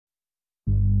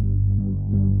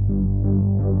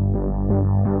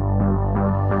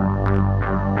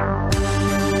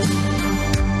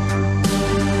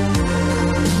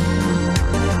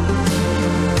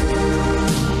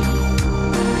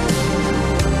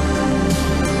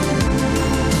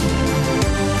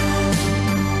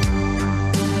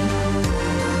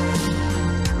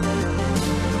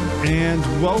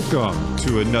and welcome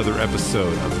to another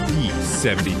episode of the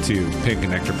 72 Pin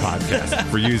Connector Podcast.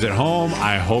 For you at home,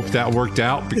 I hope that worked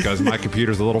out because my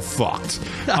computer's a little fucked.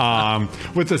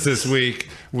 With us this week,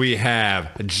 we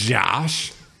have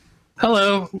Josh.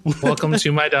 Hello. Welcome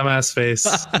to my dumbass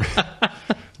face.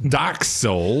 Dark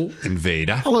Soul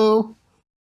Invader. Hello.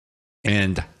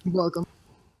 And welcome.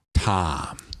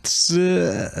 Tom. What's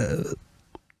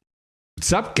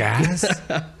up, guys?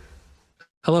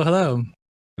 Hello, hello.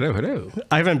 Hello, hello.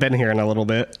 I haven't been here in a little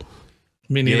bit.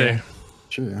 Me neither. Yeah.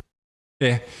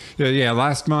 Sure. Yeah.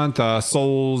 Last month,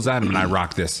 Souls, Adam and I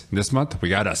rocked this. This month, we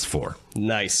got us four.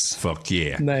 Nice. Fuck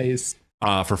yeah. Nice.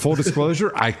 For full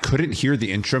disclosure, I couldn't hear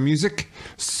the intro music,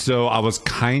 so I was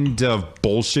kind of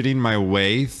bullshitting my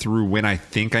way through when I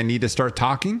think I need to start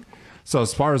talking. So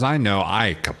as far as I know,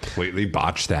 I completely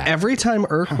botched that. Every time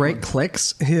Irk right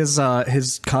clicks, his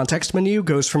context menu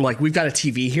goes from like, we've got a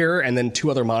TV here and then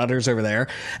two other monitors over there.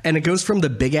 And it goes from the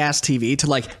big ass TV to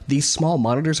like these small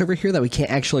monitors over here that we can't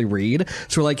actually read.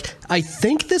 So we're like, I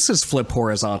think this is flip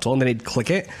horizontal. And then he'd click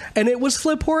it and it was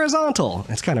flip horizontal.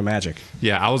 It's kind of magic.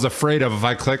 Yeah, I was afraid of if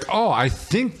I click, I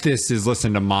think this is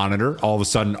listen to monitor. All of a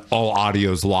sudden, all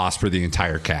audio is lost for the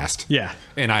entire cast. Yeah.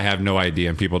 And I have no idea.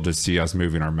 And people just see us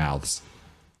moving our mouths.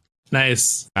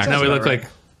 Nice. Actually, now we look like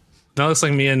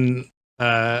me and we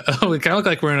kind of look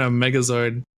like we're in a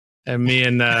Megazord, and me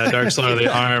and Dark Soul are the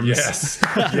arms.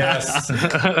 Yes.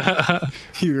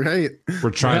 You're right.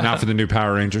 We're trying out for the new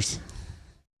Power Rangers.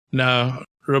 No,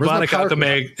 robotic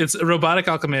alchemaic. It's a robotic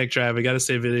alchemaic drive. We got to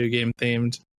stay video game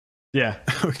themed. Yeah.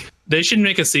 They should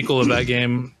make a sequel of that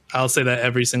game. I'll say that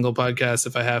every single podcast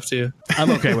if I have to.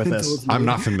 I'm okay with this. I'm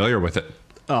not familiar with it.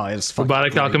 Oh, it's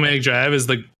robotic alchemaic drive is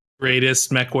the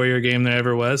greatest mech warrior game there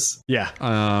ever was. Yeah.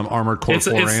 Armored Core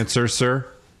 4 answer, sir.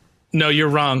 No, you're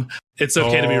wrong. It's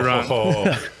okay to be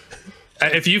wrong.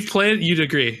 If you've played it, you'd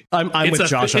agree. I'm with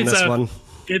Josh on this one.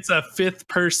 It's a fifth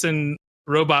person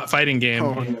robot fighting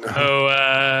game.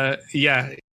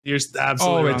 Yeah, you're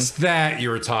absolutely wrong. It's that you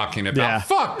were talking about. Yeah.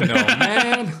 Fuck no,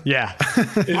 man. Yeah.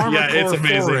 It's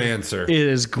amazing. 4 answer. It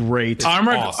is great.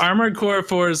 Armored Core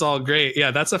 4 is all great. Yeah,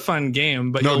 that's a fun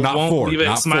game, but no, you not won't 4, leave it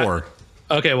not 4.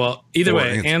 Okay, well, either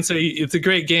way, answer. It's a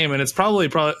great game, and it's probably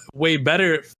way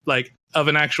better, like, of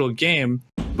an actual game,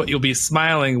 but you'll be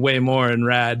smiling way more and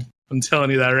rad. I'm telling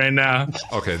you that right now.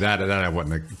 Okay, that I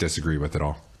wouldn't disagree with at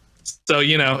all. So,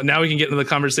 now we can get into the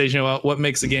conversation about what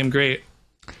makes a game great.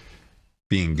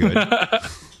 Being good.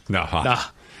 No, Nah,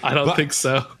 I don't think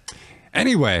so.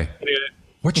 Anyway,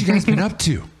 what you guys been up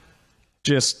to?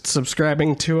 Just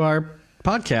subscribing to our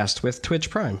podcast with Twitch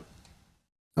Prime.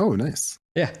 Oh, nice.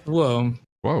 Yeah. Whoa,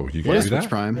 you can do that? Twitch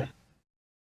Prime?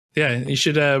 Yeah, you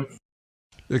should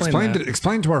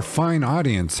explain to our fine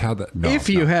audience how that. If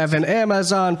you have an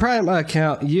Amazon Prime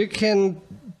account, you can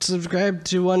subscribe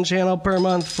to one channel per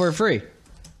month for free.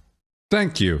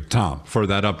 Thank you, Tom, for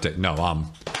that update.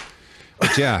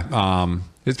 But yeah,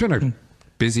 it's been a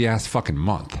busy ass fucking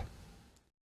month.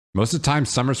 Most of the time,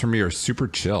 summers for me are super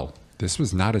chill. This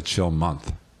was not a chill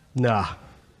month. Nah.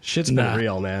 Shit's been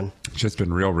real, man. Shit's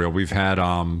been real. We've had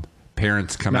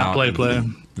parents come out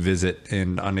and visit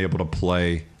and unable to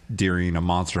play during a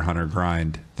Monster Hunter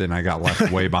grind. Then I got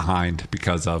left way behind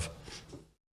because of.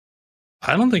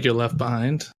 I don't think you're left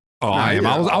behind. Oh, I am.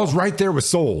 I was right there with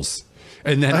Souls.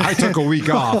 And then I took a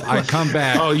week off. I come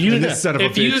back. And this son of a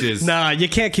bitch is. Nah, you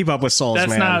can't keep up with Souls,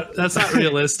 man. That's not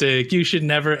realistic. You should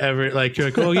never ever you're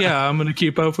like, oh yeah, I'm gonna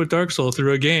keep up with Dark Soul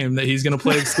through a game that he's gonna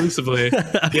play exclusively.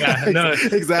 Yeah, no,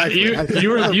 exactly.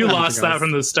 You lost that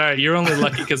from the start. You're only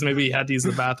lucky because maybe you had to use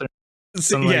the bathroom.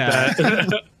 Something like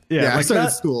that. Yeah, I started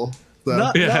school. So.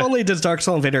 Not only does Dark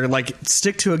Soul Invader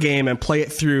stick to a game and play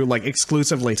it through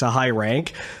exclusively to high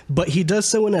rank, but he does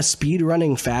so in a speed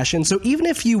running fashion. So even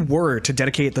if you were to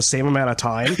dedicate the same amount of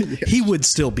time, he would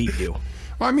still beat you.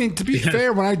 Well, I mean, to be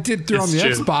fair, when I did through on the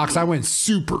Xbox, I went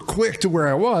super quick to where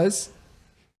I was.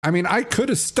 I mean, I could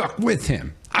have stuck with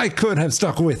him.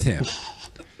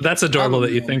 That's adorable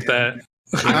that you think that.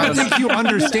 I don't think you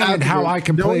understand how I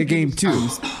can play a game too.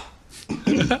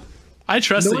 I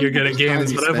trust that you're good at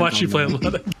games, but I've watched you play a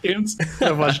lot of games.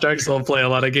 I've watched Dark Soul play a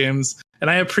lot of games, and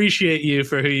I appreciate you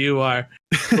for who you are.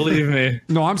 Believe me.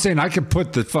 No, I'm saying I can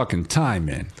put the fucking time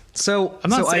in. So I'm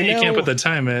not saying you can't put the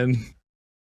time in.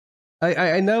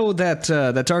 I know that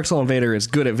that Dark Soul Invader is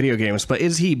good at video games, but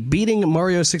is he beating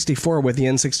Mario 64 with the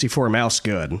N64 mouse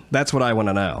good? That's what I want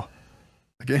to know.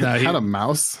 Again, he had a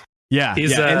mouse? Yeah,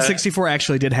 N64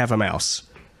 actually did have a mouse.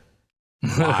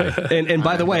 and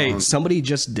by the way, somebody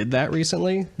just did that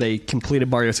recently. They completed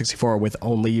Mario 64 with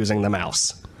only using the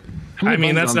mouse. I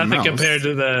mean, that's nothing compared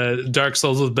to the Dark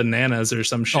Souls with bananas or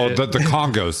some shit. Oh, the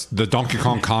Congos, the Donkey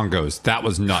Kong Congos. That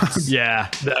was nuts. Yeah,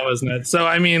 that was nuts. So,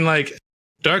 I mean, like,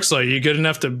 Dark Souls, are you good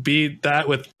enough to beat that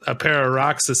with a pair of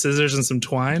rocks, a scissors, and some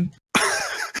twine?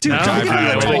 Dude, no? do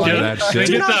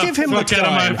not give him the twine.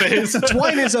 Out of my face.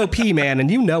 Twine is OP, man,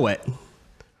 and you know it.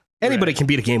 Anybody can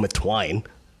beat a game with twine.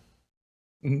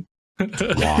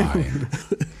 Twine.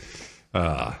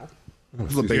 Your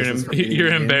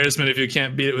embarrassment if you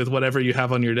can't beat it with whatever you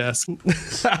have on your desk.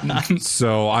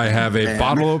 So I have a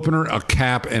bottle opener, a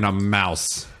cap, and a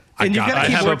mouse. And you got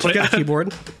a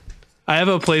keyboard. I have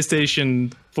a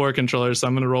PlayStation 4 controller, so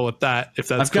I'm going to roll with that. If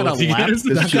that's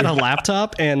I've got a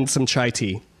laptop and some chai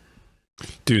tea.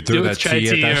 Dude, throw that chai tea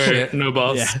at that or shit. no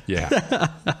balls. Yeah.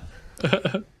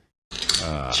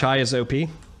 Chai is OP.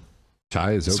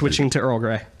 Chai is OP. Switching to Earl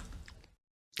Grey.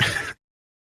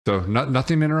 So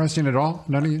nothing interesting at all?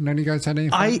 None of you guys had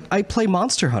anything? I play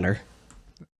Monster Hunter.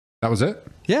 That was it?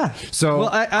 Yeah. So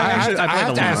I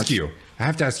have to ask you. I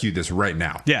have to ask you this right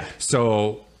now. Yeah.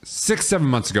 So 6-7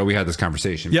 months ago, we had this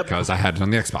conversation because I had it on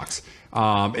the Xbox.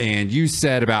 And you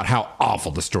said about how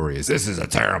awful the story is. This is a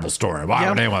terrible story. Why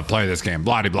would anyone play this game?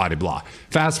 Blah, blah, blah, blah.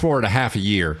 Fast forward a half a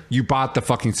year, you bought the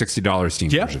fucking $60 Steam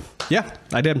version. Yeah,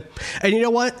 I did. And you know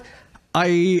what?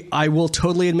 I will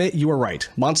totally admit you are right.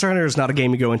 Monster Hunter is not a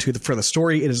game you go into for the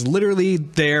story. It is literally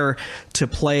there to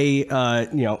play,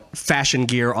 fashion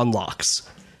gear unlocks.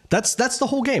 That's the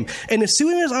whole game. And as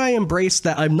soon as I embrace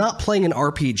that I'm not playing an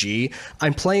RPG,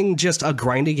 I'm playing just a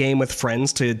grindy game with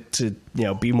friends to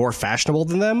be more fashionable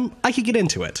than them, I could get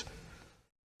into it.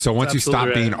 So once you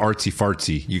stop being artsy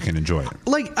fartsy, you can enjoy it.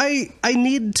 Like I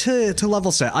need to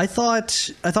level set. I thought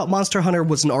Monster Hunter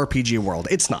was an RPG world.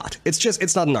 It's not.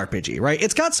 It's not an RPG, right?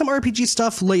 It's got some RPG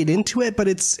stuff laid into it, but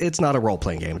it's not a role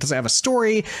playing game. It doesn't have a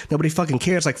story. Nobody fucking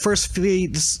cares. Like First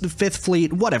Fleet, Fifth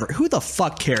Fleet, whatever. Who the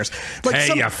fuck cares? Like,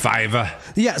 hey, you fiver.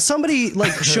 Yeah, somebody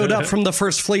like showed up from the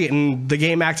First Fleet, and the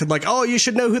game acted like, oh, you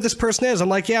should know who this person is. I'm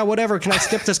like, yeah, whatever. Can I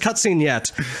skip this cutscene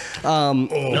yet?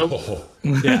 Nope.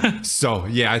 Yeah. So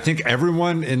I think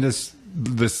everyone in this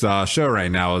show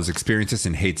right now is experiencing this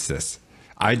and hates this.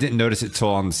 I didn't notice it till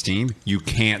on Steam. You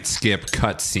can't skip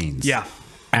cutscenes. Yeah.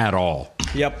 At all.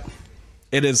 Yep.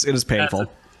 It is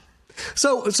painful.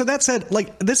 So that said,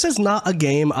 like, this is not a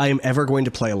game I am ever going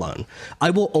to play alone. I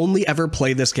will only ever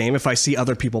play this game if I see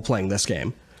other people playing this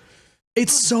game.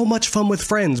 It's so much fun with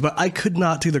friends, but I could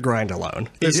not do the grind alone.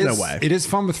 There's no way. It is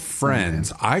fun with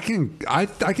friends. I can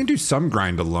do some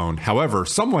grind alone. However,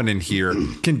 someone in here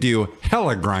can do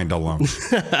hella grind alone.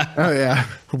 Oh yeah,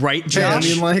 right, Josh? Yeah, I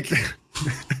mean, like,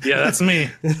 yeah, that's me.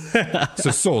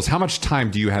 So, Souls, how much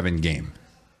time do you have in game?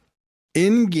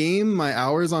 In game, my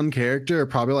hours on character are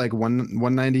probably like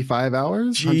 195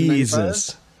 hours.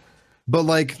 Jesus. But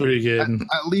like, pretty good.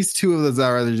 At least 2 of those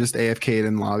hours are just AFK'd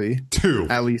in lobby. 2.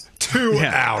 At least 2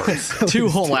 hours. 2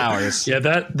 whole hours. Yeah,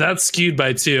 that's skewed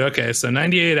by 2. Okay, so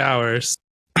 98 hours.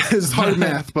 It's hard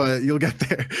math, but you'll get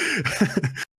there.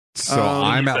 So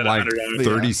I'm at like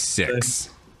 36.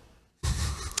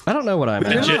 I don't know what I'm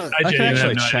at. I can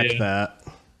actually check that.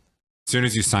 As soon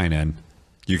as you sign in,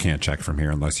 you can't check from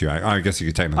here unless I guess you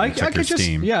could technically check your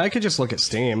Steam. Yeah, I could just look at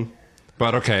Steam.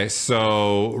 But okay,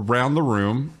 so round the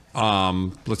room.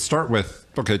 Let's start with,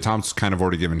 Tom's kind of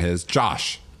already given his.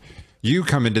 Josh, you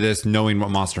come into this knowing what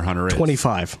Monster Hunter is.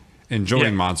 25.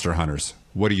 Enjoying Monster Hunters.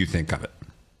 What do you think of it?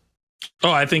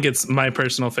 Oh, I think it's my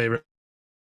personal favorite.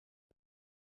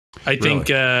 I think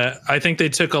they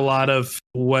took a lot of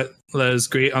what was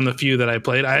great on the few that I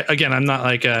played. I'm not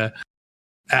like a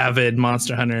avid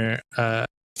Monster Hunter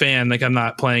fan. Like, I'm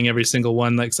not playing every single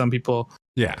one like some people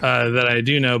that I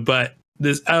do know. But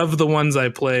of the ones I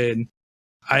played,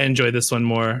 I enjoy this one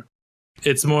more.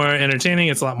 It's more entertaining.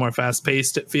 It's a lot more fast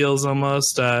paced. It feels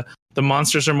almost. The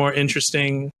monsters are more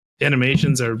interesting.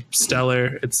 Animations are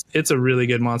stellar. It's a really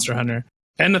good Monster Hunter,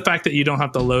 and the fact that you don't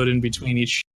have to load in between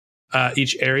each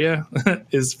area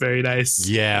is very nice.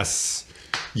 Yes.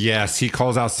 He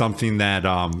calls out something that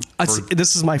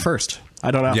this is my first. I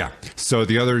don't know. Yeah. So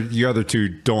the other two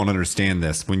don't understand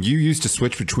this. When you used to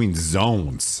switch between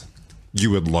zones, you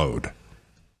would load.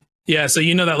 Yeah, so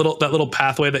you know that little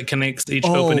pathway that connects each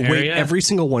open area. Wait, every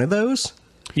single one of those?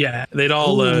 Yeah, they'd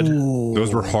all load.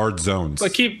 Those were hard zones.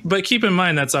 But keep in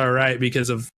mind that's all right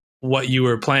because of what you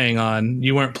were playing on.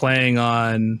 You weren't playing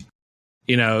on,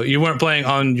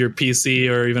 your PC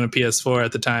or even a PS4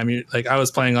 at the time. I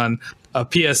was playing on a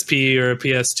PSP or a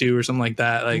PS2 or something like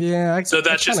that. So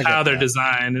that's just how they're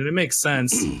designed, and it makes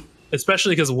sense,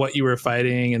 especially because of what you were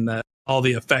fighting and all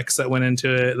the effects that went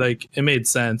into it. Like, it made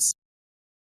sense.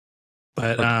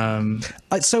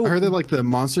 But So I heard that like the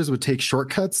monsters would take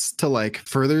shortcuts to like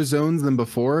further zones than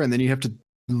before, and then you have to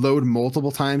load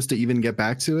multiple times to even get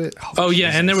back to it. oh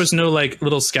yeah, and there was no like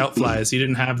little scout flies. You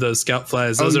didn't have those scout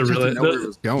flies. Those are really know where it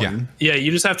was going. yeah.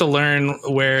 You just have to learn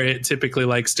where it typically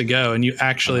likes to go, and you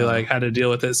actually like how to deal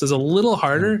with it. So it's a little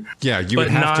harder. Yeah, you but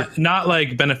would have not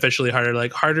like beneficially harder.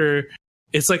 Like harder.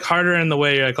 It's like harder in the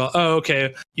way you're like, oh,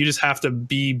 okay, you just have to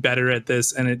be better at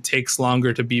this, and it takes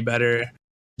longer to be better.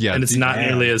 Yeah, and it's not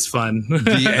nearly as fun.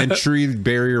 The entry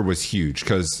barrier was huge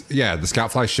because the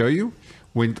scout flies show you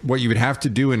what you would have to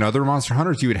do in other Monster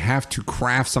Hunters. You would have to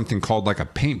craft something called like a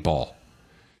paintball,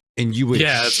 and you would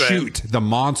shoot the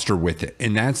monster with it,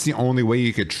 and that's the only way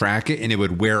you could track it, and it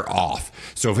would wear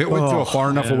off. So if it went to a far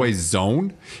enough away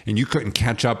zone and you couldn't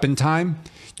catch up in time,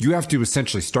 you have to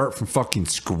essentially start from fucking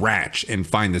scratch and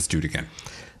find this dude again.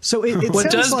 So it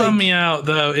what does like, bum me out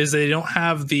though is they don't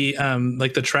have the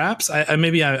like the traps. I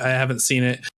haven't seen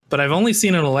it, but I've only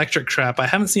seen an electric trap. I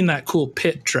haven't seen that cool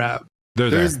pit trap. They're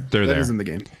there. That is in the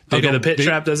game. Okay, the pit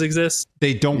trap does exist.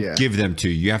 They don't give them to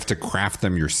you. You have to craft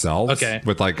them yourselves. Okay,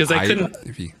 with like because I couldn't.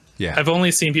 Yeah, I've only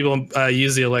seen people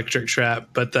use the electric trap,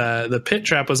 but the pit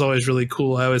trap was always really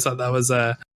cool. I always thought that was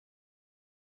a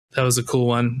cool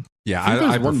one. Yeah,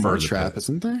 I prefer one more the trap, pit.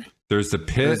 isn't there? There's the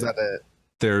pit. Or is that it?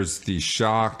 There's the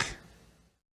shock.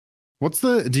 What's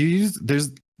the? Do you use?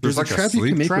 There's like a a trap you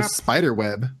sleep can make trap? with spider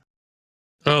web.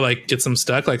 Oh, like get some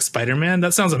stuck like Spider-Man?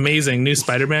 That sounds amazing. New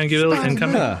Spider-Man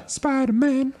incoming.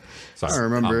 Spider-Man. I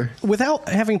remember. Without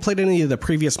having played any of the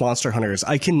previous Monster Hunters,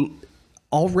 I can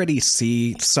already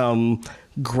see some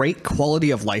great quality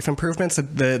of life improvements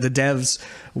that the devs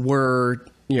were,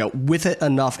 with it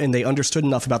enough, and they understood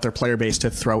enough about their player base to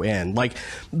throw in. Like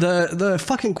the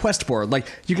fucking quest board. Like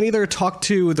you can either talk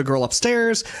to the girl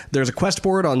upstairs, there's a quest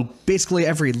board on basically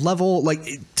every level.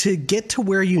 Like to get to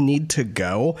where you need to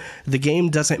go, the game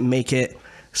doesn't make it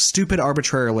stupid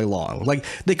arbitrarily long. Like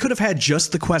they could have had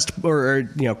just the quest or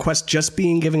quest just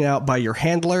being given out by your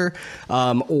handler,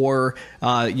 or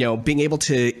being able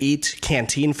to eat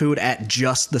canteen food at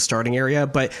just the starting area.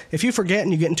 But if you forget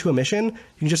and you get into a mission,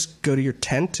 you can just go to your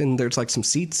tent and there's like some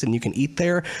seats and you can eat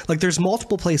there. Like there's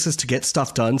multiple places to get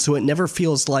stuff done, so it never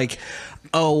feels like,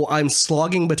 oh, I'm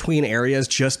slogging between areas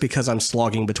just because I'm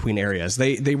slogging between areas.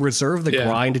 They reserve the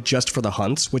grind just for the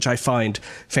hunts, which I find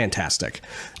fantastic.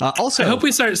 Also, I hope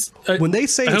we start when they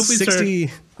say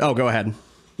 60. Oh, go ahead.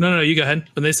 No, you go ahead.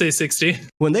 When they say 60.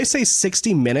 When they say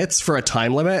 60 minutes for a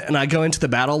time limit, and I go into the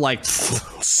battle like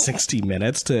 60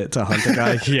 minutes to hunt a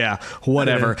guy, yeah,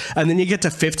 whatever. And then you get to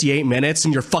 58 minutes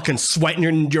and you're fucking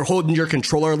sweating, you're holding your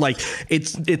controller like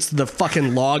it's the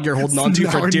fucking log you're holding onto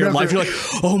for dear life. You're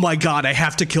like, oh my god, I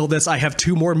have to kill this. I have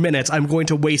 2 more minutes. I'm going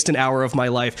to waste an hour of my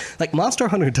life. Like Monster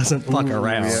Hunter doesn't fuck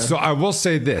around. Yeah. So I will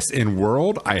say this: in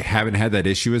World, I haven't had that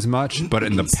issue as much, but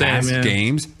in the past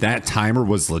games, that timer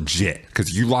was legit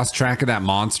because you lost track of that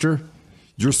monster,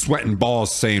 you're sweating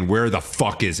balls saying, where the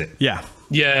fuck is it? Yeah,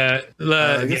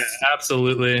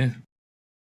 absolutely.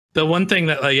 The one thing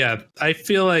that I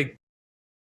feel like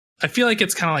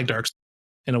it's kind of like Dark Souls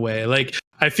in a way. Like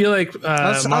I feel like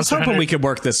I was hoping we could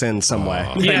work this in some way.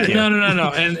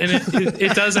 No, and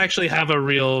it does actually have a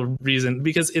real reason,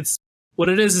 because it's what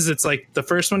it is it's like the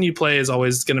first one you play is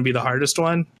always going to be the hardest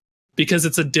one, because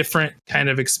it's a different kind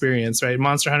of experience, right?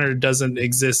 Monster Hunter doesn't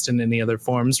exist in any other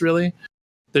forms, really.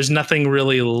 There's nothing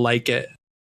really like it,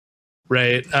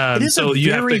 right? It is a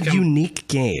very unique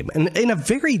game, and in a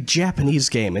very Japanese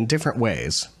game in different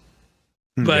ways.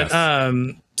 But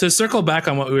to circle back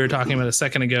on what we were talking about a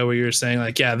second ago, where you were saying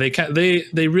like, they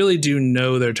really do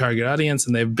know their target audience,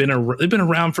 and they've been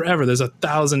around forever. There's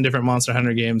 1,000 different Monster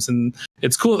Hunter games, and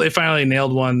it's cool that they finally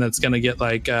nailed one that's going to get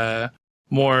like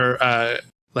more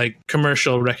like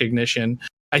commercial recognition.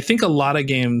 I think a lot of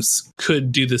games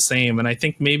could do the same, and I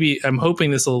think I'm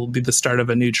hoping this will be the start of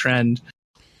a new trend.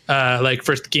 Like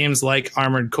for games like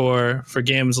Armored Core, for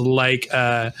games like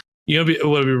it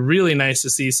would be really nice to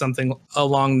see something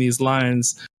along these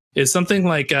lines. Is something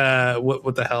like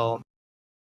what the hell?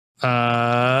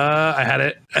 I had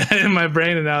it in my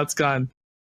brain and now it's gone.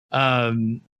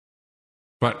 But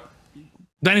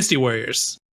Dynasty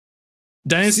Warriors.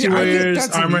 Dynasty Warriors,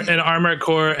 Armored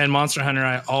Core, and Monster Hunter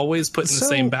I always put in the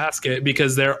same basket,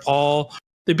 because they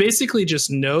basically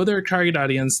just know their target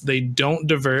audience, they don't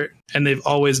divert, and they've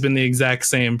always been the exact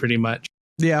same pretty much.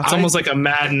 Yeah, it's almost like a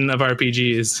Madden of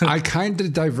RPGs. I kind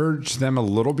of diverge them a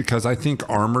little because I think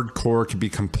Armored Core can be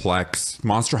complex.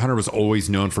 Monster Hunter was always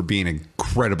known for being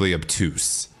incredibly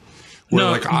obtuse.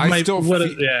 I still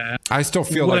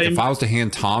feel like if I was to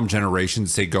hand Tom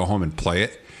Generations, say go home and play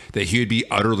it, that he would be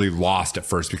utterly lost at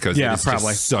first because it's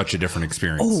just such a different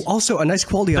experience. Oh, also a nice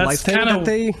quality of life thing that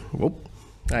they. Whoop,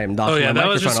 I am knocking my that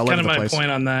was microphone just all kind over of the my place.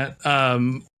 point on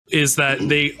that. Is that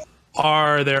they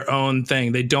are their own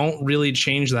thing. They don't really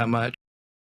change that much.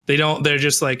 They don't. They're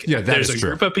just like there's a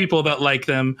group of people that like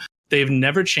them. They've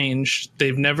never changed.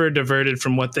 They've never diverted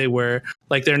from what they were.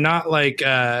 Like they're not like.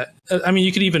 I mean,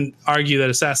 you could even argue that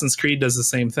Assassin's Creed does the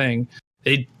same thing.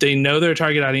 They know their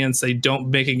target audience. They don't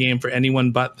make a game for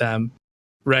anyone but them,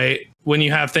 right? When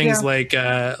you have things like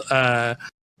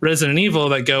Resident Evil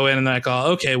that go in and like,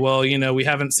 oh, okay, well, you know, we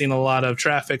haven't seen a lot of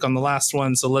traffic on the last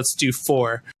one, so let's do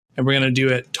 4, and we're gonna do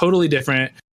it totally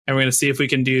different, and we're gonna see if we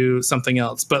can do something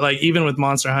else. But like even with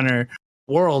Monster Hunter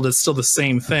World, it's still the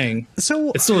same thing.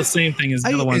 So it's still the same thing as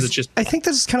the other ones. It's just I think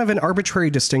this is kind of an arbitrary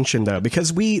distinction though,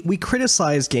 because we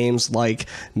criticize games like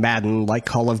Madden, like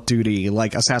Call of Duty,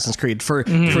 like Assassin's Creed for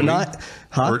not.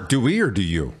 Or do we, or do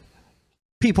you?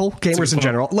 People, gamers in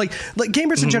general, like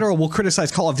gamers in general will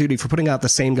criticize Call of Duty for putting out the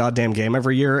same goddamn game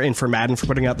every year, and for Madden for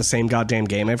putting out the same goddamn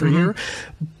game every year.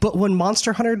 But when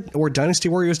Monster Hunter or Dynasty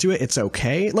Warriors do it, it's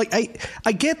okay. Like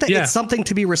I get that it's something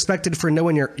to be respected for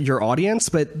knowing your audience,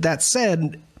 but that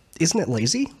said, isn't it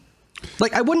lazy?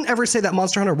 Like I wouldn't ever say that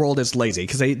Monster Hunter World is lazy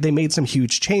because they made some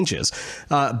huge changes,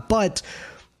 but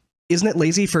isn't it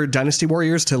lazy for Dynasty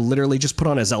Warriors to literally just put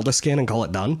on a Zelda skin and call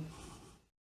it done?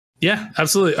 Yeah,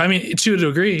 absolutely. I mean, to a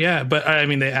degree, yeah. But I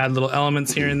mean, they add little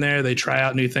elements here and there. They try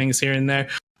out new things here and there.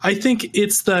 I think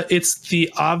it's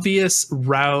the obvious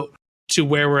route to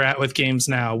where we're at with games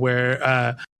now,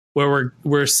 where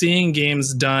we're seeing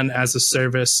games done as a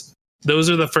service.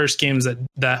 Those are the first games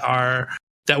that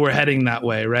we're heading that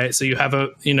way, right? So you have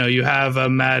a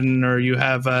Madden, or you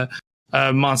have a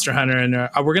Monster Hunter, and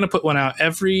we're gonna put one out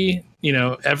every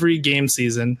game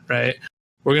season, right?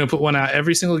 We're going to put one out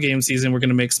every single game season. We're going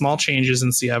to make small changes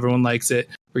and see how everyone likes it.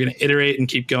 We're going to iterate and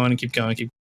keep going and keep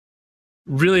going.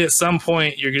 Really, at some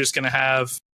point, you're just going to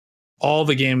have all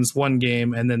the games one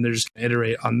game, and then they're just going to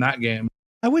iterate on that game.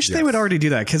 I wish they would already do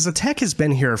that, because the tech has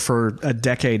been here for a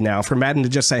decade now for Madden to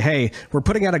just say, hey, we're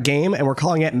putting out a game and we're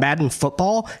calling it Madden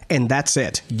Football, and that's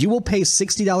it. You will pay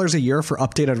 $60 a year for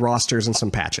updated rosters and some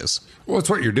patches. Well, it's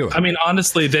what you're doing. I mean,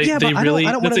 honestly, they really...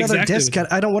 I don't want another disc.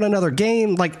 I don't want another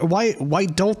game. Like, why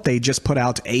don't they just put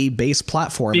out a base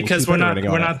platform? Because we're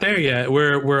not there yet.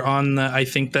 We're on the... I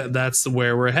think that's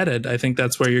where we're headed. I think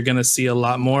that's where you're going to see a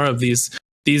lot more of these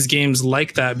games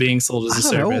like that being sold as a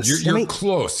service. You're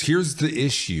close. Here's the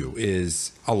issue: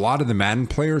 is a lot of the Madden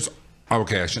players.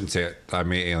 Okay, I shouldn't say it. I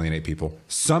may alienate people.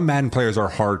 Some Madden players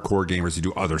are hardcore gamers who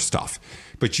do other stuff,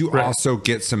 but you also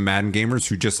get some Madden gamers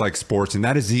who just like sports, and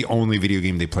that is the only video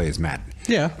game they play is Madden.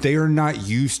 Yeah, they are not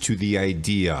used to the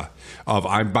idea of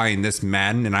I'm buying this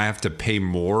Madden and I have to pay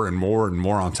more and more and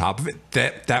more on top of it.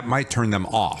 That might turn them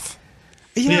off.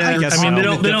 Yeah, I guess. I mean, they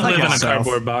don't live in a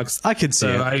cardboard box. I could see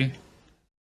it.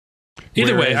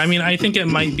 Either way, I mean, I think it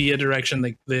might be a direction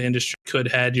that the industry could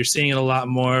head. You're seeing it a lot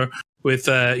more with,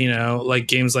 like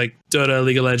games like Dota,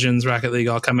 League of Legends, Rocket League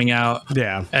all coming out.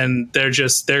 Yeah. And they're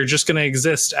just going to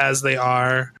exist as they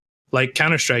are, like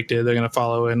Counter-Strike did. They're going to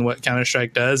follow in what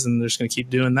Counter-Strike does, and they're just going to keep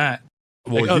doing that.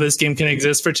 Well, this game can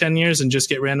exist for 10 years and just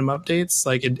get random updates.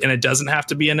 And it doesn't have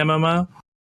to be an MMO.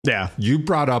 Yeah. You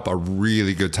brought up a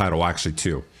really good title, actually,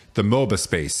 too. The MOBA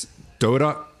space,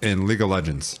 Dota and League of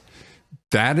Legends.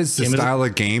 That is the style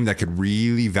of game that could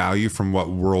really value from what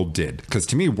World did. Because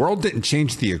to me, World didn't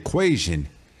change the equation.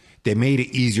 They made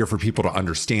it easier for people to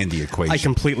understand the equation. I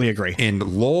completely agree. And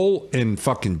LoL and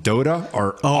fucking Dota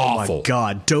are awful. Oh my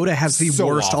God. Dota has the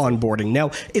worst onboarding. Now,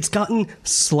 it's gotten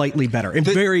slightly better. And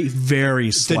very,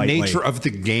 very slightly. The nature of the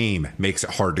game makes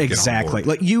it hard to get on board.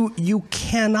 Like you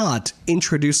cannot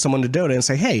introduce someone to Dota and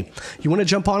say, hey, you want to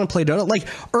jump on and play Dota? Like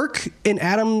Urk and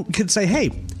Adam could say,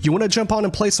 hey, you want to jump on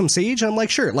and play some Siege? And I'm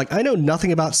like, sure. Like I know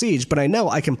nothing about Siege, but I know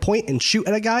I can point and shoot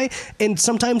at a guy, and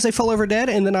sometimes they fall over dead,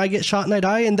 and then I get shot and I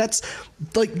die, and that's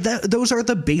like that. Those are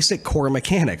the basic core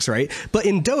mechanics, right? But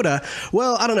in Dota,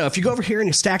 well, I don't know. If you go over here and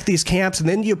you stack these camps, and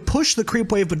then you push the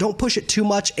creep wave, but don't push it too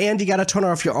much, and you got to turn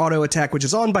off your auto attack, which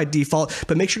is on by default,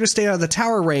 but make sure to stay out of the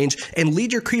tower range and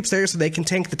lead your creeps there so they can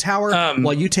tank the tower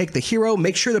while you take the hero.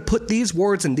 Make sure to put these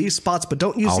wards in these spots, but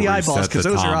don't use the eyeballs because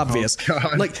those are obvious.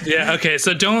 Okay,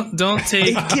 so don't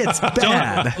take it gets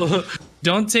bad.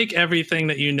 Don't take everything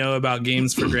that you know about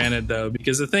games for granted, though,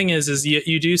 because the thing is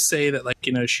you do say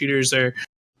that shooters are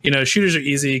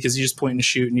easy because you just point and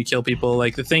shoot and you kill people.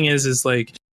 Like the thing is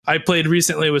like I played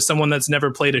recently with someone that's never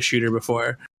played a shooter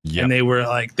before, and they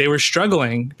were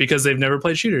struggling because they've never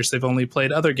played shooters. They've only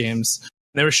played other games.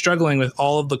 They were struggling with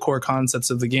all of the core concepts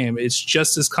of the game. It's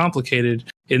just as complicated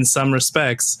in some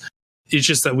respects. it's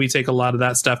just that we take a lot of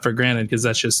that stuff for granted because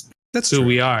that's who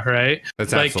we are, right?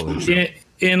 That's like, absolutely true.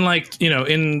 In like, you know,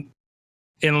 in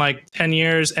like 10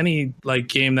 years, any like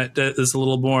game that is a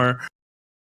little more,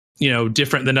 you know,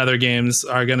 different than other games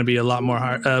are going to be a lot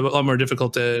more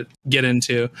difficult to get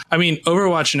into. I mean,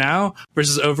 Overwatch now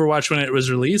versus Overwatch when it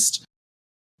was released,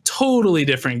 totally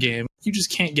different game. You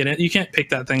just can't get it. You can't pick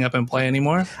that thing up and play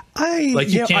anymore. I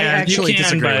actually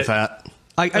disagree with that.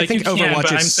 I think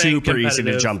Overwatch is super easy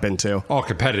to jump into. Oh,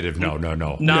 competitive? No.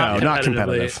 Not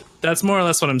competitive. That's more or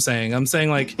less what I'm saying. I'm saying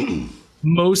like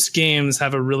most games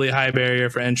have a really high barrier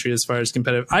for entry as far as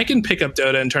competitive. I can pick up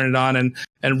Dota and turn it on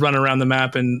and run around the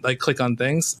map and like click on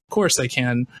things. Of course I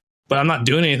can, but I'm not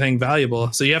doing anything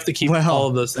valuable. So you have to keep all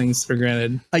of those things for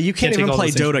granted. You can't even play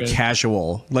Dota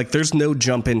casual. Like there's no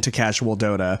jump into casual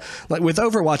Dota. Like with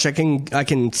Overwatch, I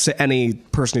can sit any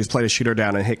person who's played a shooter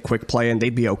down and hit quick play and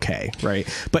they'd be okay, right?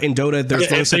 But in Dota,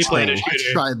 there's no such thing. I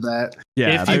tried that.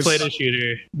 Yeah, if you played a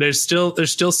shooter, there's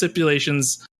still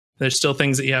stipulations. There's still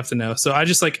things that you have to know. So I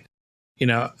just like, you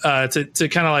know, to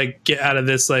kind of like get out of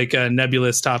this like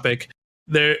nebulous topic.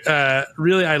 There,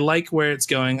 really, I like where it's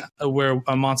going, where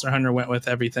Monster Hunter went with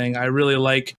everything. I really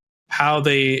like how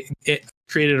it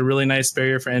created a really nice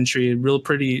barrier for entry,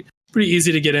 pretty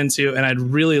easy to get into, and I'd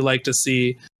really like to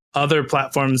see other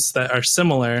platforms that are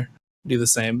similar do the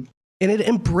same. And it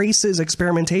embraces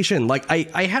experimentation. Like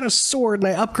I had a sword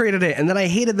and I upgraded it, and then I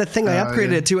hated the thing I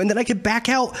upgraded it to, and then I could back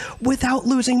out without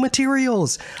losing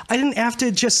materials. I didn't have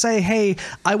to just say, hey,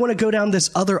 I want to go down this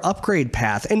other upgrade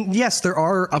path. And yes, there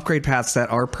are upgrade paths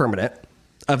that are permanent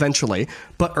eventually,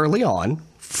 but early on,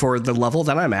 for the level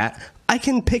that I'm at, I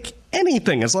can pick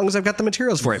anything as long as I've got the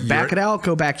materials for it. Back it out,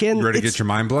 go back in. You ready to get your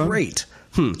mind blown? Great.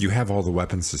 You have all the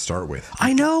weapons to start with.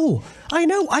 I know.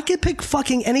 I could pick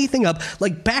fucking anything up.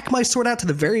 Like, back my sword out to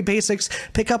the very basics,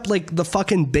 pick up, like, the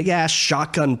fucking big-ass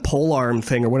shotgun polearm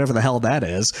thing or whatever the hell that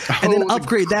is, and then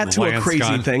upgrade that to a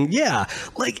crazy thing. Yeah.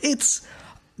 Like,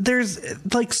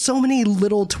 there's, like, so many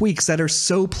little tweaks that are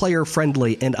so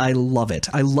player-friendly, and I love it.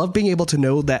 I love being able to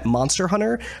know that Monster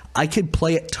Hunter, I could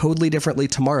play it totally differently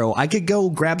tomorrow. I could go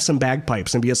grab some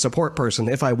bagpipes and be a support person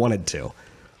if I wanted to.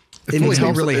 It makes me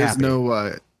really happy.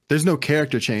 There's no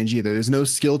character change either. There's no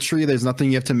skill tree. There's nothing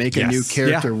you have to make a new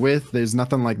character with. There's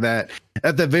nothing like that.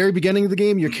 At the very beginning of the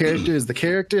game, your character is the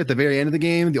character. At the very end of the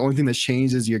game, the only thing that's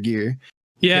changed is your gear.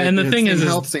 Yeah, and the thing is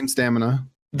health, same stamina.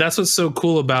 That's what's so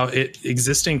cool about it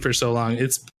existing for so long.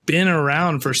 It's been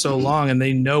around for so long, and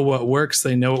they know what works.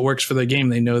 They know what works for their game.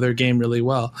 They know their game really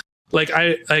well.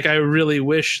 I really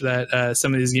wish that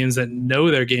some of these games that know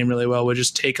their game really well would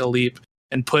just take a leap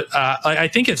and put, I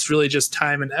think it's really just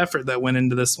time and effort that went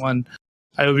into this one.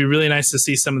 It would be really nice to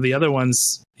see some of the other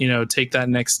ones, you know, take that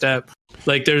next step.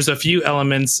 Like there's a few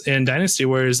elements in Dynasty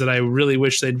Warriors that I really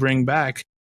wish they'd bring back.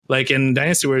 Like in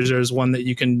Dynasty Warriors, there's one that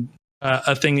you can,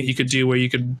 a thing that you could do where you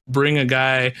could bring a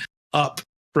guy up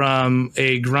from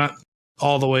a grunt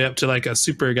all the way up to like a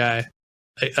super guy,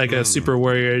 like a super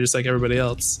warrior, just like everybody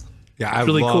else. Yeah,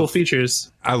 really cool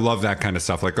features. I love that kind of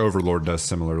stuff. Like Overlord does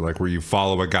similar, like where you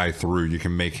follow a guy through, you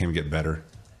can make him get better.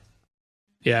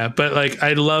 Yeah, but like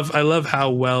I love how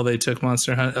well they took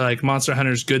Monster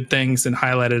Hunter's good things and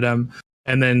highlighted them,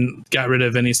 and then got rid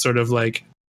of any sort of like,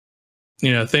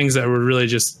 you know, things that were really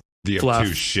just the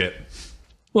obtuse shit.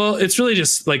 Well, it's really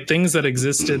just like things that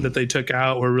existed that they took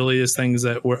out were really just things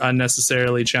that were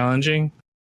unnecessarily challenging.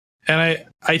 And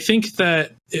I think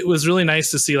that it was really nice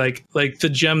to see like the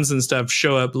gems and stuff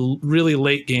show up really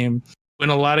late game, when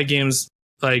a lot of games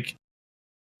like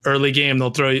early game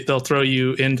they'll throw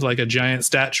you into like a giant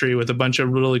stat tree with a bunch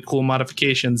of really cool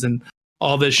modifications and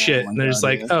all this shit. And there's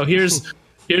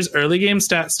here's early game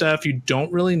stat stuff. You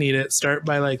don't really need it. Start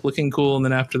by like looking cool, and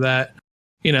then after that,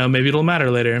 you know, maybe it'll matter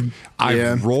later.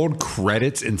 I've rolled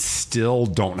credits and still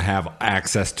don't have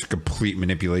access to complete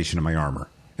manipulation of my armor.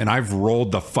 And I've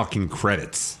rolled the fucking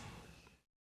credits.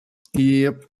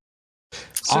 Yep.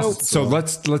 So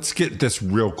let's get this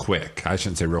real quick. I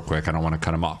shouldn't say real quick. I don't want to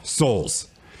cut him off. Souls.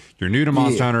 You're new to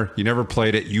Monster Hunter. You never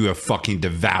played it. You have fucking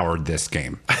devoured this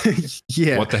game.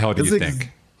 Yeah. What the hell do you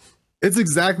think? It's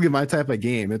exactly my type of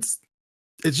game. It's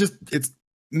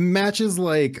matches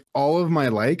like all of my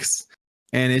likes,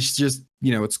 and it's just,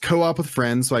 you know, it's co-op with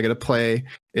friends, so I get to play.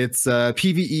 It's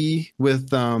PvE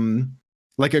with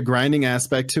like a grinding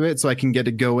aspect to it, so I can get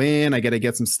to go in, I get to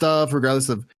get some stuff regardless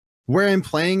of where I'm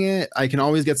playing it. I can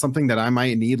always get something that I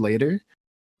might need later,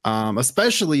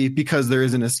 especially because there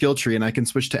isn't a skill tree and I can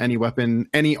switch to any weapon,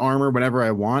 any armor whenever I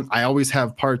want. I always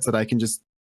have parts that I can just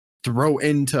throw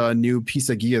into a new piece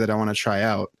of gear that I want to try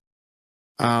out.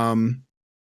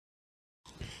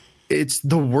 it's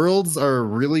the worlds are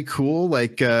really cool.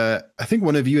 Like I think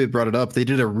one of you had brought it up. They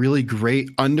did a really great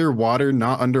underwater,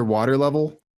 not underwater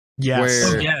level.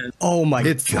 Yes. Oh my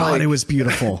god, like, it was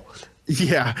beautiful.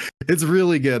 Yeah, it's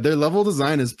really good. Their level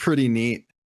design is pretty neat.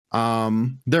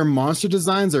 Their monster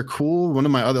designs are cool. One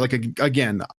of my other, like,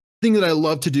 again, thing that I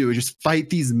love to do is just fight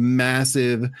these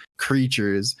massive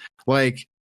creatures. Like,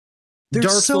 they're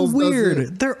Dark so Souls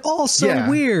weird. They're all so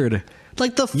weird.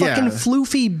 Like the fucking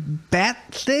floofy bat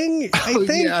thing, I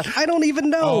think. Yeah. I don't even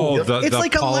know. It's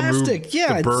like elastic.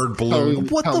 Yeah. The bird balloon.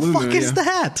 What the fuck is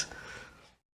that?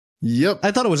 Yep.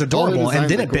 I thought it was adorable, and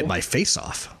then it cool. bit my face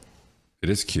off. It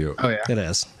is cute. Oh, yeah. It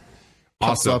is.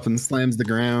 Pops up and slams the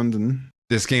ground. And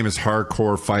This game is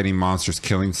hardcore fighting monsters,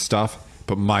 killing stuff.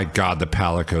 But my god, the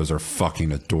palicos are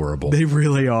fucking adorable. They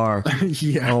really are.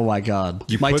 Yeah. Oh my god.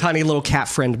 My tiny little cat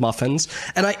friend Muffins.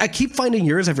 And I keep finding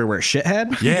yours everywhere.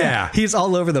 Shithead. Yeah. He's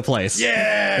all over the place.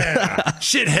 Yeah.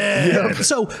 Shithead. Yeah.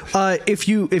 So if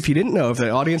you didn't know, if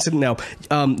the audience didn't know,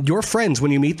 your friends,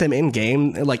 when you meet them in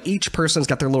game, like each person's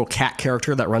got their little cat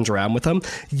character that runs around with them.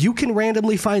 You can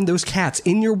randomly find those cats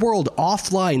in your world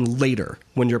offline later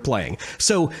when you're playing.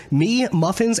 So me,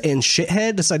 Muffins, and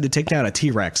Shithead decided to take down a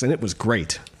T-Rex, and it was great.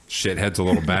 Shithead's a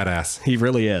little badass. He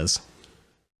really is.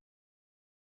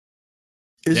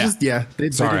 It's just, they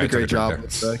did a great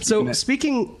job. So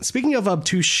speaking of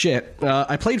obtuse shit,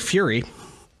 I played Fury.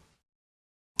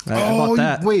 I bought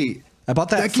that. Wait. I bought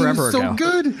that forever ago. So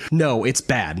good. No, it's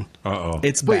bad.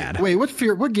 It's bad. Wait,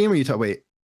 what game are you talking? Wait.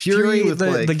 Fury with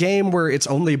the game where it's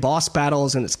only boss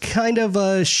battles and it's kind of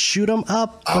a shoot 'em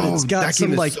up, but it's got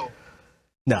some like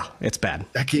no, it's bad.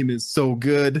 That game is so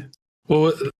good.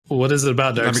 Well, what is it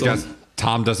about Dark Souls? Because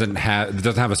Tom doesn't have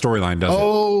a storyline, does it?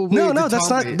 Oh no,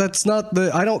 that's not the.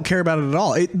 I don't care about it at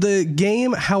all. The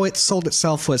game, how it sold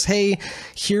itself was, hey,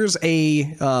 here's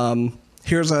a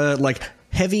like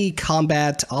heavy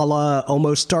combat a la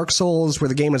almost Dark Souls, where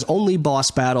the game is only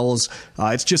boss battles.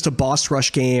 It's just a boss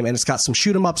rush game, and it's got some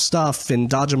shoot 'em up stuff and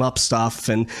dodge 'em up stuff,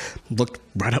 and looked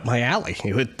right up my alley.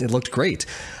 It looked great.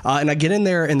 And I get in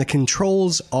there, and the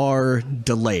controls are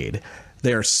delayed.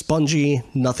 They're spongy.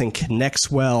 Nothing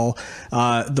connects well.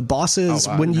 The bosses,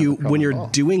 when you're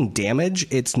doing damage,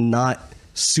 it's not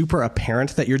super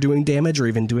apparent that you're doing damage or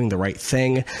even doing the right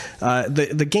thing.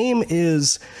 The game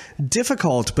is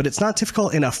difficult, but it's not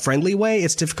difficult in a friendly way.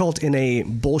 It's difficult in a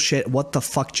bullshit, what the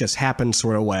fuck just happened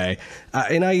sort of way.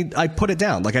 And I put it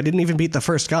down. Like, I didn't even beat the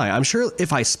first guy. I'm sure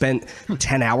if I spent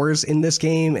 10 hours in this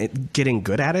game getting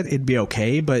good at it, it'd be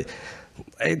okay, but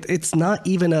it's not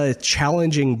even a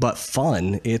challenging but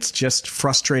fun. It's just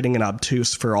frustrating and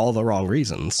obtuse for all the wrong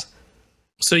reasons.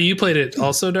 So you played it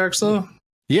also, Dark Soul?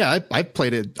 Yeah, I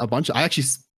played it a bunch. I actually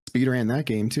speedran that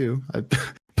game too. I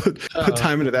put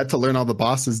time into that to learn all the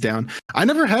bosses down. I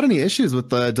never had any issues with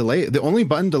the delay. The only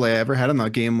button delay I ever had on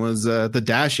that game was the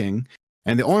dashing.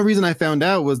 And the only reason I found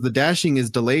out was the dashing is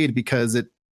delayed because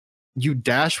you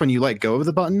dash when you let go of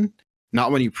the button,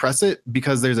 not when you press it,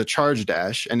 because there's a charge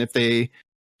dash. And if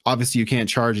obviously you can't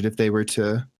charge it if they were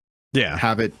to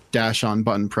have it dash on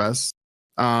button press.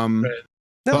 Right.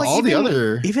 No, but like all the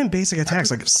other even basic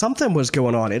attacks, like something was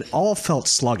going on. It all felt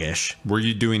sluggish. Were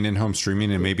you doing in-home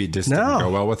streaming and maybe it just didn't go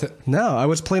well with it? No, I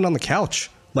was playing on the couch,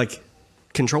 like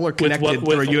controller connected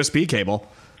through a USB cable.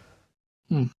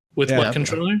 With what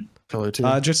controller? Controller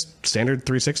too. Just standard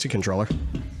 360 controller.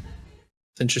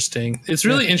 Interesting. It's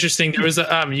really interesting. There was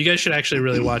a you guys should actually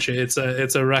really watch it. It's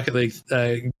a Rocket League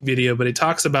video, but it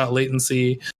talks about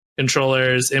latency,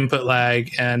 controllers, input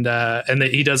lag, and that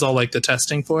he does all like the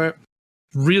testing for it.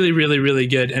 Really, really, really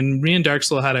good. And me and Dark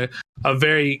Soul had a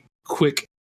very quick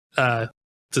I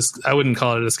wouldn't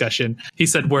call it a discussion. He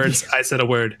said words, I said a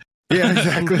word. Yeah,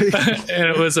 exactly. And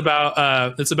it was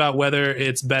about it's about whether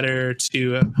it's better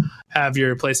to have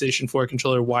your PlayStation 4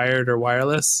 controller wired or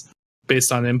wireless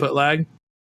based on input lag.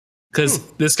 Because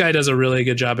this guy does a really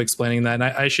good job explaining that, and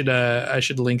I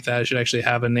should link that. I should actually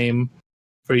have a name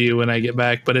for you when I get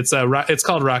back. But it's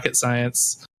called Rocket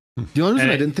Science. The only reason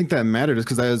I didn't think that mattered is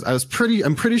because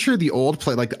I'm pretty sure the old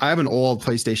I have an old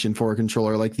PlayStation 4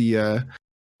 controller, like the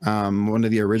one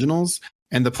of the originals,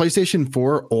 and the PlayStation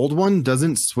 4 old one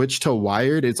doesn't switch to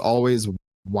wired. It's always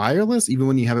wireless, even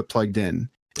when you have it plugged in.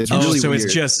 It's really so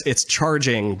weird. it's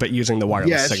charging but using the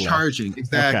wireless signal. Yeah, it's charging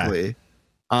exactly. Okay.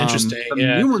 Interesting.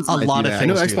 New ones a lot of things. I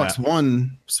know do Xbox that.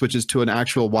 One switches to an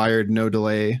actual wired no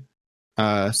delay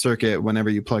circuit whenever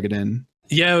you plug it in.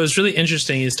 Yeah, it was really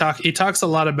interesting. He talks a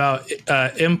lot about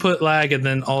input lag and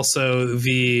then also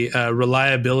the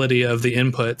reliability of the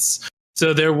inputs.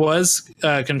 So there was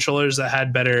controllers that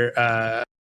had better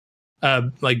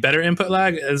better input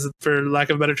lag, as for lack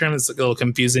of a better term. It's a little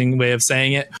confusing way of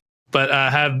saying it. but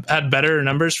had better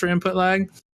numbers for input lag,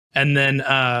 and then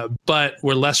but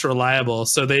were less reliable.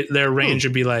 So their range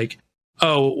would be like,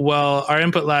 oh, well, our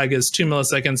input lag is 2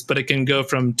 milliseconds, but it can go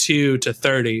from 2 to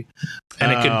 30,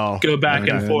 and it could go back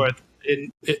and forth.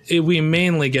 We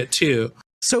mainly get 2.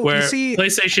 So where you see,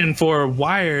 PlayStation 4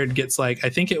 wired gets like, I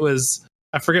think it was,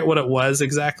 I forget what it was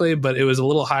exactly, but it was a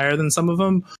little higher than some of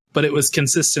them, but it was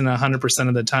consistent 100%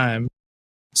 of the time.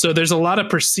 So there's a lot of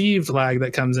perceived lag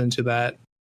that comes into that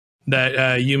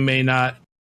you may not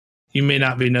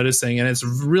be noticing, and it's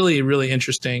really, really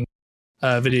interesting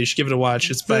video. You should give it a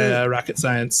watch. It's by Rocket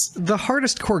Science. The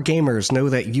hardest core gamers know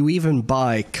that you even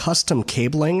buy custom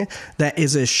cabling that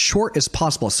is as short as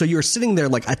possible. So you're sitting there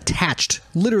like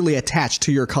literally attached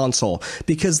to your console,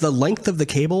 because the length of the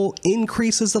cable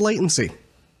increases the latency.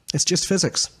 It's just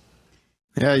physics.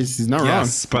 Yeah, he's not wrong.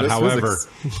 Yes, but however,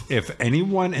 if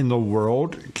anyone in the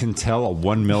world can tell a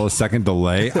 1 millisecond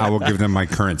delay, I will give them my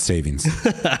current savings.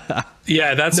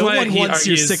 Yeah, that's no why one wants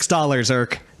your $6,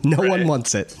 Irk. No one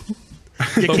wants it.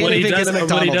 You can't even get a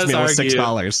McDonald's meal with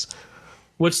 $6.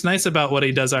 What's nice about what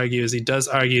he does argue is he does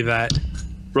argue that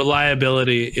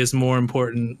reliability is more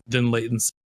important than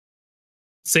latency.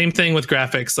 Same thing with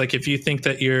graphics. Like if you think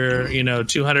that your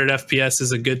 200 FPS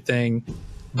is a good thing,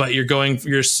 but you're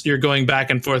going back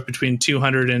and forth between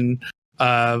 200 and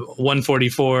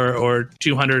 144 or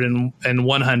 200 and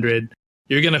 100,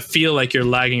 you're gonna feel like you're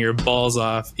lagging your balls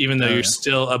off, even though you're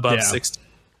still above 60.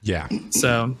 Yeah.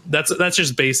 So that's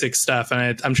just basic stuff,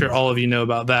 and I'm sure all of you know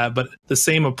about that. But the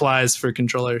same applies for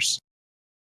controllers.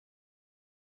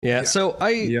 Yeah. So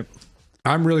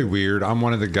I'm really weird. I'm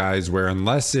one of the guys where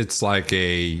unless it's like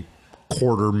a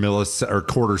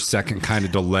quarter second kind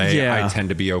of delay, I tend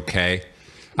to be okay.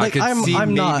 Like,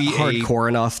 I'm not hardcore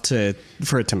enough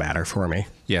for it to matter for me.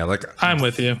 Yeah, like I'm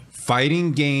with you.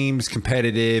 Fighting games,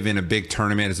 competitive in a big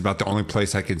tournament is about the only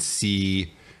place I could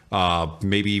see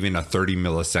maybe even a 30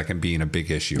 millisecond being a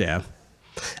big issue. Yeah.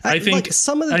 I think like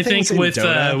some of the things with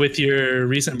Dota, with your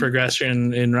recent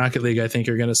progression in Rocket League, I think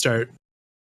you're going to start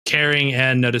caring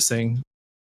and noticing.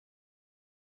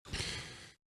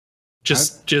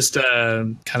 Just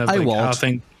kind of I like won't. how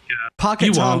things.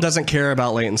 Pocket Tom doesn't care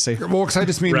about latency. Well, because I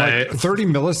just mean like 30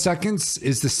 milliseconds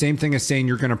is the same thing as saying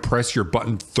you're going to press your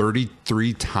button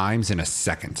 33 times in a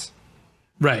second.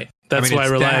 Right. That's why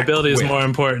reliability is more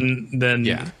important than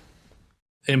Yeah.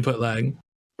 input lag.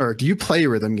 Or do you play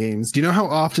rhythm games? Do you know how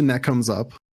often that comes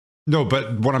up? No,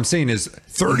 but what I'm saying is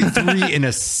 33 in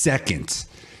a second.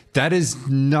 That is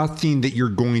nothing that you're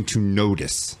going to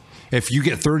notice. If you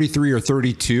get 33 or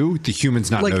 32, the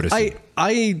human's not noticing.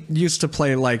 I used to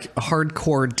play like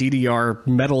hardcore DDR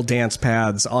metal dance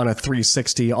pads on a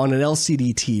 360 on an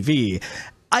LCD TV.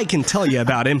 I can tell you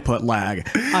about input lag.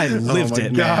 I lived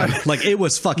it, man. Like it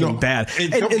was fucking bad.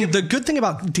 And the good thing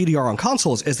about DDR on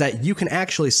consoles is that you can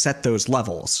actually set those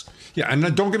levels. Yeah, and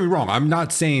don't get me wrong. I'm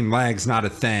not saying lag's not a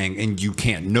thing and you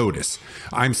can't notice.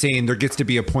 I'm saying there gets to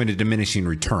be a point of diminishing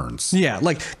returns. Yeah,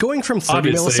 like going from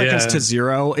 30 milliseconds to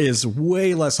 0 is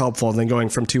way less helpful than going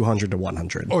from 200 to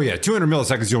 100. Oh yeah, 200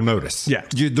 milliseconds you'll notice. Yeah.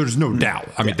 There's no doubt.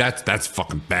 I mean, that's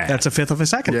fucking bad. That's a fifth of a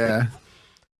second. Yeah.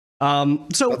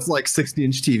 So that's like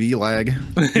 60-inch TV lag.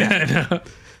 Yeah.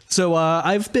 So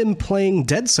I've been playing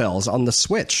Dead Cells on the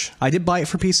Switch. I did buy it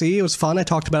for PC. It was fun. I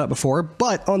talked about it before.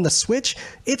 But on the Switch,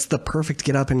 it's the perfect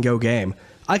get up and go game.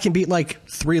 I can beat like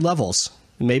 3 levels,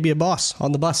 maybe a boss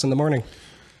on the bus in the morning.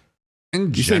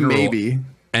 In general, maybe.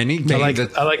 Any game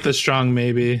I like the strong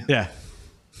maybe. Yeah.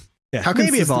 Yeah, how maybe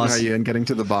consistent a boss. are you in getting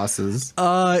to the bosses?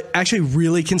 Actually,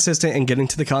 really consistent in getting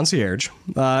to the concierge.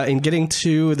 In getting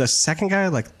to the second guy,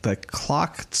 like the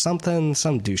clock something,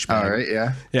 some douchebag. All right,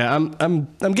 yeah, yeah. I'm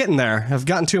getting there. I've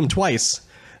gotten to him twice,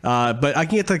 but I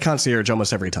can get to the concierge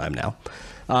almost every time now.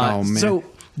 Oh man! So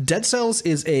Dead Cells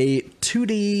is a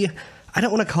 2D. I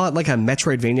don't want to call it like a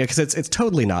Metroidvania because it's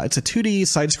totally not. It's a 2D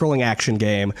side-scrolling action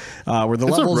game where the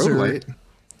levels are.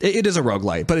 It is a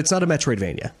roguelite, but it's not a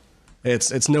Metroidvania.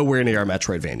 It's nowhere near a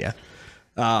Metroidvania.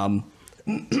 Well,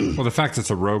 the fact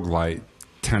it's a roguelite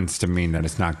tends to mean that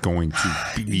it's not going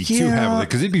to be too heavily,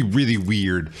 because it'd be really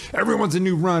weird. Everyone's a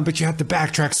new run, but you have to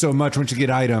backtrack so much once you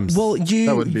get items. Well,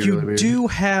 you do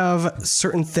have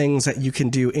certain things that you can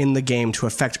do in the game to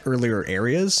affect earlier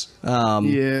areas. But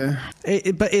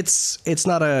it's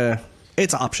not a...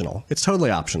 It's optional. It's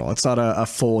totally optional. It's not a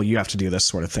full, you have to do this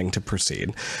sort of thing to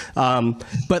proceed.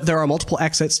 But there are multiple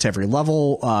exits to every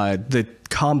level. The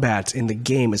combat in the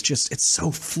game is just, it's so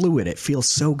fluid. It feels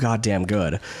so goddamn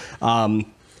good.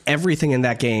 Everything in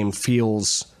that game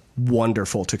feels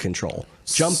wonderful to control.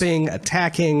 Jumping,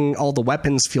 attacking, all the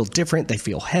weapons feel different. They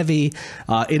feel heavy.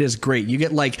 It is great. You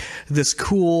get like this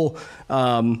cool...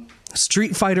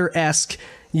 Street Fighter-esque,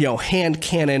 hand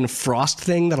cannon frost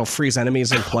thing that'll freeze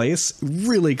enemies in place.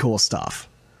 Really cool stuff.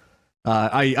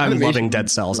 I'm loving Dead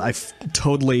Cells. I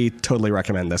totally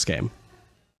recommend this game.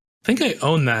 I think I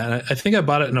own that. I think I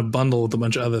bought it in a bundle with a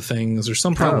bunch of other things or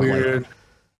something weird.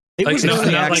 It was not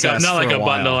like a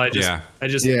bundle. I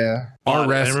just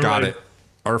RS got it.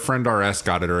 Our friend RS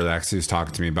got it early access. He was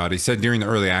talking to me about it. He said during the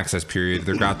early access period,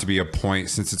 there got to be a point,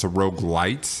 since it's a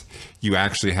roguelite, you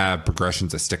actually have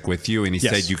progressions that stick with you. And he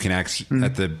said you can actually,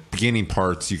 at the beginning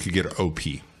parts, you could get OP.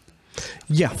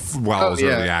 Yeah. While it was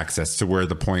early access, to where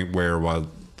the point where,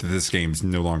 this game's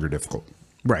no longer difficult.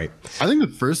 Right. I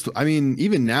think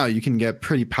even now you can get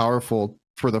pretty powerful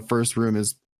for the first room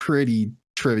is pretty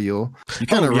trivial. You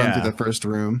kind of run through the first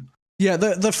room. Yeah,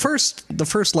 the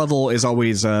first level is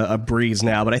always a breeze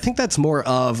now, but I think that's more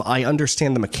of I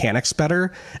understand the mechanics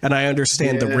better and I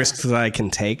understand the risks that I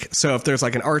can take. So if there's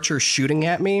like an archer shooting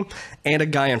at me and a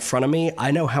guy in front of me,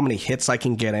 I know how many hits I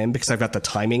can get in because I've got the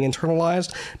timing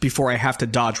internalized before I have to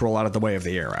dodge roll out of the way of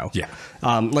the arrow. Yeah.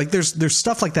 Like there's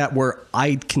stuff like that where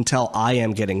I can tell I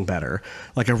am getting better.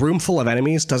 Like a room full of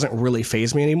enemies doesn't really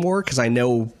faze me anymore because I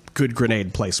know good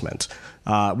grenade placement,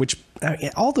 which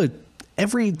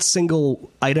every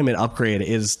single item and upgrade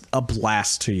is a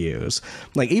blast to use.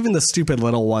 Like even the stupid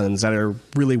little ones that are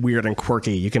really weird and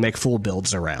quirky, you can make full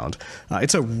builds around.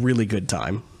 It's a really good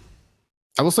time.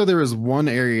 I will say there is one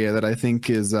area that I think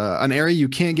is an area you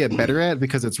can't get better at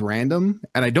because it's random,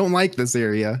 and I don't like this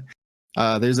area.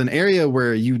 There's an area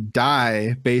where you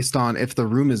die based on if the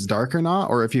room is dark or not,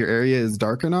 or if your area is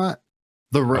dark or not.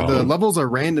 The levels are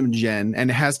random gen, and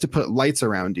it has to put lights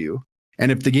around you.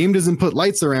 And if the game doesn't put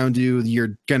lights around you,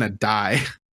 you're gonna die.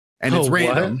 And it's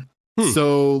random.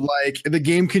 So like the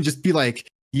game can just be like,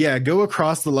 yeah, go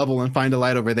across the level and find a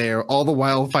light over there, all the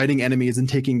while fighting enemies and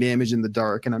taking damage in the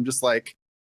dark. And I'm just like,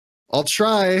 I'll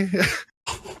try.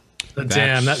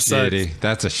 Damn, that's shitty.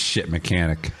 That's a shit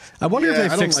mechanic. I wonder if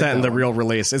they fixed that in the real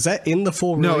release. Is that in the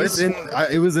full release? No,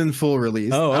 it was in full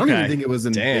release. Oh, okay. I don't even think it was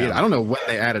in beta. I don't know when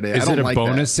they added it. Is it a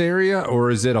bonus area or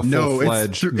is it a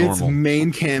full-fledged normal? It's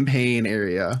main campaign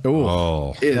area.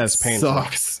 Oh, that's painful.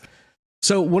 Sucks.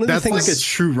 So one of the things, like a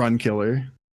true run killer.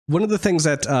 One of the things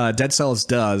that Dead Cells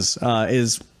does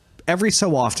is every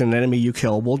so often an enemy you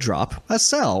kill will drop a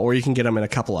cell, or you can get them in a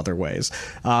couple other ways.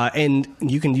 And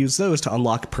you can use those to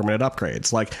unlock permanent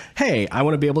upgrades. Like, hey, I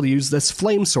want to be able to use this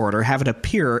flame sword or have it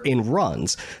appear in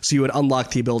runs. So you would unlock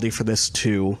the ability for this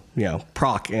to,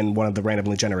 proc in one of the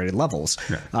randomly generated levels.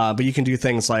 Yeah. But you can do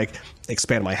things like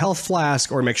expand my health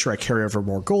flask or make sure I carry over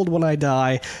more gold when I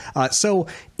die. So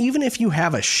even if you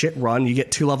have a shit run, you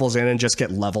get 2 levels in and just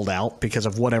get leveled out because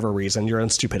of whatever reason, you're in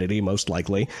stupidity, most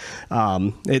likely.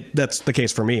 That's the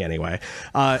case for me anyway.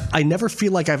 I never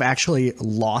feel like I've actually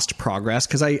lost progress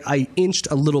because I inched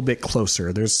a little bit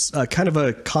closer. There's kind of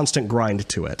a constant grind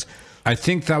to it. I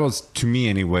think that was, to me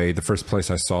anyway, the first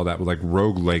place I saw that was like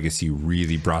Rogue Legacy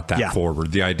really brought that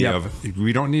forward. The idea of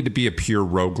we don't need to be a pure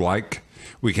roguelike.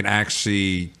 We can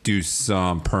actually do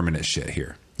some permanent shit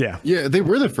here. Yeah, they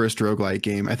were the first roguelite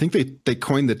game. I think they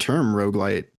coined the term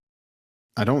roguelite.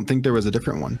 I don't think there was a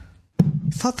different one.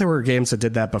 I thought there were games that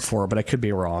did that before, but I could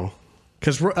be wrong.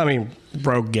 Because,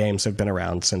 Rogue games have been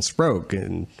around since Rogue's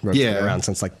been around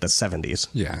since like the 70s.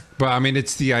 Yeah. But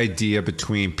it's the idea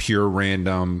between pure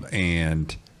random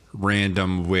and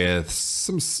random with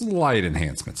some slight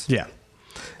enhancements. Yeah.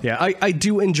 Yeah, I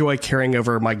do enjoy carrying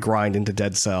over my grind into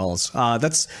Dead Cells.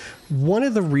 That's one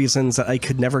of the reasons that I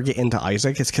could never get into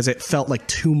Isaac is because it felt like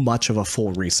too much of a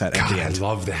full reset at the end. I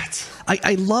love that.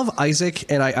 I love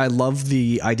Isaac, and I love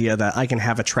the idea that I can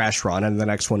have a trash run, and the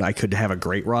next one I could have a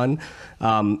great run.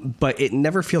 But it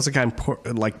never feels like I'm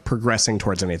progressing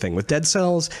towards anything. With Dead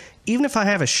Cells, even if I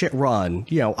have a shit run,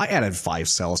 I added 5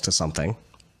 cells to something.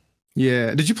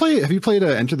 Yeah. Have you played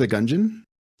Enter the Gungeon?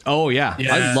 Oh yeah.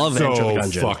 I love Enter the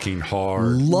Gungeon. Fucking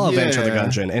hard. Love Enter the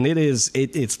Gungeon, and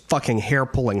it's fucking hair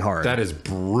pulling hard. That is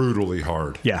brutally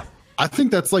hard. Yeah, I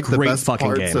think that's like great the best fucking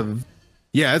parts game. of.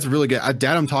 Yeah, it's really good.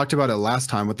 Dadam talked about it last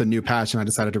time with the new patch, and I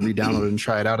decided to re-download it and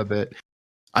try it out a bit.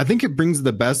 I think it brings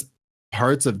the best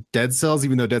parts of Dead Cells,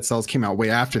 even though Dead Cells came out way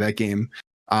after that game.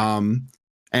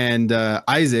 And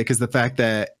Isaac is the fact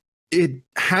that it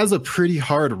has a pretty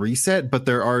hard reset, but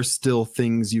there are still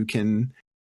things you can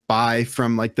buy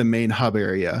from like the main hub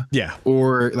area,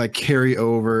 or like carry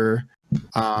over,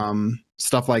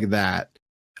 stuff like that.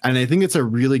 And I think it's a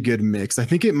really good mix. I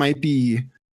think it might be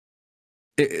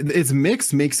its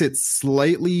mix makes it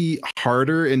slightly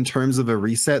harder in terms of a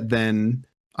reset than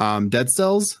Dead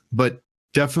Cells, but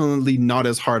definitely not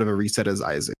as hard of a reset as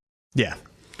Isaac. Yeah.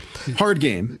 Hard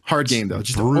game though.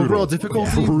 Just Brutal. overall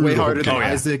difficulty way Brutal harder than game.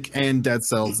 Isaac and Dead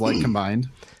Cells like combined.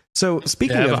 So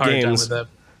speaking I have a of hard time games, with that.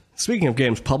 speaking of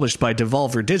games published by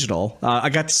Devolver Digital, I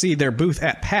got to see their booth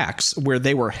at PAX where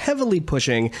they were heavily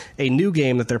pushing a new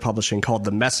game that they're publishing called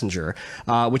The Messenger,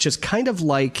 which is kind of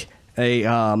like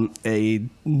a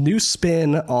new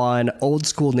spin on old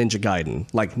school Ninja Gaiden,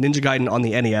 like Ninja Gaiden on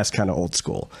the NES, kind of old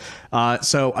school.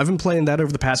 So I've been playing that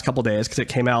over the past couple days because it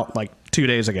came out like 2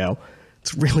 days ago.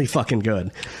 It's really fucking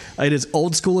good. It is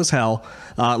old school as hell,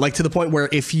 like to the point where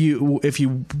if you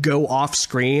go off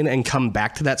screen and come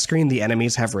back to that screen, the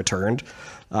enemies have returned.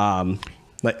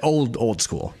 Like old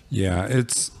school. Yeah,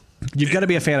 You've got to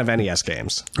be a fan of NES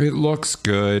games. it looks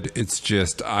good. It's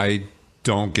just I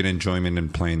don't get enjoyment in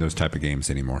playing those type of games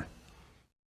anymore.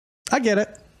 I get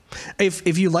it.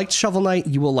 If you liked Shovel Knight,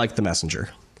 you will like The Messenger.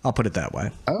 I'll put it that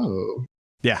way. Oh.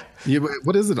 Yeah. Yeah, but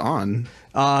what is it on?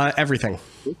 Everything.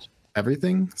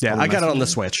 Everything? It's Yeah, called I got it on the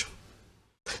Messenger? Switch.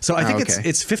 So I think okay.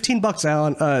 it's $15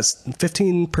 out,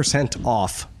 15%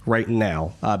 off right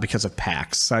now because of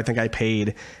PAX. So I think I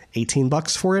paid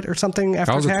 $18 for it or something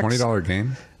after That was a tax. $20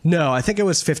 game. No, I think it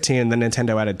was 15. Then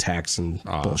Nintendo added tax and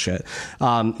bullshit.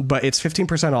 But it's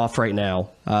 15% off right now,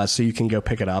 so you can go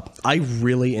pick it up. I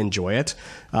really enjoy it,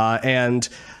 and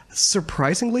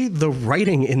surprisingly, the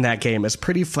writing in that game is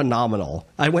pretty phenomenal.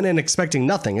 I went in expecting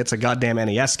nothing. It's a goddamn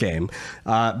NES game,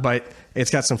 but it's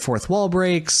got some fourth wall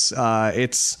breaks.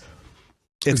 It's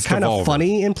kind of Devolver.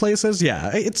 funny in places.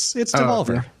 Yeah, it's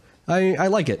Devolver. I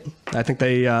like it. I think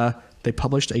they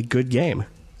published a good game.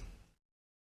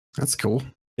 That's cool.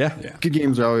 Yeah. Good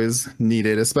games are always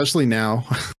needed, especially now.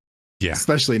 Yeah.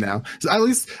 Especially now. So at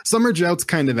least summer drought's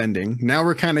kind of ending. Now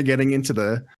we're kind of getting into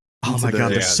the Oh my the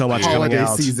god, there's so much coming holiday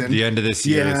out. season. The end of this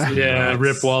year. Yeah. Yeah,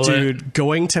 Rip Wallet. Dude,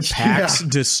 going to PAX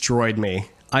destroyed me.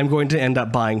 I'm going to end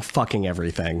up buying fucking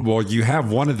everything. Well, you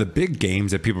have one of the big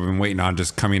games that people have been waiting on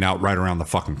just coming out right around the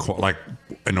fucking like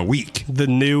in a week. The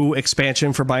new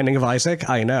expansion for Binding of Isaac,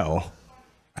 I know.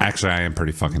 Actually, I am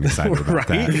pretty fucking excited about Right?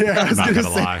 that. Yeah, I I'm was not gonna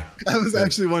gonna say- lie. I was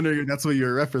actually wondering if that's what you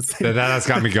were referencing. That's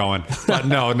got me going. But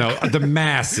no, the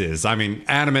masses. I mean,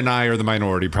 Adam and I are the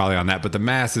minority probably on that, but the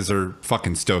masses are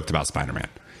fucking stoked about Spider-Man.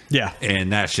 Yeah.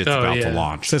 And that shit's Oh, about yeah. to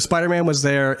launch. So Spider-Man was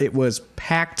there. It was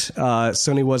packed.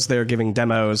 Sony was there giving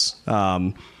demos.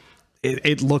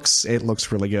 It looks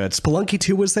really good. Spelunky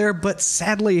 2 was there, but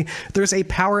sadly, there's a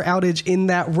power outage in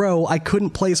that row. I couldn't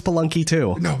play Spelunky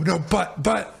 2. No,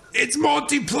 but it's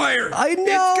multiplayer. I It's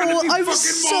know. gonna be I'm fucking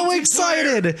so multiplayer.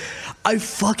 excited. I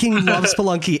fucking love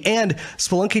Spelunky. And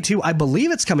Spelunky 2, I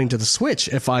believe it's coming to the Switch,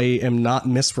 if I am not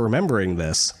misremembering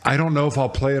this. I don't know if I'll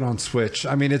play it on Switch.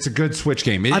 I mean, it's a good Switch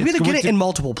game. I'm going to get it in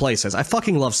multiple places. I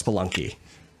fucking love Spelunky.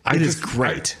 It is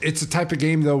great. It's a type of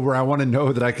game though where I want to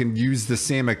know that I can use the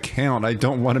same account. I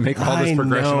don't want to make all this I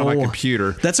progression on my know.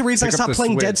 computer. That's the reason I Pick up stopped the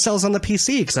playing Dead Switch. Cells on the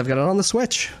PC, because I've got it on the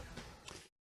Switch.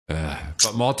 But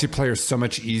multiplayer is so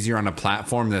much easier on a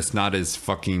platform that's not as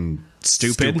fucking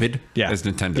Stupid? Yeah. as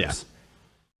Nintendo's. Yeah.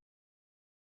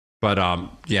 But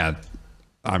yeah,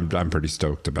 I'm pretty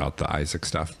stoked about the Isaac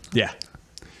stuff. Yeah.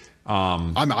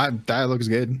 That looks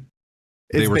good.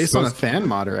 They It's were based on a supposed- fan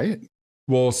mod, right?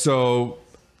 Well, so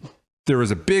there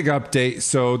was a big update.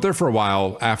 So there for a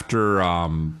while after I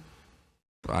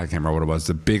can't remember what it was.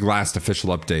 The big last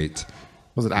official update.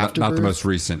 Was it Not after? the most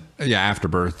recent. Yeah,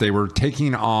 Afterbirth. They were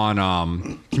taking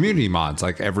on community mods.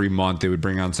 Like every month, they would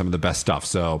bring on some of the best stuff.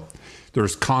 So there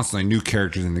was constantly new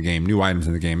characters in the game, new items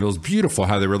in the game. It was beautiful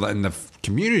how they were letting the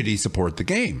community support the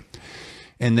game.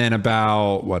 And then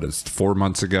about 4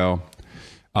 months ago,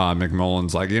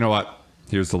 McMullen's like, you know what?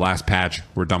 Here's the last patch.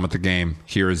 We're done with the game.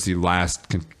 Here is the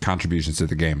last contributions to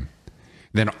the game.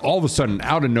 Then all of a sudden,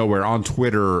 out of nowhere on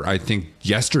Twitter, I think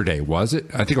yesterday, was it?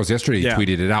 I think it was yesterday he Yeah.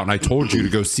 tweeted it out, and I told you to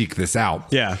go seek this out.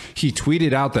 Yeah. He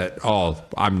tweeted out that, oh,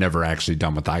 I'm never actually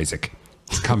done with Isaac.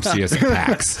 Come see us at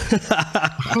PAX.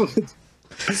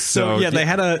 So Yeah, they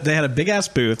had a big ass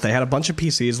booth. They had a bunch of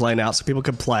PCs laying out so people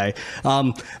could play.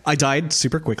 I died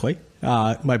super quickly.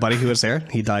 My buddy who was there,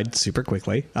 he died super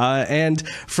quickly. And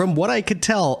from what I could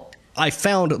tell, I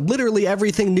found literally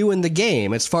everything new in the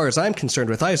game as far as I'm concerned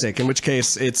with Isaac, in which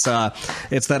case it's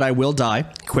that I will die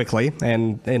quickly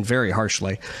and very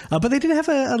harshly. But they did have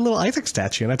a little Isaac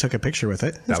statue, and I took a picture with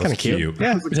it. It's was kind of cute. cute.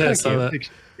 Yeah, It's it's Yeah, I kinda saw cute.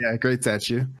 that. Yeah, great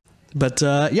statue. But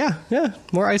yeah,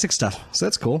 more Isaac stuff. So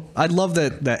that's cool. I love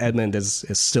that Edmund is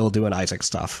still doing Isaac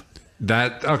stuff.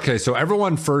 Okay, so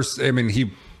everyone first, I mean,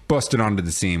 he busted onto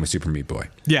the scene with Super Meat Boy.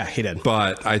 Yeah, he did.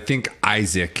 But I think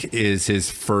Isaac is his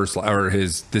first, or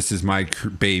this is my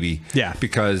baby. Yeah.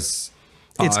 Because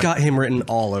It's got him written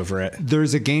all over it.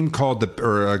 There's a game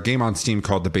a game on Steam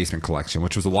called The Basement Collection,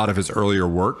 which was a lot of his earlier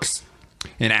works.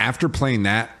 And after playing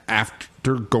that,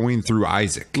 after going through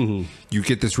Isaac, you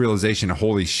get this realization,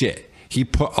 holy shit, he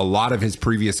put a lot of his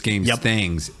previous games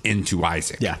things into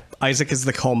Isaac. Yeah, Isaac is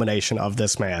the culmination of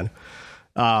this man.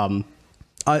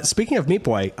 Speaking of Meat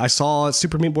Boy, I saw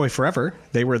Super Meat Boy Forever.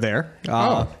 They were there.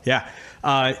 Yeah.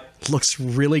 Looks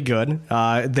really good.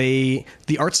 The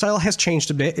art style has changed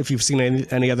a bit. If you've seen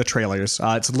any other trailers,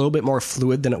 it's a little bit more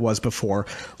fluid than it was before.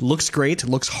 Looks great.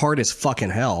 Looks hard as fucking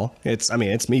hell. It's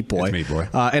Meat Boy. It's Meat Boy.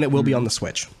 And it will be on the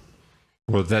Switch.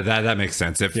 Well, that makes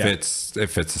sense if it's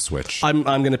a Switch. I'm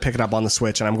going to pick it up on the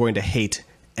Switch, and I'm going to hate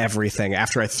everything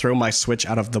after I throw my Switch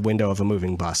out of the window of a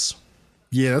moving bus.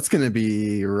 Yeah, that's going to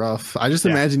be rough. I just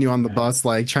imagine you on the bus,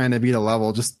 like trying to beat a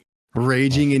level, just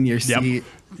raging in your seat.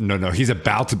 No, he's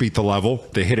about to beat the level.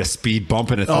 They hit a speed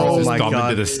bump and it throws his thumb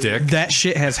into the stick. That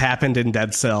shit has happened in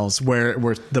Dead Cells where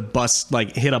the bus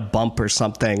like hit a bump or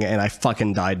something and I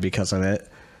fucking died because of it.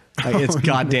 Like, it's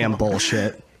goddamn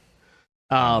bullshit.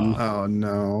 Oh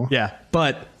no. Yeah,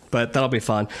 but that'll be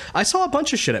fun. I saw a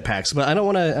bunch of shit at PAX, but I don't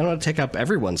want to take up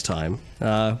everyone's time.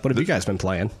 What have you guys been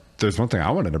playing? There's one thing I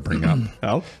wanted to bring up.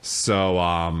 Oh, so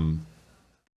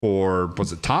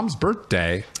was it Tom's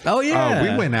birthday? Oh yeah,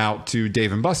 we went out to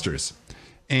Dave and Buster's,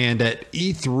 and at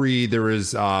E3 there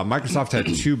was Microsoft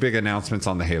had two big announcements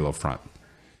on the Halo front.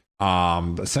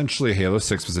 Essentially, Halo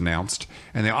 6 was announced,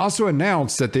 and they also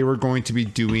announced that they were going to be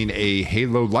doing a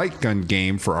Halo light gun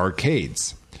game for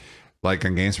arcades. Light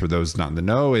gun games, for those not in the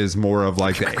know, is more of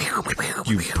like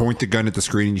you point the gun at the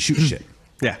screen and you shoot shit.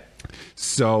 Yeah.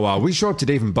 So we show up to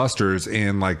Dave and Buster's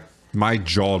and like my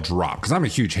jaw dropped because I'm a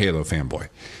huge Halo fanboy.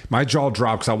 My jaw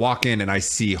dropped because I walk in and I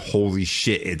see, holy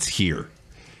shit, it's here.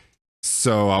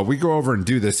 So we go over and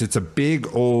do this. It's a big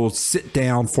old sit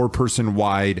down 4-person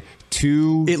wide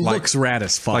It looks rad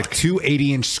as fuck. Like 2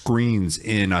 80-inch screens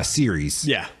in a series.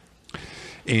 Yeah.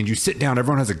 And you sit down,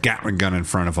 everyone has a Gatling gun in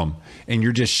front of them, and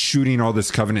you're just shooting all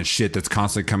this Covenant shit that's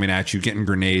constantly coming at you, getting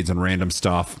grenades and random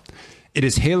stuff. It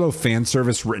is Halo fan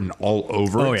service written all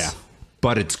over it. Oh, yeah.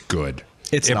 But it's good.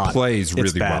 It plays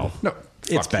really well. No,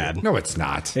 it's bad. You. No, it's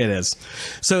not. It is.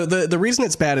 So the reason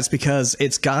it's bad is because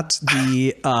it's got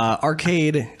the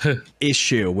arcade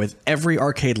issue with every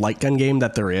arcade light gun game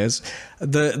that there is.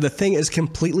 The thing is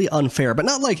completely unfair, but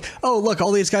not like, oh, look,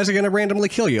 all these guys are going to randomly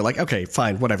kill you. Like, okay,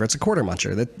 fine, whatever. It's a quarter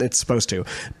muncher. It's supposed to.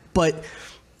 But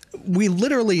we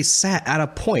literally sat at a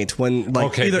point when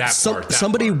like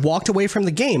somebody walked away from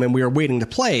the game and we were waiting to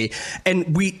play,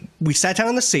 and we sat down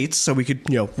in the seats so we could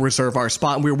reserve our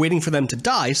spot, and we were waiting for them to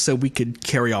die so we could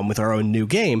carry on with our own new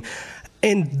game.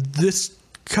 And this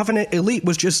Covenant Elite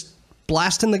was just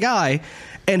blasting the guy,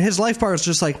 and his life bar was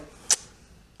just like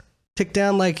tick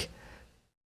down like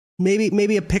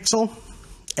maybe a pixel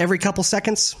every couple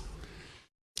seconds.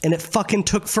 And it fucking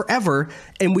took forever,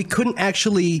 and we couldn't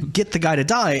actually get the guy to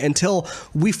die until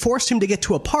we forced him to get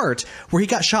to a part where he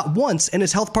got shot once and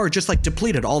his health bar just like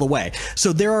depleted all the way.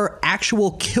 So there are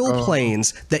actual kill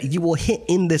planes that you will hit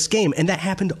in this game, and that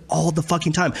happened all the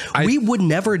fucking time. We would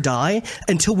never die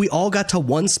until we all got to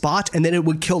one spot, and then it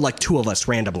would kill like 2 of us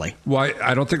randomly. Well,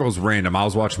 I don't think it was random. I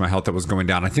was watching my health that was going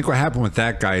down. I think what happened with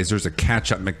that guy is there's a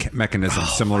catch-up mechanism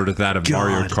similar to that of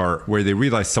Mario Kart, where they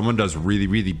realize someone does really,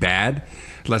 really bad.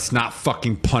 Let's not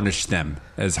fucking punish them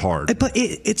as hard. But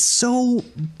it's so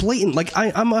blatant. Like,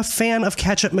 I'm a fan of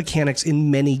catch-up mechanics in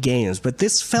many games, but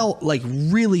this felt like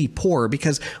really poor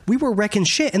because we were wrecking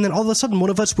shit, and then all of a sudden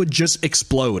one of us would just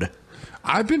explode.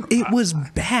 It was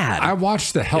bad. I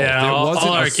watched the health. Yeah, all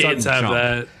arcades have jump.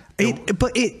 that.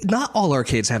 Not all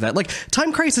arcades have that. Like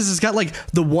Time Crisis has got like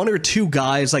the 1 or 2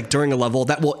 guys like during a level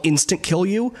that will instant kill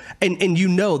you, and you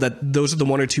know that those are the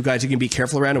 1 or 2 guys you can be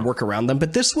careful around and work around them.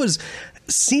 But this was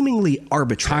seemingly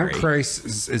arbitrary. Time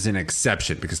Crisis is an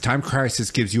exception because Time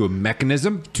Crisis gives you a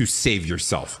mechanism to save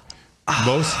yourself.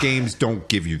 Most games don't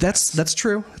give you that. That's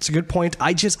true. That's a good point.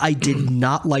 I did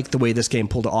not like the way this game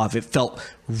pulled it off. It felt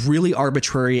really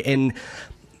arbitrary, and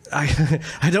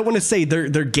I don't want to say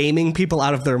they're gaming people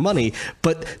out of their money,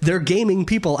 but they're gaming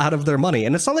people out of their money.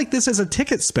 And it's not like this is a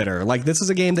ticket spitter. Like, this is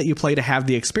a game that you play to have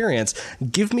the experience.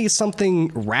 Give me something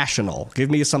rational.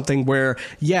 Give me something where,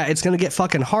 yeah, it's going to get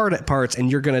fucking hard at parts and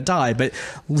you're going to die, but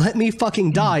let me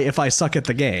fucking die if I suck at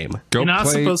the game. You're not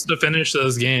supposed to finish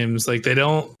those games. Like, they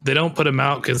don't put them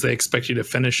out because they expect you to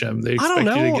finish them. They expect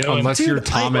you to go. Unless you're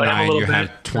Tom and I and you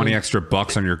had $20 extra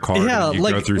bucks on your card and you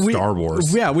go through Star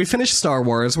Wars. Yeah, we finished Star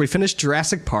Wars. We finished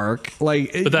Jurassic Park.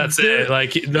 Like, but that's it.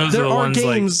 Like those there are the ones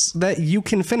games that you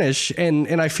can finish,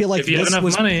 and I feel like this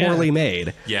was money, poorly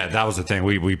made. Yeah, that was the thing.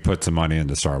 We put some money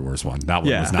into Star Wars one. That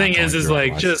one was not. The thing is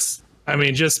like just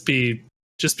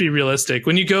be realistic.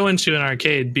 When you go into an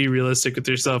arcade, be realistic with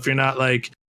yourself. You're not like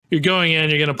you're going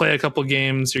in, you're gonna play a couple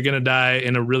games, you're gonna die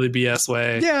in a really BS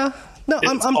way. Yeah. No,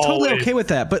 I'm totally okay with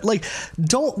that, but like,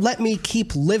 don't let me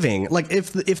keep living. Like,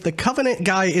 if the Covenant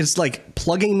guy is like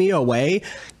plugging me away,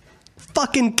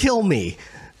 fucking kill me,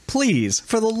 please,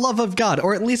 for the love of God,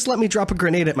 or at least let me drop a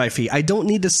grenade at my feet. I don't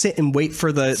need to sit and wait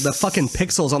for the fucking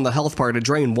pixels on the health bar to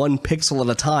drain 1 pixel at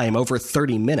a time over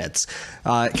 30 minutes.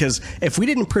 Because if we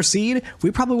didn't proceed, we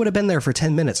probably would have been there for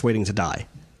 10 minutes waiting to die.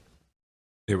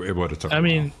 It would have took. I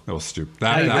mean, it was stupid.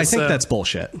 I think that's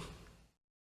bullshit.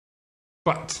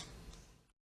 But.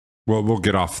 Well, we'll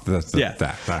get off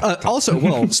that. Also,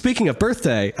 well, speaking of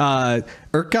birthday,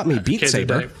 Irk got me Beat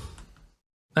Saber.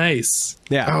 Nice.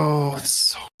 Yeah. Oh,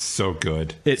 it's so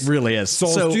good. It really is.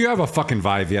 Souls, do you have a fucking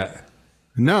Vive yet?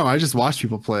 No, I just watch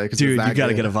people play. Dude, you got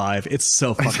to get a Vive. It's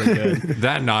so fucking good.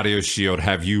 That Naughty Shield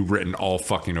have you written all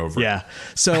fucking over. Yeah.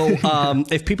 So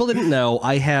if people didn't know,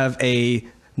 I have a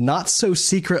not so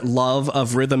secret love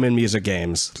of rhythm and music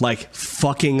games. Like,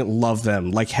 fucking love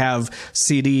them. Like, have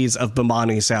CDs of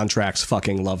Bimani soundtracks.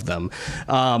 Fucking love them.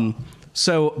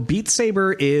 So Beat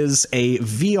Saber is a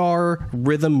VR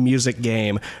rhythm music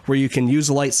game where you can use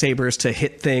lightsabers to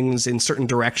hit things in certain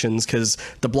directions because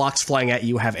the blocks flying at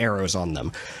you have arrows on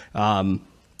them.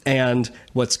 And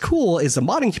what's cool is the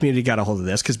modding community got a hold of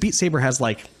this because Beat Saber has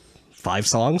like 5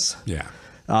 songs. Yeah.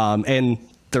 And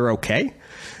they're okay.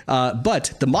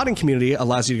 But the modding community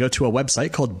allows you to go to a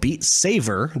website called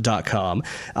beatsaver.com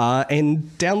and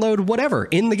download whatever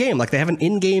in the game. Like, they have an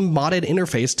in-game modded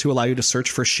interface to allow you to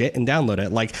search for shit and download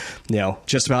it. Like, you know,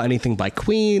 just about anything by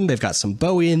Queen. They've got some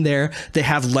Bowie in there. They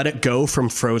have Let It Go from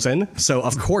Frozen. So,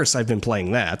 of course, I've been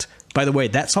playing that. By the way,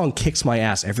 that song kicks my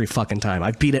ass every fucking time.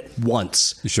 I beat it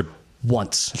once. You should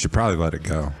probably let it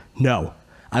go. No,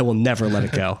 I will never let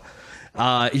it go.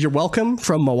 You're Welcome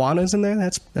from Moana's in there.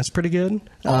 That's pretty good.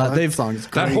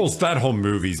 That whole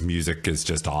movie's music is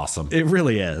just awesome. It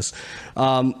really is.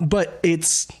 But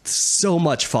it's so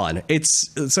much fun.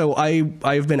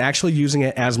 I've been actually using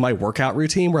it as my workout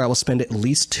routine where I will spend at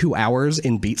least 2 hours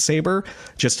in Beat Saber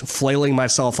just flailing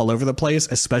myself all over the place,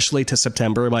 especially to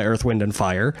September by Earth, Wind, and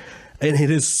Fire. And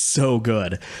it is so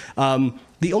good.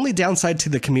 The only downside to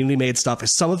the community made stuff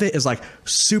is some of it is like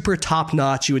super top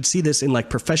notch. You would see this in like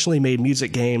professionally made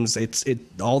music games.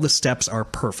 All the steps are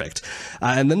perfect.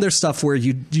 And then there's stuff where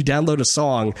you download a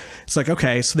song. It's like,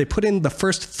 okay, so they put in the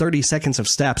first 30 seconds of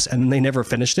steps and then they never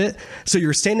finished it. So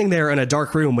you're standing there in a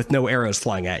dark room with no arrows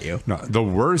flying at you. No, the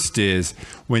worst is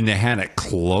when they had it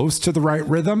close to the right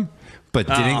rhythm, but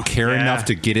didn't care enough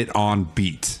to get it on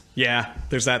beat. Yeah,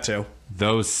 there's that too.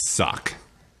 Those suck.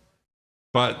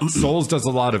 But Souls does a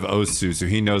lot of Osu, so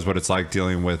he knows what it's like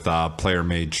dealing with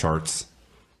player-made charts.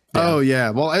 Yeah. Oh, yeah.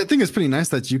 Well, I think it's pretty nice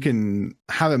that you can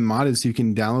have it modded so you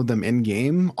can download them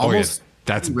in-game. Almost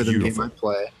that's rhythm beautiful. Game I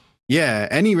play. Yeah,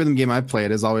 any rhythm game I've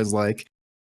played is always like,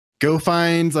 go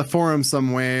find a forum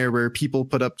somewhere where people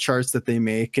put up charts that they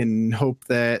make and hope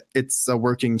that it's a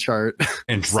working chart.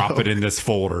 And drop it in this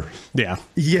folder. Yeah.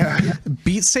 Yeah.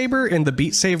 Beat Saber and the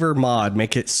Beat Saber mod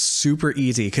make it super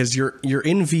easy because you're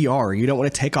in VR. You don't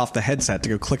want to take off the headset to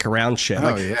go click around shit.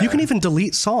 You can even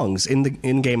delete songs in the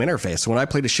in-game interface. So when I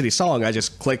played a shitty song, I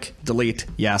just click, delete,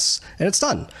 yes, and it's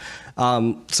done.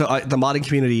 The modding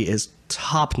community is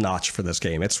top notch for this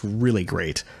game. It's really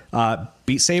great.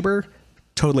 Beat Saber,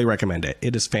 totally recommend it.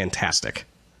 It is fantastic.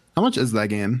 How much is that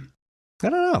game? I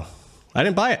don't know. I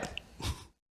didn't buy it.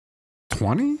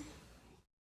 20?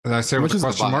 Did I say with a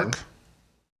question mark?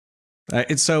 Are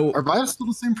Vives still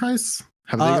the same price?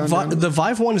 The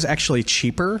Vive one is actually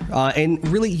cheaper, and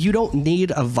really you don't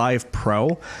need a Vive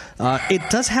Pro. It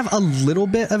does have a little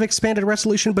bit of expanded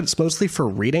resolution, but it's mostly for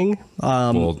reading.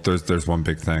 Well, there's one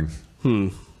big thing.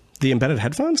 The embedded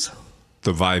headphones?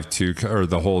 The Vive 2 or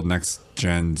the whole next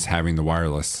gen's having the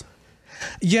wireless.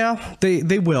 Yeah,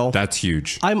 they will. That's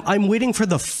huge. I'm waiting for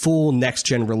the full next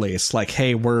gen release. Like,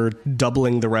 hey, we're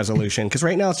doubling the resolution because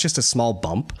right now it's just a small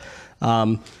bump.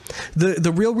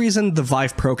 The real reason the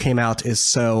Vive Pro came out is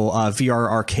so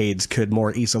VR arcades could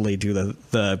more easily do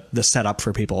the setup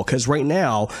for people. Because right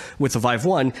now with the Vive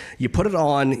 1, you put it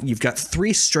on, you've got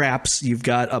 3 straps, you've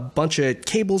got a bunch of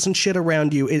cables and shit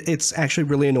around you. It's actually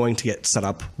really annoying to get set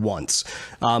up once.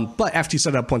 But after you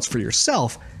set it up once for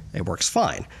yourself, it works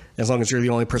fine as long as you're the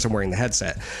only person wearing the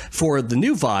headset. For the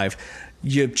new Vive,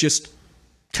 you just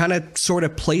kind of sort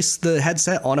of place the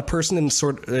headset on a person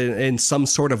in some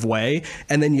sort of way,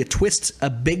 and then you twist a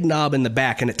big knob in the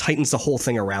back and it tightens the whole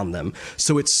thing around them.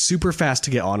 So it's super fast to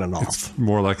get on and off. It's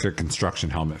more like a construction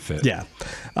helmet fit. Yeah.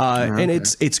 And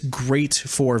it's great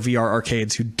for VR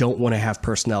arcades who don't want to have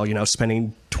personnel,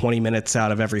 spending 20 minutes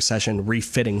out of every session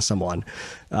refitting someone.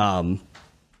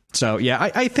 So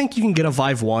yeah, I think you can get a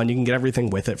Vive 1. You can get everything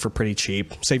with it for pretty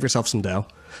cheap. Save yourself some dough.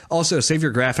 Also, save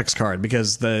your graphics card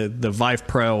because the Vive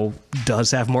Pro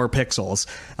does have more pixels,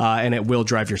 and it will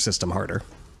drive your system harder.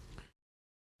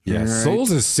 Yeah,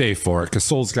 Souls is safe for it because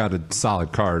Souls got a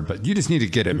solid card, but you just need to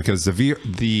get it because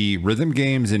the rhythm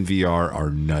games in VR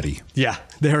are nutty. Yeah,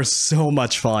 they're so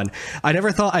much fun. I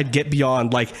never thought I'd get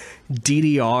beyond like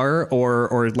DDR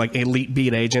or like Elite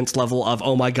Beat Agents level of,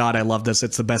 oh my god, I love this,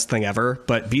 it's the best thing ever.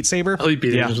 But Beat Saber, Elite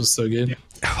Beat Agents was so good. Yeah.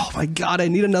 Oh my god, I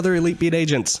need another Elite Beat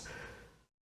Agents.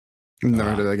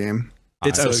 Never heard of that game.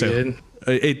 It's so Osu.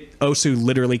 Osu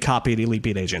literally copied Elite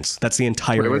Beat Agents. That's the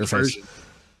entire interface.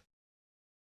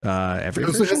 Every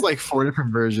It has like 4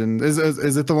 different versions.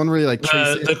 Is it the one where you like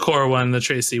trace the core one, the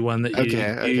Tracy one that you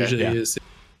usually use?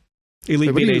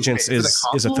 Elite Beat Agents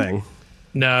is a thing.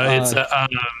 No, it's a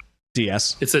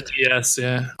DS. It's a DS,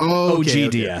 yeah. Oh, okay,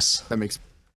 DS. That makes.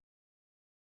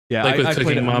 Yeah, like with I played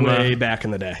Cooking it Mama. way back in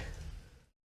the day.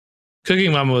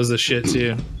 Cooking Mama was the shit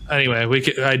too. Anyway,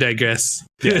 I digress.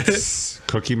 Yes.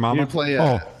 Cookie Mama. You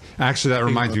play, actually, that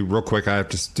reminds me real quick. I have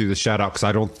to do the shout out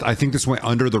because I think this went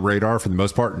under the radar for the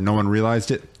most part. No one realized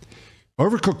it.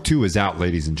 Overcooked 2 is out,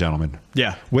 ladies and gentlemen.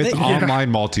 Yeah, with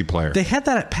online multiplayer. They had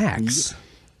that at PAX.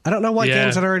 I don't know why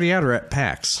games that are already out are at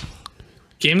PAX.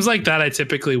 Games like that, I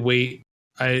typically wait.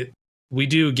 We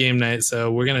do game night,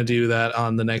 so we're gonna do that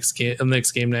on the next game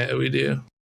night that we do.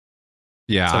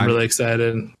 Yeah, so I'm really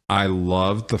excited. I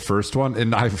loved the first one,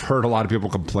 and I've heard a lot of people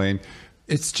complain.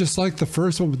 It's just like the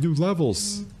first one with new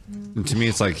levels. And to me,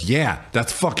 it's like, yeah,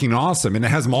 that's fucking awesome, and it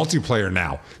has multiplayer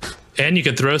now. And you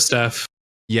can throw stuff.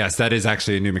 Yes, that is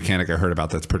actually a new mechanic I heard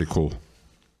about. That's pretty cool.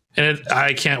 And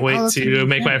I can't wait to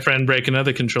make my friend break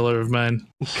another controller of mine.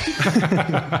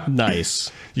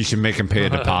 Nice. You should make him pay a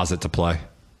deposit to play.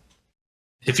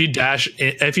 If you dash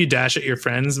at your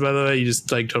friends, by the way, you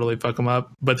just like totally fuck them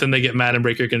up. But then they get mad and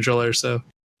break your controller. So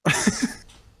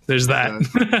there's that.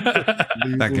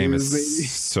 That game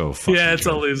is so fun. Yeah, it's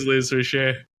a lose-lose for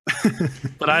sure.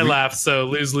 But I laughed. So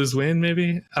lose-lose-win,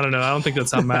 maybe. I don't know. I don't think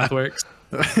that's how math works.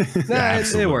 Nah,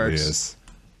 it works. Is.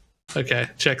 Okay,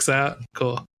 checks out.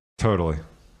 Cool. Totally.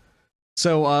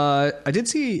 So I did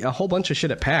see a whole bunch of shit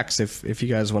at PAX. If you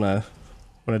guys want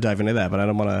to dive into that, but I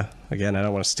don't want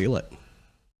to steal it.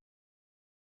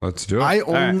 Let's do it. I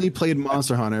only played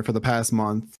Monster Hunter for the past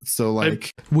month, so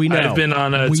like I've been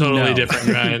on a totally different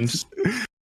grind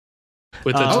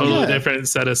with a totally different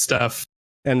set of stuff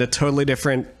and a totally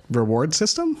different reward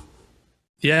system.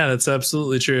 Yeah, that's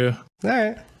absolutely true. All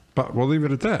right, but we'll leave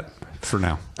it at that for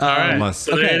now. All right,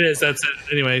 so there it is. That's it.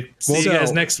 Anyway, see you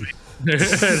guys next week,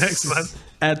 next month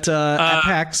at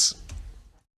PAX.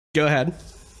 Go ahead.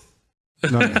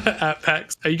 No. At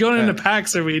PAX. Are you going into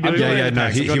PAX? Or are we doing?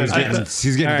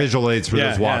 He's getting visual aids for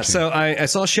those watching. Yeah. So I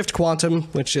saw Shift Quantum,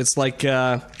 which is like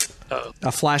a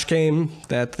Flash game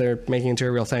that they're making into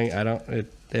a real thing.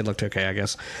 It looked okay, I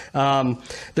guess.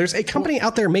 There's a company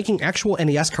out there making actual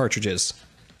NES cartridges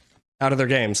out of their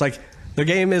games. Like their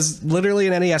game is literally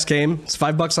an NES game. It's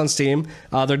 $5 on Steam.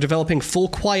 They're developing Full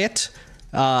Quiet.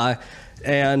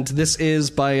 And this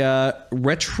is by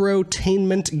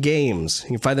Retrotainment Games. You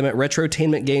can find them at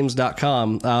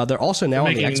retrotainmentgames.com. They're also now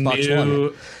on the Xbox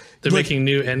One. They're making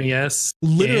new NES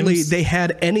Literally, games? They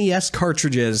had NES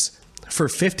cartridges for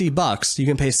 $50. You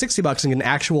can pay $60 and get an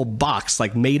actual box,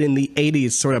 like made in the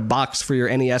 80s sort of box for your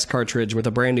NES cartridge with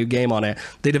a brand new game on it.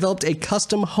 They developed a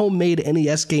custom homemade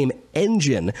NES game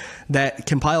engine that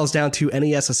compiles down to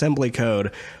NES assembly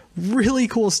code. Really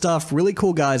cool stuff, really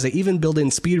cool guys. They even build in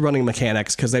speedrunning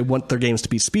mechanics because they want their games to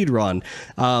be speedrun.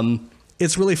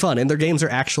 It's really fun, and their games are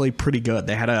actually pretty good.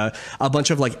 They had a bunch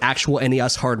of like actual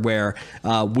NES hardware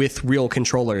with real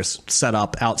controllers set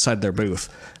up outside their booth.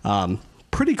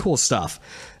 Pretty cool stuff.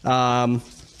 I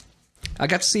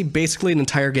got to see basically an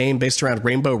entire game based around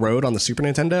Rainbow Road on the Super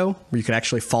Nintendo, where you could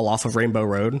actually fall off of Rainbow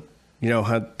Road. You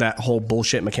know, that whole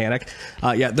bullshit mechanic.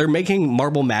 They're making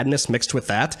Marble Madness mixed with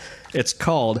that. It's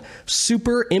called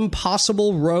Super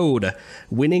Impossible Road.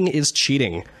 Winning is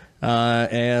cheating. They're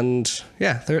at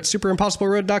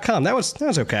superimpossibleroad.com. That was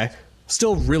okay.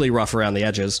 Still really rough around the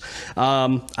edges.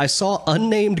 I saw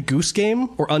Unnamed Goose Game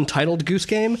or Untitled Goose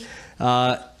Game.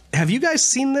 Have you guys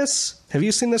seen this? Have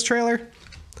you seen this trailer?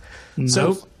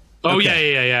 Nope.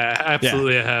 Yeah.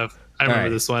 Absolutely, I have. I remember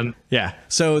this one. Yeah.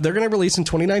 So they're going to release in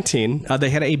 2019. They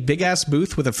had a big ass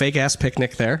booth with a fake ass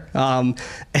picnic there.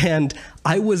 And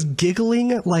I was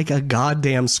giggling like a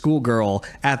goddamn schoolgirl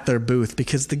at their booth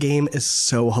because the game is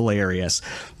so hilarious.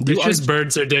 It's just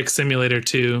Birds Are Dick Simulator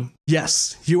 2.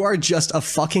 Yes, you are just a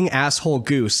fucking asshole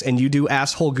goose, and you do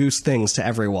asshole goose things to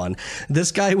everyone.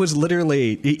 This guy was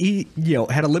literally, he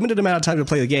had a limited amount of time to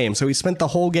play the game, so he spent the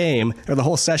whole game, or the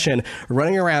whole session,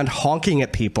 running around honking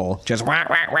at people, just wah,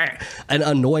 wah, wah, and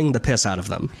annoying the piss out of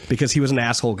them, because he was an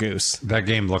asshole goose. That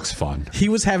game looks fun. He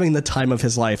was having the time of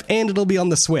his life, and it'll be on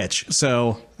the Switch,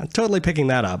 so I'm totally picking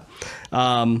that up.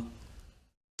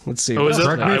 Let's see.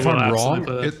 Correct me if I'm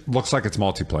wrong. It looks like it's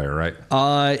multiplayer,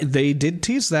 right? They did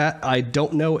tease that. I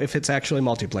don't know if it's actually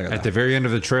multiplayer, though. At the very end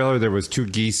of the trailer, there was 2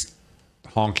 geese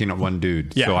honking at one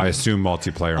dude. Yeah. So I assume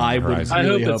multiplayer on the horizon. I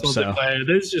hope it's multiplayer. So.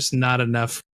 There's just not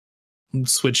enough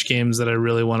Switch games that I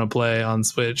really want to play on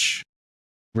Switch.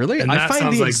 Really? And I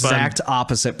find the exact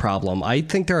opposite problem. I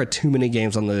think there are too many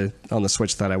games on the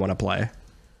Switch that I want to play.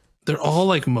 They're all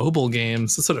like mobile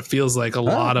games. That's what it feels like. A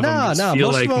lot of them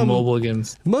feel like mobile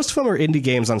games. Most of them are indie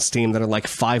games on Steam that are like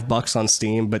 $5 on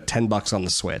Steam, but $10 on the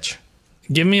Switch.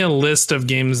 Give me a list of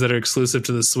games that are exclusive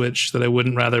to the Switch that I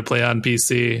wouldn't rather play on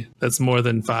PC. That's more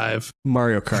than 5.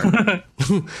 Mario Kart.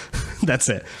 That's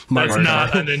it. That's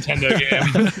not a Nintendo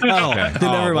game. Oh, okay.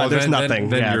 Never mind. There's nothing.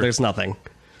 There's nothing.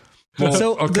 Well,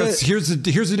 so here's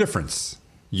the difference.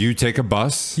 You take a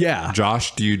bus. Yeah.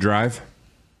 Josh, do you drive?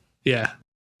 Yeah.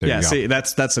 See,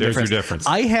 that's the difference. There's your difference.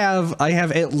 I have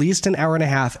at least an hour and a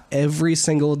half every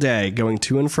single day going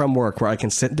to and from work where I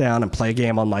can sit down and play a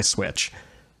game on my Switch.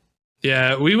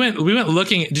 Yeah, we went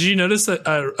looking. Did you notice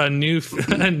a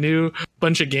new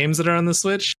bunch of games that are on the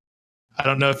Switch? I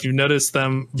don't know if you've noticed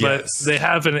them, but they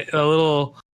have a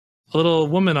little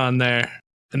woman on there,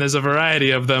 and there's a variety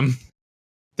of them.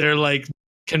 They're like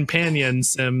companion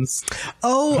sims.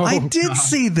 Oh, I did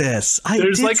see this.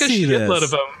 There's like a shitload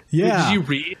of them. Yeah. Did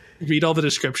you read all the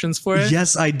descriptions for it?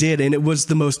 Yes, I did, and it was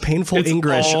the most painful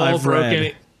English I've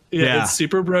read. Yeah, it's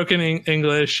super broken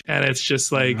English, and it's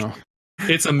just like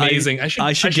it's amazing.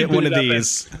 I should get one of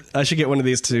these. I should get one of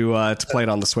these to play it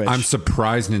on the Switch. I'm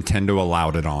surprised Nintendo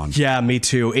allowed it on. Yeah, me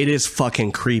too. It is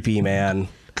fucking creepy, man.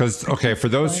 Because, for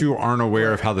those who aren't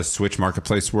aware of how the Switch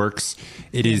marketplace works,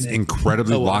 it is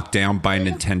incredibly locked down by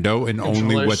Nintendo, and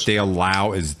only what they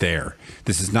allow is there.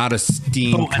 This is not a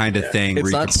Steam kind of thing.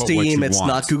 It's not Steam. It's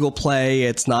not Google Play.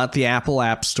 It's not the Apple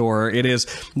App Store. It is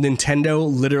Nintendo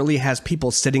literally has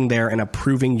people sitting there and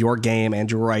approving your game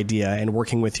and your idea and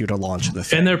working with you to launch the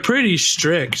thing. And they're pretty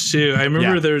strict, too. I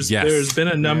remember there's been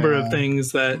a number of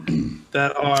things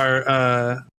that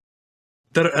are...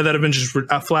 that have been just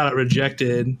flat out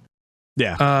rejected.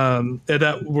 Yeah.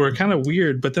 That were kind of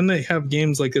weird, but then they have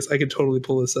games like this. I could totally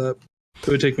pull this up. It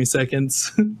would take me seconds.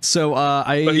 So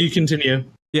but you continue.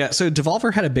 Yeah, so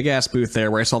Devolver had a big ass booth there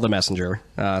where I saw the Messenger.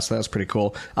 So that was pretty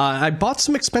cool. I bought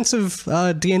some expensive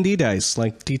D&D dice,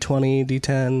 like D20,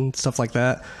 D10, stuff like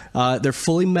that. They're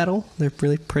fully metal. They're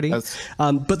really pretty.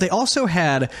 But they also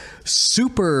had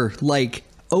super, like,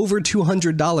 over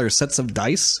 $200 sets of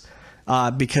dice.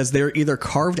 Because they're either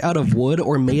carved out of wood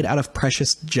or made out of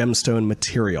precious gemstone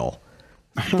material.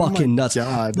 Fucking nuts.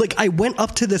 God. Like, I went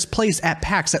up to this place at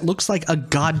PAX that looks like a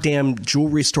goddamn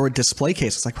jewelry store display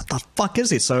case. It's like, what the fuck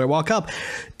is this? So I walk up.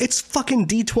 It's fucking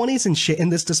D20s and shit in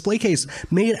this display case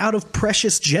made out of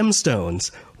precious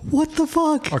gemstones. What the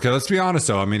fuck? Okay, let's be honest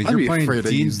though. I mean, if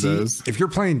you're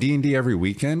playing D&D every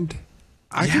weekend...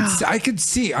 I could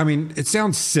see. I mean, it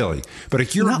sounds silly, but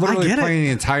if you're literally playing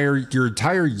your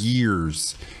entire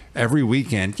years every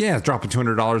weekend, dropping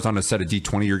 $200 on a set of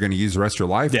D20 you're going to use the rest of your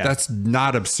life. Yeah. That's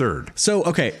not absurd. So,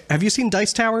 okay, have you seen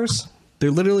dice towers?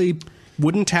 They're literally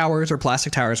wooden towers or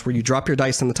plastic towers where you drop your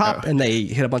dice in the top and they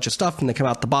hit a bunch of stuff and they come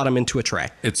out the bottom into a tray.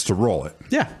 It's to roll it.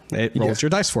 Yeah, it rolls your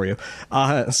dice for you.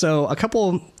 So a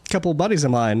couple buddies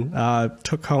of mine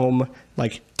took home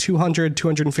like $200,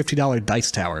 $250 dice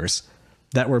towers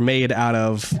that were made out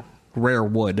of rare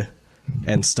wood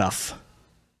and stuff.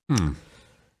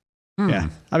 Yeah,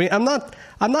 I mean, I'm not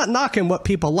knocking what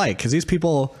people like because these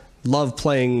people love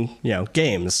playing,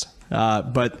 games.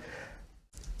 But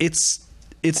it's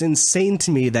insane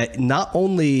to me that not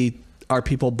only are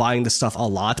people buying this stuff a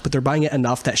lot, but they're buying it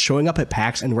enough that showing up at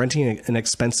PAX and renting an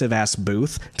expensive ass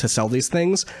booth to sell these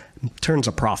things turns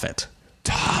a profit.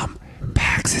 Tom,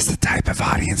 PAX is the type of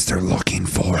audience they're looking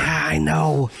for. Yeah, I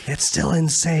know. It's still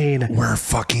insane. We're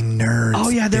fucking nerds. Oh,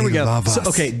 yeah, there we go. Love us. So,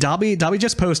 okay, Dobby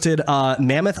just posted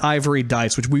Mammoth Ivory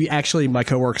dice, which we actually, my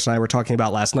coworkers and I were talking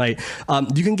about last night.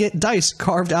 You can get dice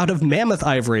carved out of mammoth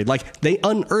ivory. Like, they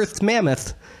unearthed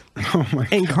mammoth Oh my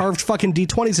and carved fucking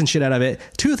D20s and shit out of it.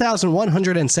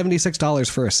 $2,176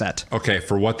 for a set. Okay,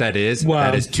 for what that is, Wow.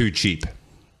 that is too cheap.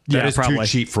 That is probably. too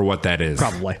cheap for what that is.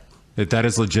 Probably. If that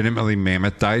is legitimately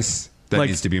mammoth dice, that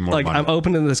needs to be more money. I'm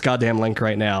opening this goddamn link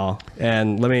right now,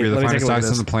 and let me We're the take finest a look at dice on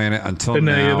this. the planet until And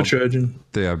now you have now. a Trojan.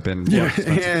 They have been.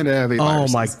 and Oh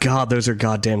my god, those are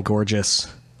goddamn gorgeous.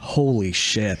 Holy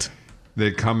shit.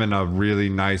 They come in a really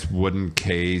nice wooden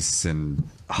case, and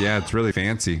yeah, it's really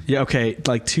fancy. Yeah, okay,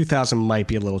 like 2,000 might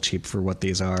be a little cheap for what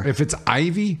these are. If it's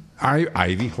Ivy,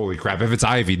 holy crap! If it's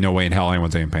Ivy, no way in hell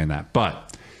anyone's even paying that.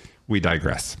 But we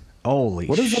digress. Holy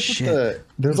What is up shit. with the?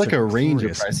 There's Those like are a range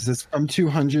glorious. of prices. It's from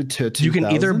 200 to 2,000. You can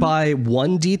either buy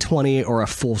one D20 or a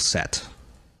full set.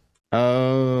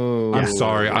 Oh, I'm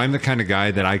sorry. I'm the kind of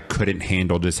guy that I couldn't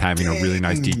handle just having a really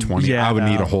nice D20. I would no.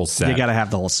 need a whole set. You gotta have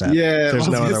the whole set. Yeah, There's I was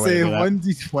no gonna other way to say do that. one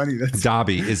D20. That's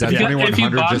Dobby, is that If you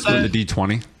 2100 bought just for that- the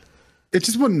D20? it.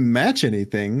 Just wouldn't match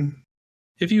anything.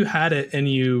 If you had it and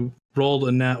you rolled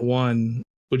a nat 1,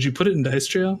 would you put it in Dice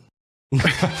Trail?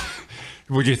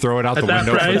 Would you throw it out At the that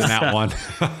window for price? the nat one?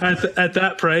 At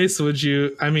that price, would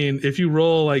you? I mean, if you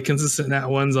roll like consistent nat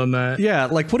 1s on that, Yeah,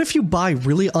 like what if you buy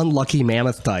really unlucky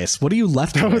mammoth dice? What are you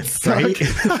left would with, suck. right?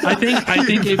 I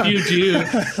think if you do,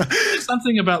 there's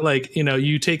something about like, you know,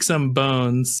 you take some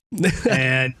bones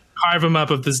and carve them up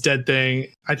of this dead thing.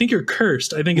 I think you're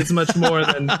cursed. I think it's much more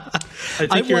than. I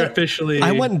think you're officially.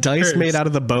 I want dice cursed. made out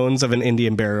of the bones of an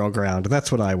Indian burial ground.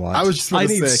 That's what I want. I was just about I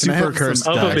to need say, can I super have cursed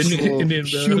some Of a dice. Indian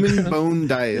human bone. bone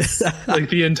dice? Like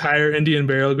the entire Indian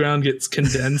burial ground gets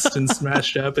condensed and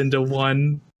smashed up into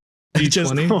one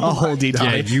Just D20. a whole D20.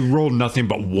 Yeah, you roll nothing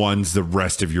but ones the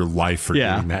rest of your life for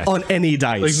doing that. on any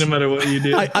dice. Like no matter what you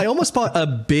do. I almost bought a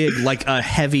big, like a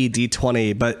heavy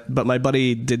D20, but my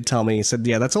buddy did tell me, he said,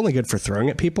 yeah, that's only good for throwing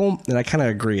at people. And I kind of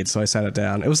agreed, so I sat it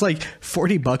down. It was like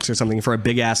 $40 or something for a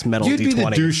big ass metal You'd be the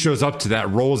D20. dude shows up to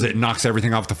that, rolls it, knocks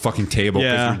everything off the fucking table. 'cause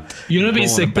Yeah. You know what'd be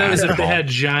rolling sick a though is if they basketball. had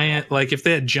giant, like if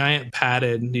they had giant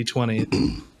padded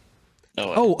D20.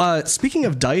 Speaking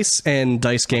of dice and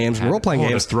dice games, role playing Oh,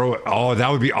 games. to throw it. Oh, that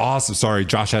would be awesome. Sorry,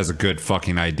 Josh has a good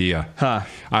fucking idea. Huh.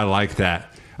 I like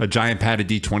that. A giant padded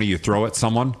D20, you throw at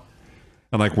someone,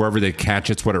 and like wherever they catch,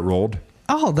 it's what it rolled.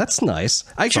 Oh, that's nice.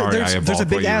 Actually, Sorry, I there's a evolved what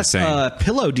big you were ass saying.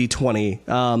 pillow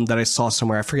D20 that I saw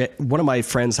somewhere. I forget. One of my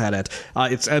friends had it.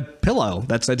 It's a pillow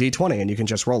that's a D20, and you can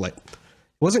just roll it.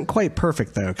 Wasn't quite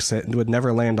perfect though, because it would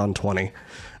never land on 20.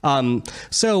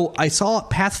 So I saw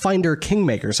Pathfinder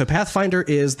Kingmaker. So Pathfinder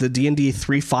is the D&D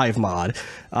 3.5 mod,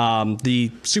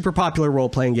 the super popular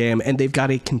role-playing game, and they've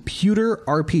got a computer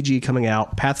RPG coming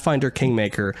out, Pathfinder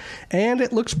Kingmaker, and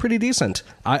it looks pretty decent.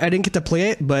 I didn't get to play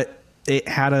it, but it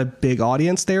had a big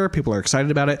audience there. People are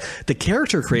excited about it. The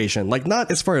character creation, like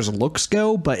not as far as looks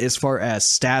go, but as far as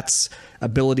stats,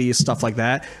 abilities, stuff like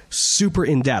that, super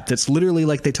in-depth. It's literally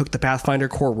like they took the Pathfinder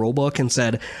core rulebook and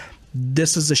said,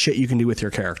 this is the shit you can do with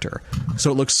your character. So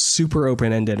it looks super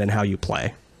open-ended in how you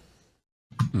play.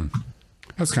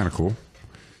 That's kind of cool.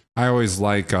 I always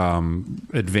like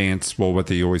advanced, well, what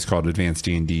they always called advanced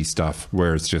D&D stuff,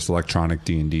 where it's just electronic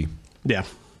D&D. Yeah.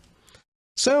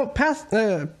 So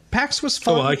PAX was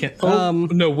fun. Oh, I can't. Oh,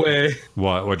 no way.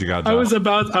 What you got, I Josh?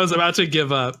 was about to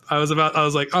give up. I was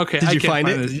like, okay, Did I you can't find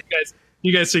find it? this.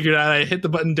 You guys figured it out. I hit the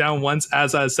button down once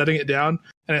as I was setting it down,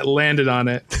 and it landed on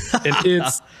it. And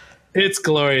it's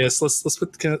glorious. Let's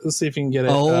see if you can get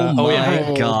it. Oh my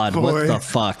yeah. god! Oh, What boy. the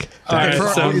fuck? All right, for,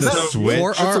 so- on the so- Switch.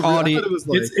 for our I thought audio, it was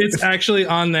like, It's actually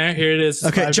on there. Here it is.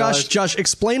 okay, $5. Josh,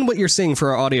 explain what you're seeing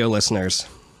for our audio listeners.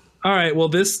 All right. Well,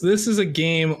 this is a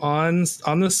game on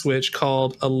the Switch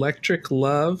called Electric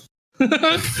Love. And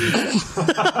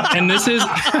this is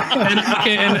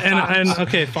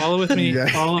okay. Follow with me.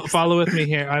 Yeah. Follow with me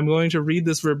here. I'm going to read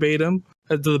this verbatim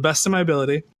to the best of my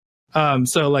ability.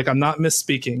 So like I'm not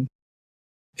misspeaking.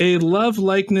 A love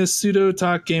likeness pseudo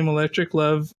talk game, Electric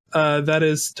Love, that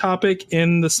is topic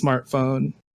in the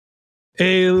smartphone.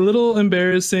 A little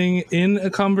embarrassing in a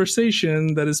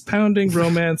conversation that is pounding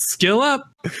romance. Skill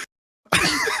up.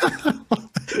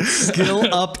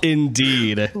 Skill up,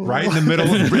 indeed. Right in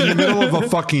the middle of a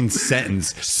fucking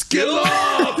sentence. Skill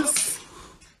up!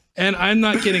 And I'm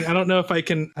not kidding. I don't know if I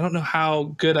can. I don't know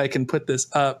how good I can put this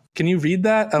up. Can you read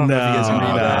that? I don't know if you guys can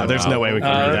read that. there's no way we can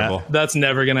read that. That's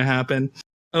never gonna happen.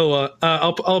 Oh,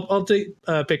 I'll take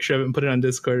a picture of it and put it on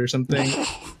Discord or something.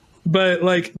 But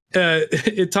like,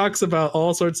 it talks about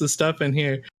all sorts of stuff in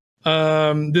here.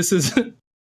 This is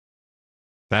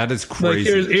That is like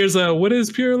crazy. here's a what is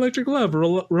pure electric love?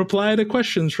 Reply to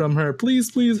questions from her.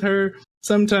 Please her.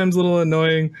 Sometimes a little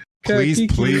annoying.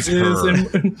 Please, please,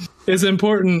 her. Is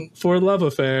important for love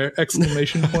affair!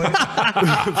 Exclamation point.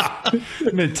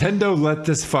 Nintendo let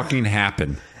this fucking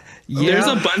happen. Yeah. There's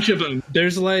a bunch of them.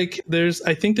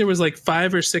 I think there was like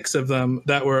 5 or 6 of them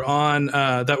that were on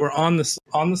the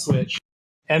Switch,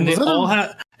 and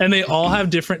they all have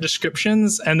different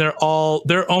descriptions, and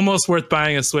they're almost worth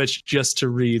buying a Switch just to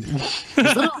read. Is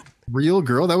that a real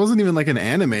girl? That wasn't even like an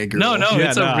anime girl. No,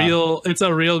 it's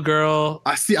a real girl.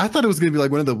 I thought it was gonna be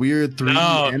like one of the weird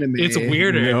 3D anime. It's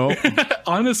weirder. No.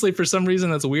 Honestly, for some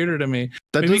reason, that's weirder to me.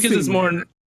 Maybe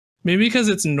because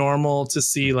it's normal to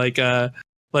see like a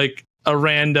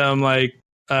random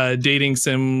dating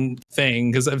sim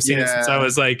thing, because I've seen it since I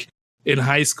was like in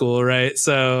high school, right?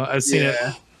 So I've seen it,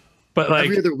 but like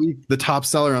every other week, the top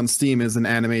seller on Steam is an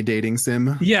anime dating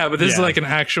sim. Yeah, but this is like an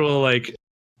actual like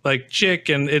chick,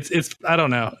 and it's I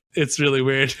don't know, it's really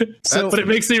weird. But it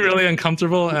makes me really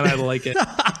uncomfortable, and I like it.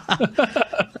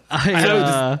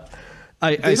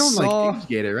 They don't like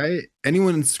age-gate it, right?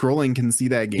 Anyone scrolling can see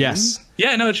that game. Yes.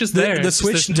 Yeah, no, it's just there. The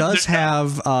Switch does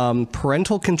have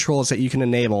parental controls that you can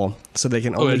enable, so they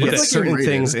can only get certain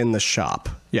things in the shop.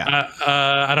 Yeah.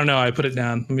 I don't know. I put it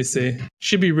down. Let me see.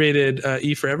 Should be rated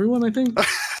E for everyone, I think.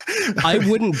 I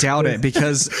wouldn't doubt it,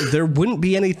 because there wouldn't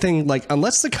be anything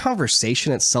unless the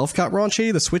conversation itself got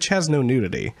raunchy, the Switch has no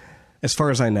nudity, as far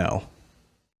as I know.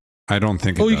 I don't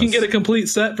think it you does. can get a complete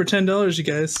set for $10, you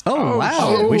guys. Oh,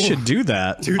 wow. We should do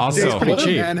that. Dude, also, pretty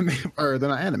cheap. Anime, or they're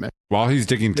not anime. While he's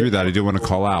digging through that, I do want to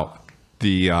call out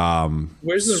the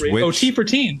where's the Switch, T for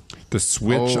teen. The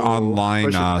Switch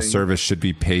online service should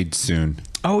be paid soon.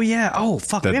 Oh, yeah. Oh,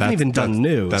 fuck. We haven't even done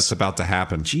news. That's about to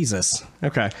happen. Jesus.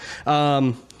 Okay.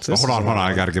 So hold on.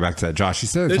 I got to get back to that. Josh, you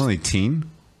said it's only teen?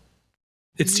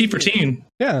 It's T for teen.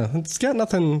 Yeah, it's got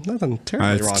nothing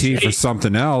terribly it's wrong. T for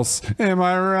something else. Am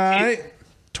I right?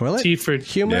 Toilet? T for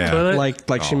humor? Yeah. Toilet?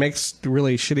 Like she makes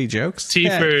really shitty jokes? T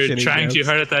for trying too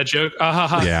hard at that joke.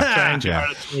 Trying too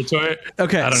hard at the retort.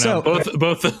 Okay, I don't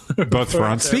know. Both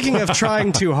fronts. Speaking of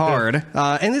trying too hard,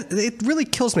 and it really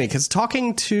kills me, because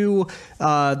talking to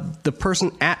the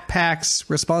person at PAX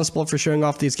responsible for showing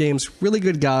off these games, really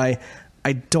good guy.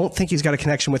 I don't think he's got a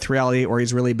connection with reality, or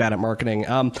he's really bad at marketing.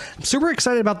 I'm super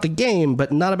excited about the game,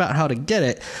 but not about how to get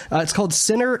it. It's called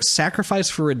Sinner Sacrifice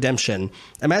for Redemption.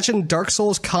 Imagine Dark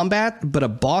Souls combat, but a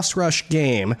boss rush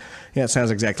game. Yeah, it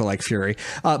sounds exactly like Fury.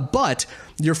 But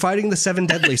you're fighting the 7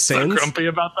 deadly sins. So grumpy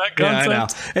about that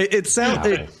concept. Yeah, I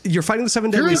know. You're fighting the 7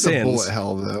 deadly sins. Fury's a bullet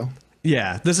hell, though.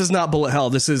 Yeah, this is not bullet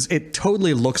hell. It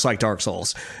totally looks like Dark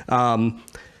Souls.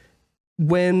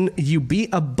 When you beat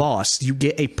a boss, you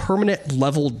get a permanent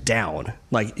level down.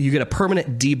 Like, you get a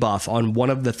permanent debuff on one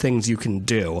of the things you can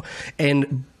do.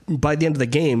 And by the end of the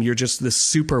game, you're just this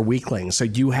super weakling. So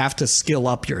you have to skill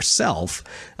up yourself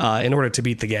in order to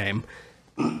beat the game.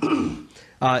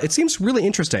 It seems really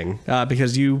interesting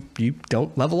because you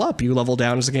don't level up. You level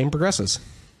down as the game progresses.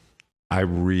 I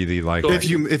really like it.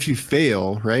 If you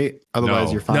fail, right?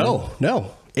 Otherwise, you're fine.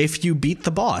 No. If you beat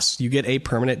the boss, you get a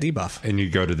permanent debuff. And you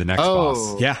go to the next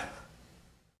boss. Yeah.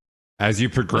 As you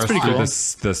progress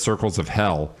through the circles of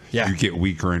hell, you get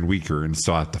weaker and weaker and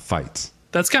still have to fight.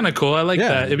 That's kind of cool. I like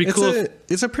that. It'd be cool.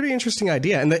 It's a pretty interesting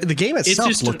idea. And the game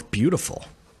itself looked beautiful.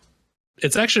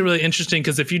 It's actually really interesting,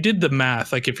 because if you did the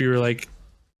math, like if you were like,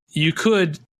 you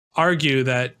could argue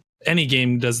that any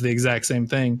game does the exact same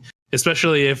thing,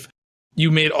 especially if you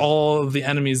made all of the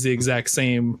enemies the exact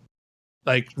same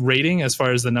rating as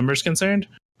far as the numbers concerned.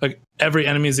 Like, every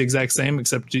enemy is the exact same,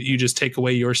 except you just take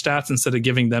away your stats instead of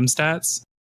giving them stats.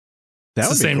 It's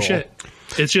the same shit.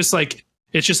 It's just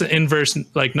an inverse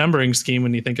numbering scheme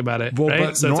when you think about it. Well, right?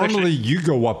 but so normally you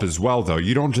go up as well, though.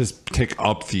 You don't just pick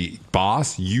up the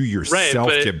boss. You yourself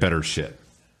get better shit.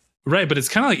 Right, but it's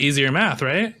kind of like easier math,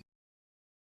 right?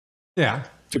 Yeah.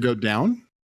 To go down?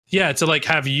 Yeah, to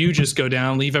have you just go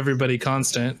down, leave everybody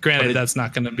constant. Granted, that's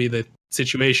not going to be the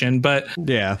situation, but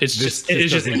it's just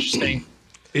interesting.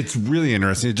 It's really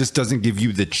interesting. It just doesn't give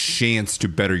you the chance to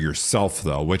better yourself,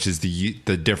 though, which is the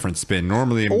different spin.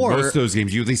 Normally, in most of those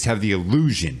games, you at least have the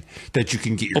illusion that you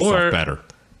can get yourself better.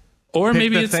 Or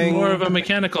maybe it's more of a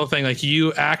mechanical thing. Like,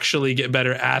 you actually get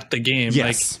better at the game.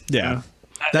 Yes.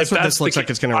 That's what this looks like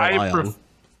it's going to rely on.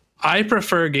 I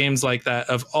prefer games like that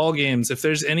of all games. If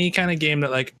there's any kind of game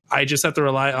that I just have to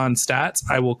rely on stats,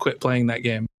 I will quit playing that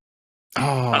game.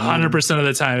 100% of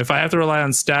the time. If I have to rely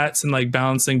on stats and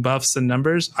balancing buffs and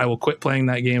numbers, I will quit playing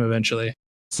that game eventually.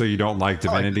 So you don't like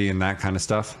Divinity and that kind of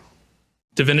stuff?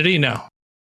 Divinity, no.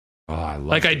 Oh, I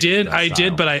love I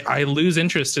did, but I lose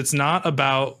interest. It's not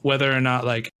about whether or not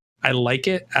I like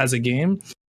it as a game.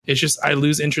 It's just I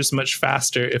lose interest much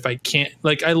faster if I can't.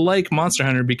 I like Monster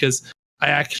Hunter because I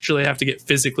actually have to get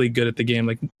physically good at the game,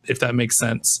 like if that makes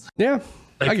sense. Yeah,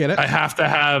 like, I get it. I have to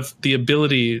have the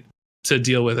ability to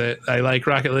deal with it. I like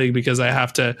Rocket League because I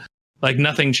have to, like,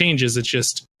 nothing changes. It's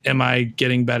just, am I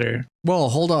getting better? Well,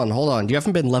 hold on. You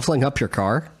haven't been leveling up your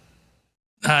car?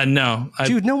 No.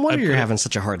 Dude, no wonder you're having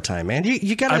such a hard time, man.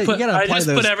 You gotta I apply just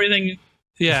those. Put everything.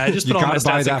 Yeah, I just You put all my gotta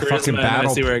buy stats that in fucking charisma and I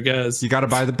battle. see where it goes. You got to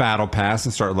buy the battle pass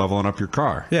and start leveling up your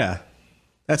car. Yeah,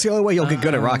 that's the only way you'll get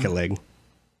good at Rocket League.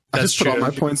 I That's just put all true. my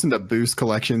points into boost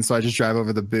collection, so I just drive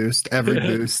over the boost every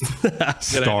boost.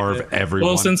 Starve everyone.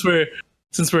 Well, since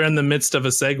we're in the midst of a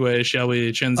segue, shall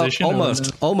we transition?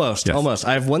 Almost.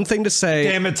 I have one thing to say.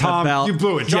 Damn it, Tom! about- You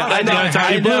blew it. Yeah, I know.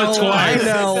 I You blew it twice.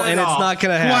 know, and it's not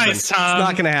gonna happen. Twice, Tom. It's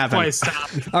not gonna happen. Twice,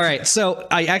 Tom. All right, so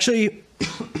I actually.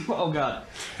 Oh God.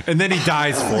 And then he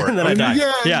dies for it. And then I die.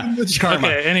 Yeah. Karma.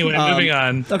 Okay. Anyway, moving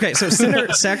on. Okay, so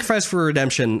Sinner Sacrifice for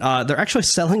Redemption. They're actually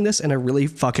selling this in a really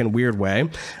fucking weird way,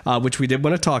 which we did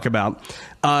want to talk about.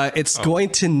 It's going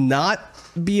to not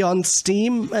be on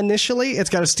Steam initially.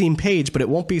 It's got a Steam page, but it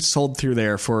won't be sold through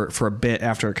there for a bit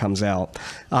after it comes out.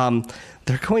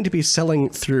 They're going to be selling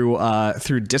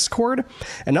through Discord,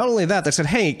 and not only that, they said,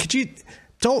 "Hey, could you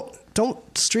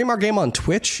don't stream our game on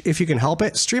Twitch if you can help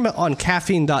it. Stream it on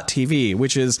Caffeine.tv,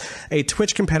 which is a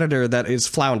Twitch competitor that is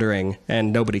floundering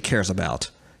and nobody cares about."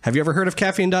 Have you ever heard of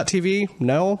Caffeine.tv?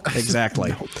 No?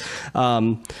 Exactly.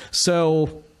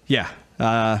 So, yeah.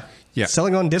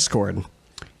 Selling on Discord.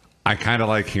 I kind of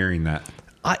like hearing that.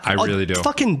 I really do.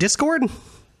 Fucking Discord?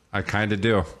 I kind of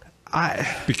do.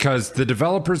 Because the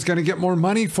developer's going to get more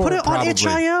money for Put it. it Probably. on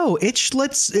itch.io.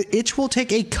 Itch will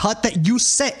take a cut that you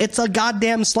set. It's a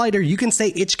goddamn slider. You can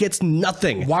say itch gets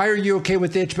nothing. Why are you okay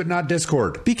with itch but not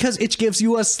Discord? Because itch gives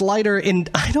you a slider, and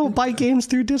I don't buy games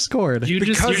through Discord. You're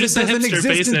just it a doesn't hipster exist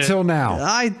facing it. until now.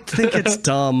 I think it's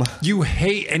dumb. You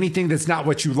hate anything that's not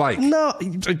what you like. No,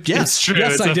 yes, It's true.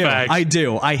 yes, It's I a do. fact. I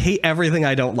do. I hate everything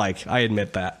I don't like. I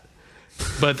admit that.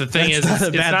 But the thing is, That's not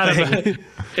a bad thing.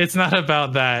 It's not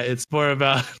about that. It's more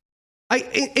about.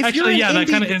 If Actually, you're an that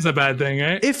indie- kind of is a bad thing,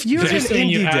 right? If you're Because an saying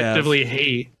you indie dev- actively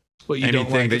hate what you don't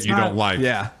Anything like. that It's you not- don't like.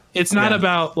 Yeah, It's not Yeah.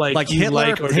 about like you Hitler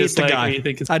like or hates the dislike guy. what you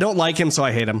think is. I don't like him, so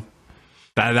I hate him.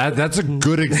 That's a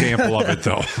good example of it,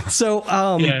 though. So,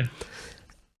 Yeah.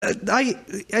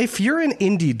 if you're an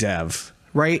indie dev,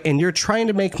 right, and you're trying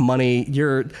to make money,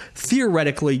 you're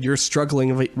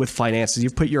struggling with finances.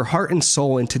 You've put your heart and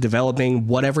soul into developing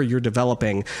whatever you're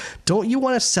developing. Don't you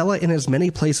want to sell it in as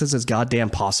many places as goddamn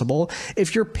possible?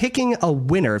 If you're picking a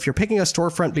winner, if you're picking a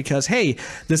storefront because, hey,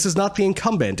 this is not the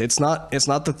incumbent, it's not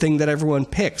the thing that everyone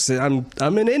picks. I'm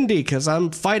an indie because I'm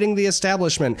fighting the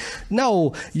establishment.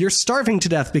 No, you're starving to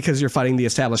death because you're fighting the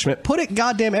establishment. Put it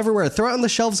goddamn everywhere. Throw it on the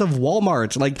shelves of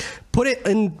Walmart. Like, put it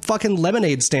in fucking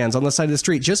lemonade stands on the side of the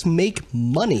street. Just make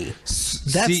money.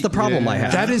 That's the problem I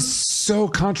have. That is so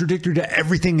contradictory to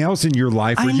everything else in your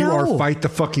life where you know. are fight the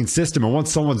fucking system. And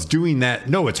once someone's doing that,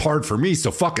 no, it's hard for me, so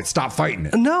fuck it, stop fighting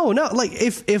it. No, like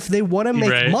if they want to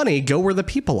make Right. money, go where the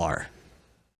people are.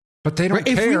 But they don't Right,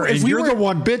 if we care, were- if and we you're were- the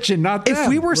one bitching, not them. If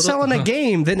we were selling a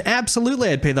game, then absolutely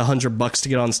I'd pay the $100 to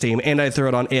get on Steam, and I'd throw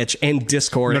it on itch and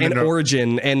Discord No, and no.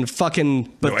 Origin and fucking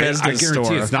No, Bethesda I guarantee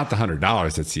store. it's not the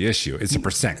 $100 that's the issue. It's a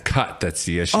percent cut that's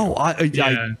the issue. Oh, I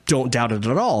Yeah. don't doubt it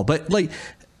at all. But like,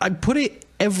 I put it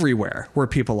everywhere where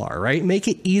people are. Right, make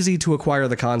it easy to acquire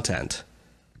the content.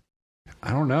 I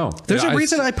don't know. There's Yeah, a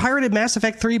reason I pirated Mass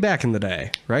Effect 3 back in the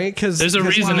day, right? Because There's a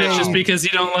reason. It's just because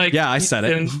you don't like. Yeah, I said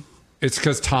it. And It's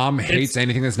because Tom hates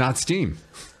anything that's not Steam.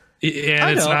 I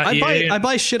it's know. not. I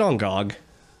buy shit on GOG.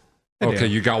 Okay,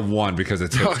 you got one because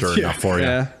it's hipster enough for you.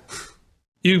 Yeah.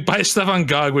 You buy stuff on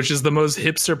GOG, which is the most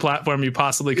hipster platform you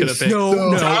possibly could have picked. No.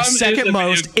 Tom is Second a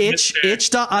most. video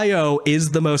Itch.io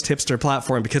is the most hipster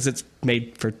platform because it's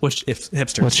made for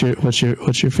hipsters.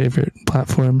 What's your favorite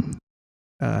platform?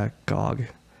 GOG.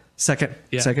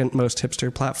 Second most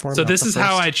hipster platform. So not this the is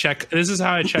how first. I check. This is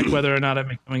how I check whether or not I'm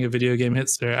becoming a video game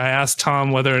hipster. I asked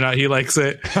Tom whether or not he likes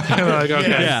it. And I'm like, okay.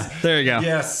 Yeah, there you go.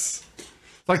 Yes.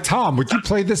 Like, Tom, would you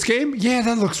play this game? Yeah,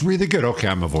 that looks really good. Okay,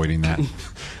 I'm avoiding that.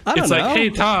 I don't It's know. like, hey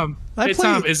Tom,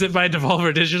 is it by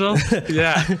Devolver Digital?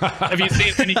 Yeah. Have you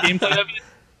seen any gameplay of it?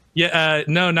 Yeah,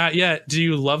 no, not yet. Do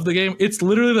you love the game? It's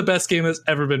literally the best game that's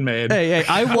ever been made. Hey,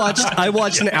 I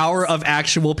watched an hour of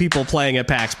actual people playing at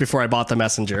PAX before I bought the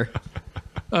Messenger.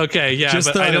 Okay, yeah, Just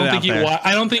but throwing I don't it think out there.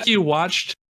 I don't think you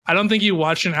watched. I don't think you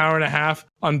watched an hour and a half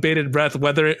on bated breath,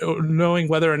 knowing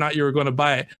whether or not you were going to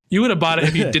buy it. You would have bought it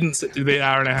if you didn't sit through the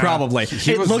hour and a half. Probably.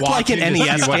 He It was looked like an watching to see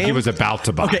NES what game. he was about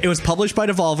to buy. Okay, it was published by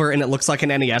Devolver, and it looks like an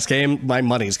NES game. My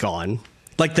money's gone.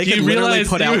 Like, they Do could you literally realize-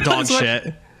 put do you out dog realize what-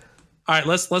 shit. All right,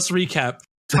 let's recap.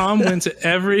 Tom went to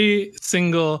every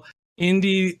single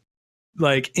indie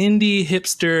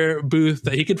hipster booth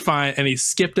that he could find, and he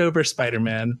skipped over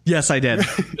Spider-Man. Yes, I did.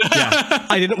 Yeah,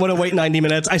 I didn't want to wait 90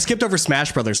 minutes. I skipped over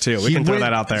Smash Brothers too. We can throw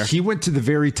that out there. He went to the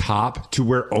very top to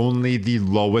where only the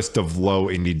lowest of low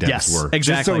indie devs were. Exactly.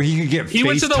 Just so he could get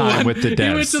FaceTime with the devs.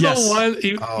 He went to the one.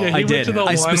 He went to the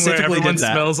one where everyone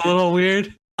smells a little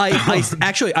weird.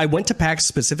 I went to PAX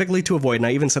specifically to avoid, and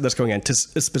I even said this going in,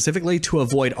 specifically to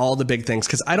avoid all the big things,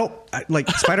 because like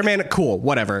Spider-Man, cool,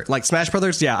 whatever. Like Smash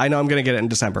Brothers, yeah, I know I'm going to get it in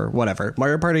December, whatever.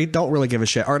 Mario Party, don't really give a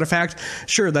shit. Artifact,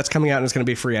 sure, that's coming out and it's going to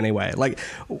be free anyway. Like,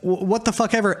 what the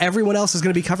fuck ever? Everyone else is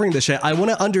going to be covering this shit. I want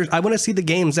to see the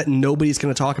games that nobody's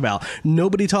going to talk about.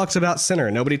 Nobody talks about Sinner.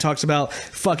 Nobody talks about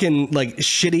fucking like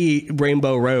shitty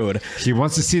Rainbow Road. He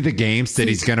wants to see the games that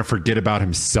he's going to forget about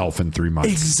himself in 3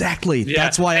 months. Exactly. Yeah.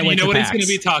 That's why I went to PAX. You know what he's going to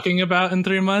be talking about in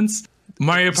 3 months?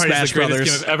 Mario Party is the greatest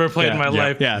game I've ever played in my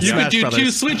life. Yeah, you could do 2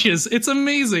 Switches. It's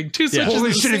amazing. 2 Switches.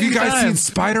 Holy shit, have you guys seen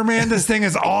Spider-Man? This thing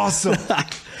is awesome.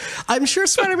 I'm sure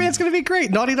Spider-Man's going to be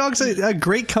great. Naughty Dog's a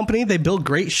great company. They build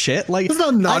great shit. Like, it's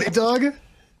not Naughty Dog.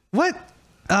 What?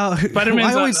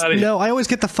 Spider-Man's I always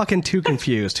get the fucking two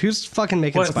confused. Who's fucking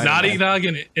making Spider-Man? Naughty Dog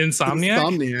and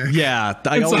Insomniac? Yeah,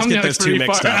 I always get those two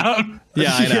mixed up.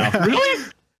 Yeah, I know. Yeah. Really?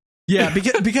 Yeah,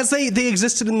 because they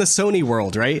existed in the Sony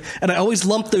world, right? And I always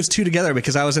lumped those two together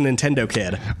because I was a Nintendo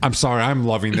kid. I'm sorry, I'm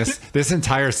loving this. This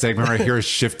entire segment right here is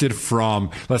shifted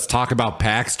from let's talk about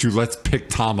PAX to let's pick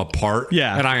Tom apart.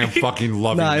 Yeah. And I am fucking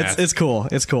loving that. It's cool.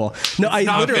 It's cool. No, I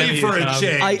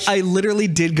literally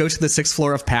did go to the 6th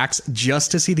floor of PAX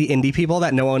just to see the indie people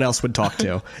that no one else would talk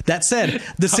to. That said,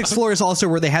 the 6th floor is also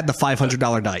where they had the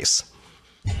 $500 dice.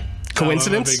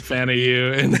 Coincidence? I'm a big fan of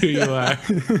you and who you are.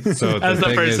 So as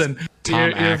a person,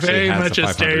 you're very much a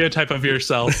stereotype of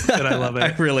yourself, and I love it.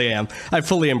 I really am. I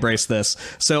fully embrace this.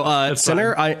 So,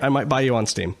 Sinner, I might buy you on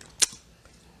Steam.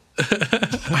 All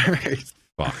right.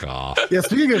 Fuck off. Yeah,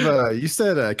 speaking of, you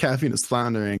said caffeine is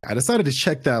floundering. I decided to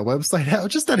check that website out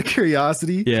just out of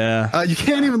curiosity. Yeah. You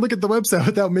can't even look at the website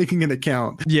without making an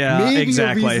account. Yeah, maybe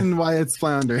exactly. a reason why it's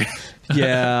floundering.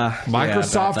 Yeah.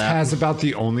 Microsoft has about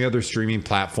the only other streaming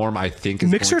platform I think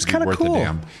is Mixer's kind of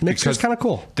cool. Mixer's kind of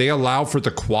cool. They allow for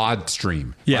the quad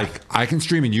stream. Yeah. Like I can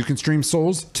stream and you can stream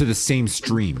Souls to the same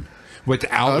stream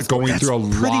without going through a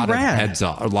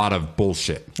lot of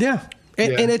bullshit. Yeah.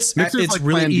 And it's like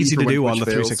really easy to do on the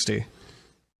fails. 360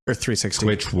 or 360.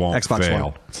 Twitch won't Xbox fail.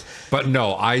 One. But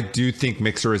no, I do think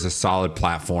Mixer is a solid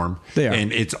platform. They are.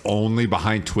 And it's only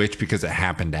behind Twitch because it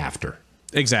happened after.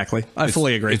 Exactly. I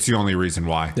fully agree. It's the only reason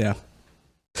why. Yeah.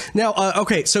 Now,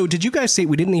 okay, so did you guys see,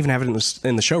 we didn't even have it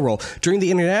in the show roll, during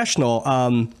the International,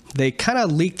 they kind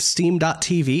of leaked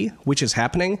Steam.tv, which is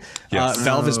happening. Yes.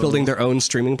 Valve is building their own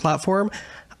streaming platform.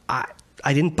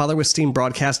 I didn't bother with Steam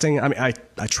broadcasting. I mean,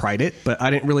 I tried it, but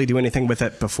I didn't really do anything with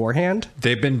it beforehand.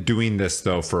 They've been doing this,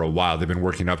 though, for a while. They've been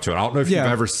working up to it. I don't know if you've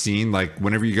ever seen, like,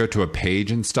 whenever you go to a page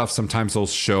and stuff, sometimes they'll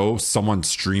show someone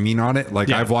streaming on it.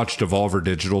 Like, I've watched Devolver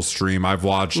Digital stream. I've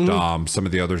watched some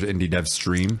of the other indie devs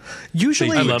stream.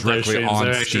 Usually, I love their streams.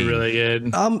 They're actually really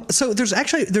good. So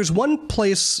there's one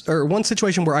place or one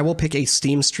situation where I will pick a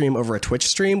Steam stream over a Twitch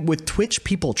stream. With Twitch,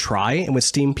 people try, and with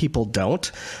Steam, people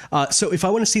don't. So if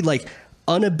I want to see, like,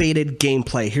 unabated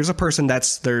gameplay, here's a person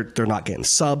that's they're not getting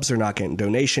subs, they're not getting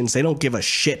donations, they don't give a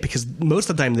shit because most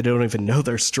of the time they don't even know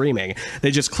they're streaming. They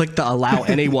just click the allow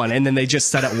anyone and then they just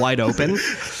set it wide open,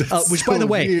 which by the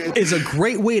way is a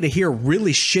great way to hear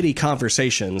really shitty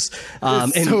conversations.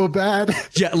 It's so bad.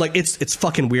 Yeah, like it's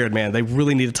fucking weird, man. They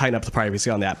really need to tighten up the privacy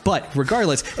on that. But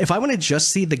regardless, if I want to just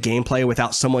see the gameplay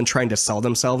without someone trying to sell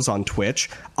themselves on Twitch,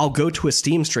 I'll go to a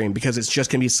Steam stream because it's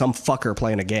just gonna be some fucker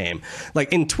playing a game.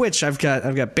 Like in Twitch, I've got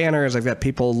banners, I've got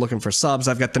people looking for subs,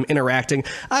 I've got them interacting.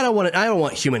 I don't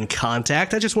want human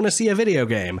contact. I just want to see a video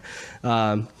game.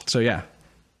 So yeah.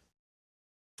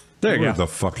 There you go. The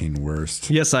fucking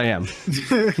worst. Yes, I am.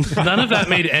 None of that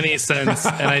made any sense,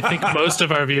 and I think most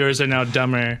of our viewers are now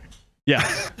dumber. Yeah.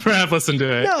 For have listened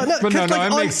to it. No,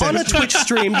 it makes sense. On a Twitch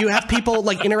stream, you have people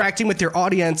like interacting with their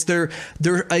audience. They're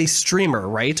a streamer,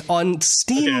 right? On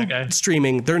Steam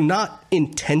streaming, they're not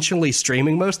intentionally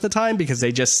streaming most of the time because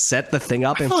they just set the thing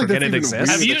up and forget it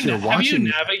exists. Have you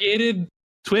navigated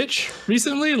Twitch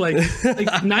recently? Like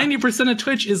 90% of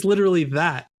Twitch is literally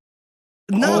that.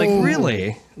 No, like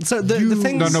really. So the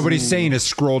thing. No, nobody's saying is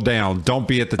scroll down. Don't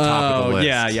be at the top of the list.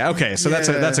 Yeah. Okay, so that's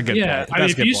a good point. I mean,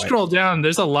 if you scroll down,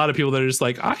 there's a lot of people that are just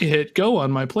like, I hit go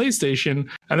on my PlayStation,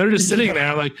 and they're just sitting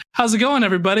there like, how's it going,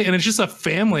 everybody? And it's just a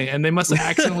family, and they must have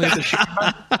accidentally hit the shit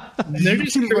button. They're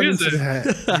just cruising.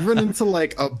 You run into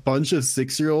like a bunch of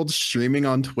 6-year-olds streaming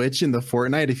on Twitch in the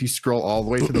Fortnite if you scroll all the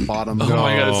way to the bottom. Oh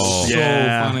my god, it's so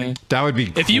funny. That would be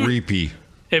creepy.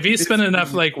 If you spend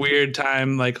enough like weird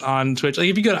time like on Twitch, like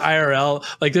if you go to IRL,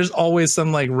 like there's always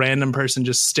some like random person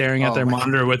just staring at their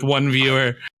monitor with one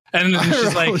viewer, and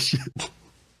it's just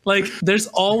like there's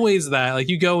always that. Like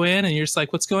you go in and you're just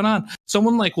like, what's going on?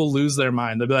 Someone like will lose their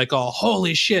mind. They'll be like, oh,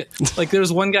 holy shit! Like there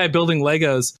was one guy building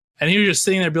Legos, and he was just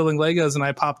sitting there building Legos, and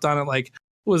I popped on at like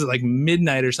what was it, like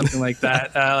midnight or something like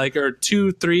that, like or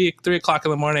 3 o'clock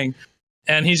in the morning.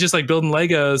 And he's just like building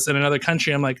Legos in another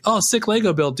country. I'm like, oh, sick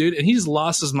Lego build, dude. And he just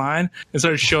lost his mind and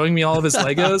started showing me all of his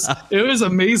Legos. It was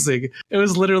amazing. It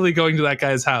was literally going to that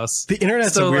guy's house. The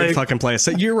internet's a weird fucking place.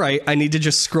 So you're right. I need to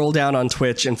just scroll down on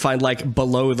Twitch and find like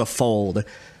below the fold.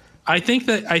 I think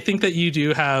that you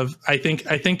do have, I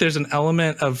think there's an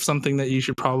element of something that you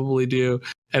should probably do.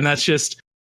 And that's just,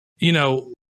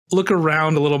 look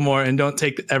around a little more and don't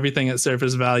take everything at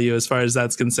surface value as far as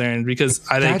that's concerned, because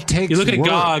I think you look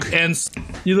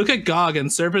at GOG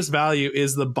and surface value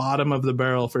is the bottom of the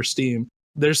barrel for Steam.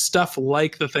 There's stuff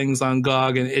like the things on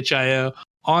GOG and itch.io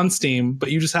on Steam, but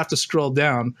you just have to scroll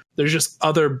down. There's just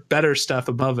other better stuff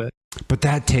above it. But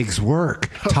that takes work.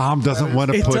 Tom doesn't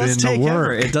want to put in the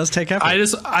work. It does take effort. I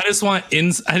just want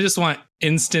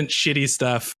instant shitty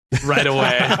stuff right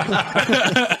away.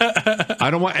 I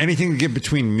don't want anything to get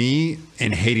between me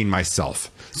and hating myself.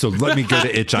 So let me go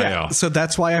to itch.io. Yeah, so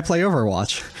that's why I play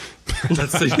Overwatch.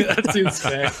 That seems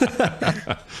fair.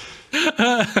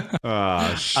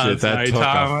 Oh shit! That took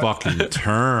a fucking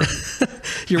turn.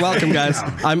 You're welcome, guys.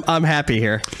 I'm happy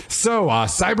here. So,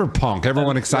 Cyberpunk.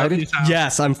 Everyone excited?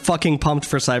 Yes, I'm fucking pumped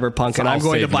for Cyberpunk, and I'm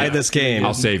going to buy this game.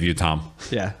 I'll save you, Tom.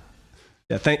 Yeah.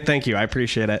 Thank you. I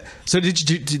appreciate it. So did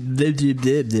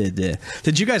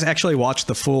you guys actually watch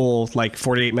the full like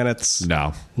 48 minutes?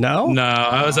 No.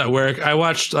 I was at work. I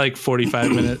watched like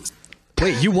 45 minutes.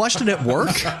 Wait, you watched it at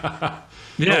work?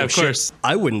 Yeah, of course.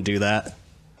 I wouldn't do that.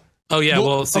 Oh yeah,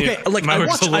 well, see, okay. Like I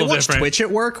watch Twitch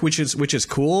at work, which is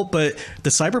cool, but the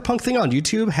Cyberpunk thing on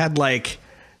YouTube had like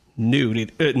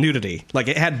nudity, like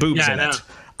it had boobs in it.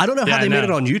 I don't know how they made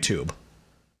it on YouTube.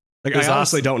 Like I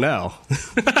honestly don't know.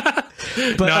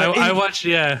 But no, I watched.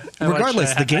 Yeah.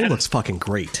 Regardless, the game looks fucking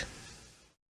great.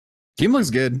 Game looks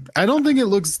good. I don't think it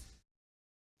looks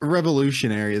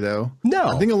revolutionary though. No,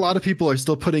 I think a lot of people are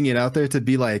still putting it out there to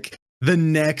be like the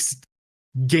next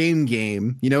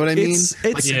game. You know what I mean? It's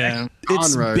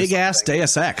big ass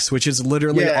Deus Ex, which is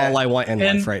literally all I want in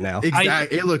life right now.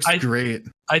 Exactly. It looks great.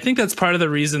 I think that's part of the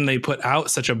reason they put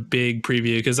out such a big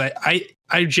preview, because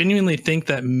I genuinely think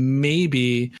that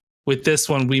maybe with this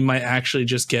one we might actually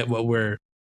just get what we're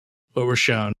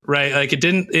shown, right? Like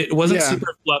it wasn't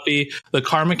super fluffy. The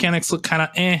car mechanics look kind of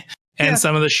and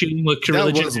some of the shooting looked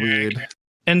really generic. Weird.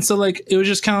 And so like it was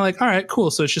just kind of like, all right,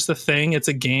 cool. So it's just a thing. It's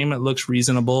a game. It looks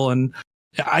reasonable. And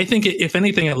I think if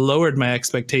anything, it lowered my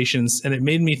expectations, and it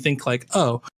made me think like,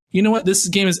 oh, you know what? This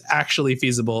game is actually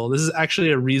feasible. This is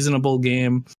actually a reasonable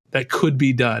game that could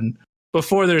be done.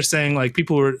 Before they're saying like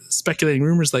people were speculating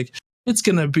rumors like it's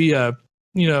going to be a,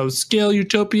 scale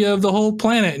utopia of the whole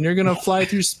planet, and you're going to fly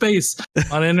through space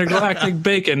on intergalactic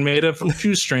bacon made of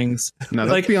shoestrings. No,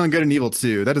 that's like Beyond Good and Evil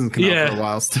 2. That doesn't come out for a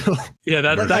while still. Yeah,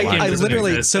 that game I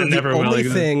literally exist. So the only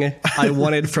thing I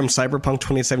wanted from Cyberpunk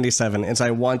 2077 is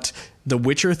I want the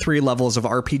Witcher 3 levels of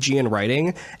RPG and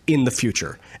writing in the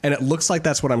future, and it looks like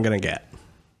that's what I'm going to get.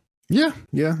 Yeah,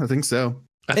 I think so.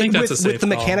 I think that's a safe with the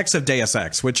mechanics of Deus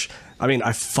Ex, which I mean,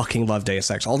 I fucking love Deus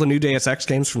Ex. All the new Deus Ex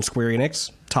games from Square Enix,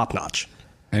 top notch.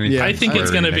 I think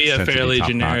it's going to be a fairly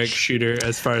generic shooter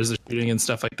as far as the shooting and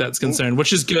stuff like that's concerned,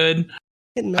 which is good.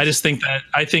 I think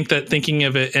that thinking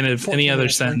of it in any other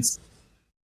sense,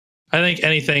 I think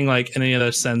anything like in any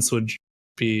other sense would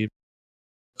be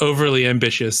overly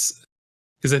ambitious,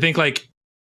 because I think like,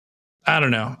 I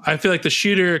don't know. I feel like the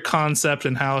shooter concept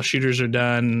and how shooters are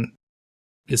done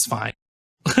is fine.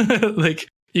 Like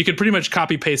you could pretty much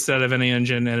copy paste it out of any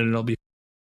engine and it'll be.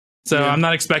 So I'm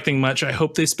not expecting much. I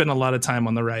hope they spend a lot of time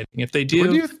on the writing. If they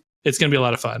do, it's going to be a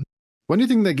lot of fun. When do you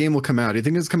think that game will come out? Do you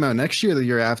think it's come out next year or the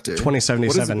year after?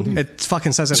 2077. It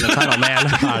fucking says it in the title, man.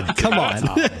 God, come on.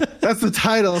 That's the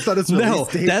title. I thought it's release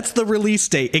date. That's the release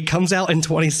date. It comes out in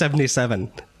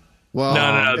 2077. Well,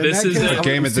 no. This is a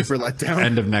game at the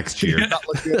end of next year. Not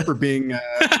look good for being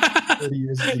 30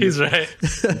 years. He's right.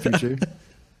 In the future.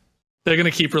 they're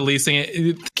gonna keep releasing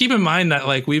it. Keep in mind that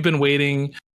like we've been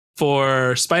waiting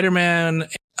for Spider-Man,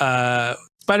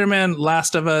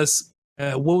 Last of Us.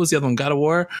 What was the other one? God of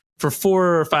War for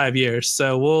 4 or 5 years.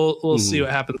 So we'll see what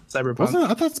happens with Cyberpunk.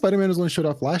 I thought Spider-Man was only showed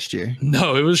off last year.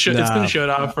 No, it was. It's been showed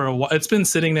off for a while. It's been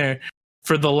sitting there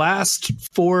for the last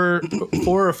four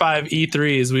or 5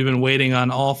 E3s. We've been waiting on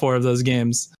all 4 of those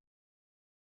games.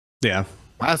 Yeah.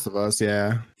 Last of Us,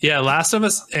 yeah. Yeah, Last of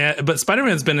Us, but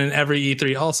Spider-Man's been in every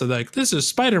E3 also. Like, this is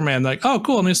Spider-Man. Like, oh,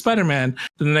 cool, new Spider-Man.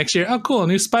 Then the next year, oh, cool,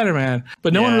 new Spider-Man.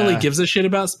 But no one really gives a shit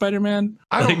about Spider-Man.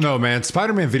 I don't know, man.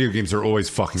 Spider-Man video games are always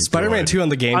fucking Spider-Man 2 on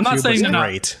the GameCube was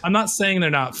great. I'm not saying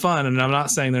they're not fun, and I'm not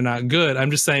saying they're not good.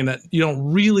 I'm just saying that you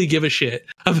don't really give a shit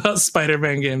about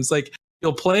Spider-Man games. Like,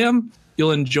 you'll play them, you'll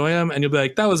enjoy them, and you'll be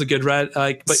like, that was a good ride.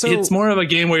 Like, but it's more of a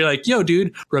game where you're like, yo,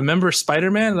 dude, remember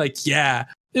Spider-Man? Like, yeah.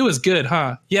 It was good,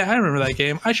 huh? Yeah, I remember that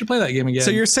game. I should play that game again.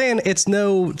 So you're saying it's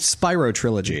no Spyro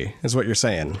trilogy, is what you're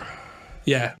saying?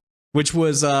 Yeah. Which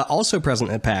was also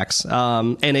present at PAX,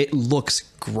 and it looks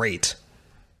great.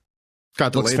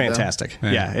 Got delayed, looks fantastic.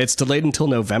 Yeah, it's delayed until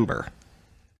November.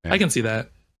 I can see that.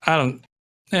 I don't.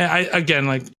 Yeah, again,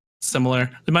 like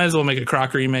similar. They might as well make a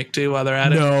Croc remake too while they're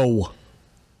at it. No.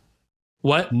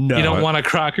 What? No. You don't want a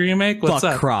Croc remake? What's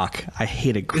Fuck up? Croc. I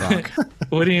hated Croc.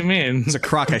 What do you mean? It's a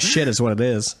crock of shit is what it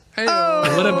is.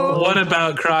 What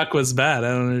about Croc was bad?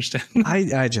 I don't understand.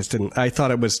 I just didn't. I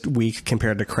thought it was weak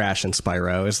compared to Crash and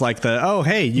Spyro. It's like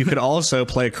hey, you could also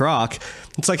play Croc.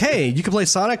 It's like, hey, you could play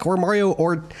Sonic or Mario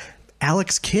or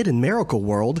Alex Kidd in Miracle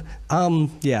World.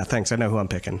 Yeah, thanks. I know who I'm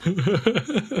picking.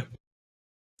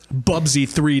 Bubsy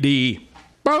 3D.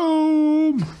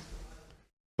 Boom.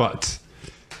 But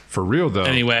for real though.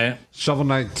 Anyway, Shovel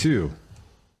Knight 2.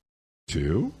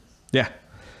 2? Yeah.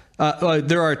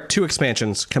 There are 2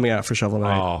 expansions coming out for Shovel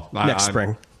Knight next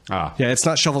spring. Yeah, it's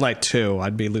not Shovel Knight 2.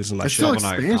 I'd be losing my shit. Still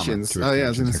expansions. Oh yeah, I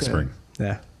was gonna say. Spring.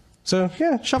 Yeah. So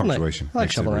yeah, Shovel Knight. I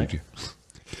like Shovel Knight.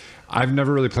 I've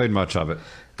never really played much of it.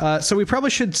 So we probably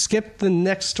should skip the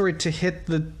next story to hit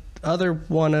the other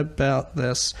one about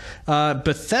this.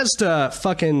 Bethesda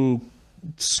fucking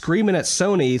screaming at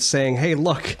Sony saying, "Hey,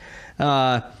 look,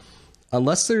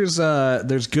 unless there's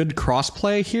good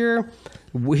crossplay here,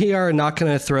 we are not going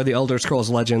to throw the Elder Scrolls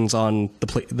Legends on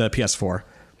the PS4.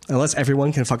 Unless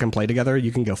everyone can fucking play together,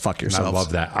 you can go fuck yourselves." I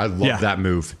love that. I love that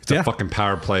move. It's a fucking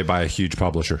power play by a huge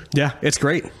publisher. Yeah, it's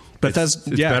great. But it's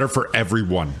better for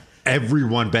everyone.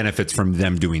 Everyone benefits from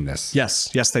them doing this. Yes,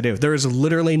 they do. There is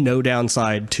literally no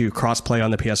downside to crossplay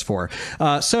on the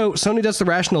PS4. So Sony does the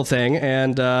rational thing,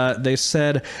 and they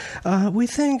said, we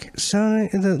think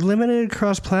the limited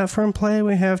cross-platform play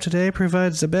we have today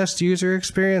provides the best user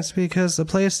experience because the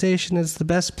PlayStation is the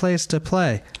best place to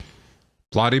play.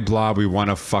 Blah-de-blah, we want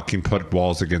to fucking put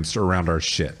walls around our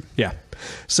shit. Yeah.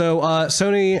 So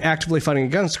Sony actively fighting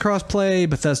against crossplay.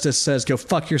 Bethesda says, go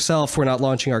fuck yourself. We're not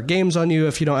launching our games on you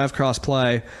if you don't have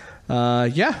crossplay.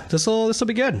 Yeah, this will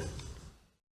be good.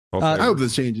 I hope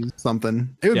this changes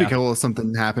something. It would be cool if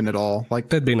something happened at all. Like,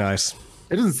 that'd be nice.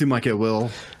 It doesn't seem like it will,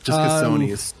 just because Sony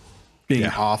is being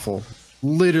awful.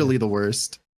 Literally the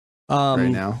worst right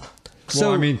now.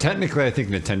 Well, I mean, technically, I think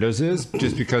Nintendo's is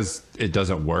just because it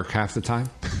doesn't work half the time.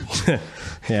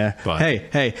 Yeah. But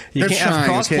hey, you can't have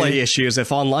crossplay issues if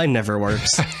online never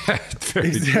works.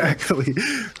 Exactly.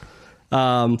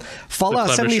 Fallout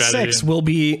 76 will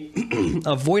be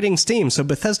avoiding Steam, so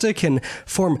Bethesda can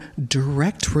form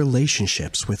direct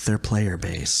relationships with their player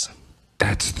base.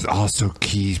 That's also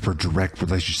key for direct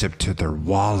relationship to their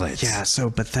wallets. Yeah, so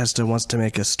Bethesda wants to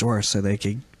make a store so they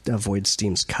could avoid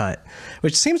Steam's cut,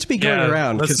 which seems to be going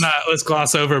around. Let's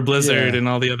gloss over Blizzard and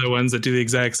all the other ones that do the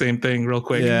exact same thing real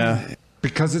quick. Yeah.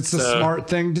 Because it's a smart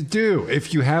thing to do.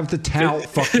 If you have the talent,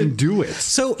 fucking do it.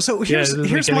 So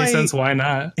here's my sense. Why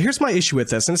not? Here's my issue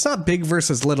with this, and it's not big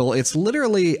versus little. It's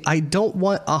literally I don't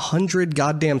want 100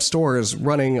 goddamn stores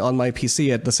running on my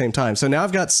PC at the same time. So now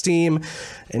I've got Steam,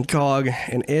 and GOG,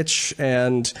 and Itch,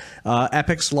 and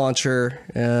Epic's launcher,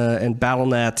 and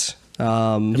Battle.net.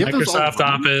 Microsoft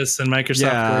Office and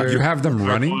Microsoft Word. You have them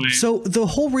running? So the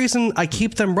whole reason I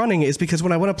keep them running is because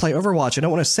when I want to play Overwatch, I don't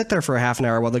want to sit there for a half an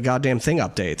hour while the goddamn thing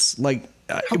updates. Like,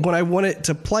 when I want it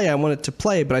to play, I want it to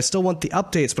play, but I still want the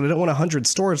updates, but I don't want 100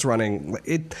 stores running.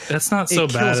 That's not so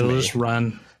bad. It'll just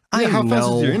run. Yeah, how fast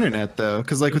is your internet though?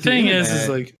 Because like with the thing internet, is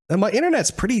like my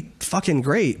internet's pretty fucking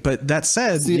great. But that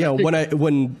said,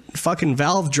 when fucking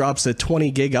Valve drops a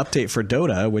 20 gig update for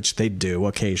Dota, which they do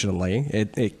occasionally,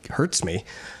 it hurts me.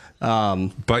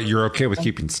 But you're okay with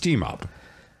keeping Steam up.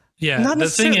 Yeah, not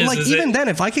necessarily. Like even then,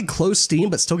 if I could close Steam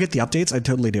but still get the updates, I'd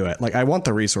totally do it. Like I want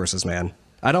the resources, man.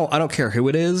 I don't care who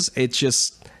it is. It's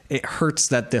just it hurts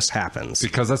that this happens.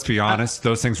 Because let's be honest,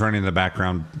 those things running in the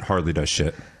background hardly does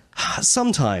shit.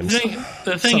 Sometimes.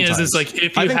 The thing is like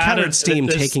if you I've had encountered Steam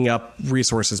taking up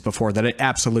resources before that it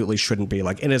absolutely shouldn't be.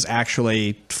 Like, it is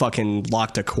actually fucking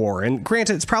locked a core. And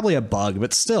granted, it's probably a bug,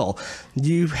 but still,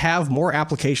 you have more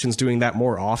applications doing that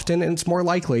more often, and it's more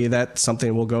likely that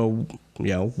something will go,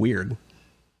 weird.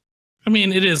 I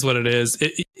mean, it is what it is.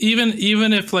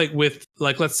 Even if like with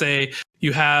like, let's say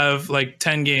you have like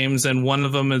 10 games and one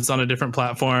of them is on a different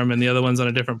platform and the other one's on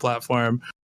a different platform.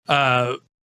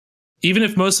 Even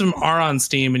if most of them are on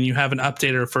Steam and you have an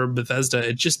updater for Bethesda,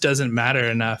 it just doesn't matter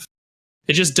enough.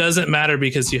 It just doesn't matter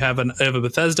because you have a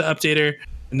Bethesda updater,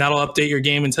 and that'll update your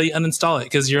game until you uninstall it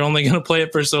because you're only going to play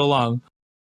it for so long.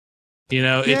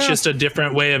 It's just a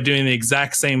different way of doing the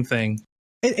exact same thing.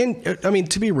 And I mean,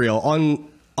 to be real,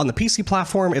 on the PC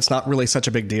platform, it's not really such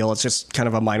a big deal. It's just kind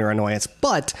of a minor annoyance.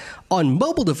 But on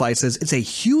mobile devices, it's a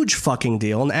huge fucking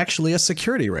deal and actually a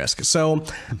security risk. So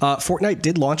Fortnite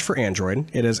did launch for Android.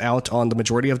 It is out on the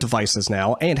majority of devices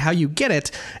now. And how you get it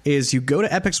is you go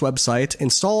to Epic's website,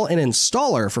 install an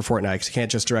installer for Fortnite, because you can't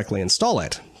just directly install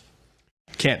it.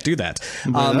 Can't do that.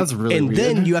 That's really and weird.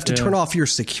 Then you have to turn off your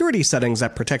security settings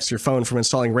that protects your phone from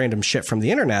installing random shit from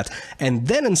the internet, and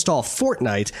then install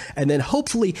Fortnite, and then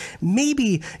hopefully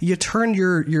maybe you turn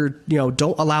your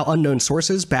don't allow unknown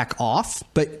sources back off,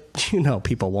 but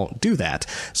people won't do that.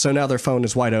 So now their phone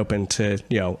is wide open to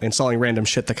installing random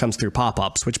shit that comes through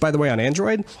pop-ups, which, by the way, on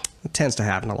Android it tends to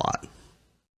happen a lot,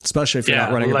 especially if you're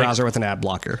not running a browser with an ad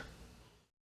blocker.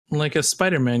 Like a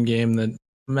Spider-Man game that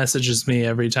messages me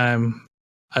every time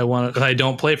I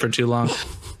don't play for too long.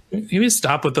 Maybe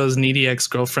stop with those needy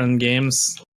ex-girlfriend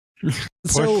games.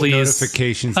 So please,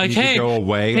 notifications need to go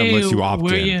away unless you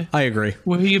opt in. I agree.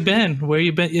 Where you been?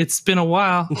 It's been a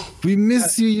while. We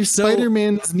miss you. Your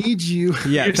Spider-Mans need you.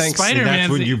 Yeah, thanks. That's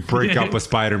when you break up with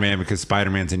Spider-Man because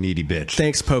Spider-Man's a needy bitch.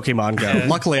 Thanks, Pokemon Go.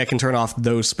 Luckily, I can turn off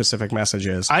those specific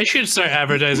messages. I should start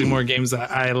advertising more games that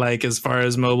I like as far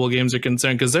as mobile games are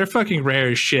concerned, because they're fucking rare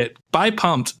as shit. Buy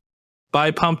Pumped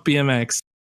BMX.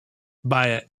 Buy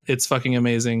it. It's fucking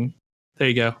amazing. There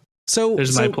you go. So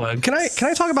there's my plug. Can I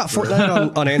talk about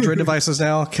Fortnite on Android devices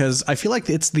now? Because I feel like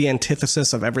it's the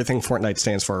antithesis of everything Fortnite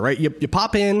stands for, right? You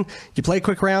pop in, you play a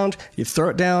quick round, you throw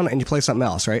it down, and you play something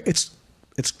else, right? It's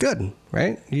good,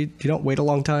 right? You don't wait a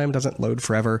long time, it doesn't load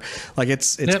forever. Like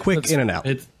it's quick in and out.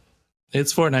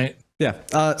 It's Fortnite.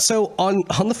 Yeah. So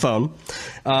on the phone,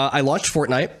 I launched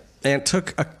Fortnite. And it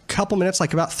took a couple minutes,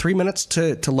 like about 3 minutes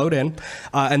to load in.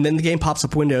 And then the game pops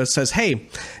up window, says, hey,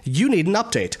 you need an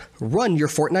update. Run your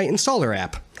Fortnite installer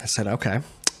app. I said, okay,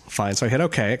 fine. So I hit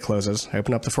OK. It closes. I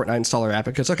open up the Fortnite installer app.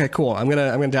 It goes, okay, cool. I'm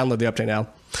gonna download the update now.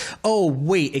 Oh,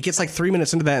 wait, it gets like 3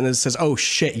 minutes into that and it says, oh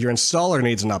shit, your installer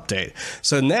needs an update.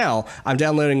 So now I'm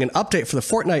downloading an update for the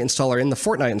Fortnite installer in the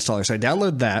Fortnite installer. So I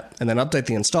download that and then update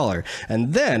the installer.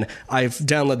 And then I've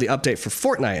downloaded the update for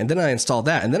Fortnite and then I install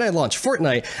that. And then I launch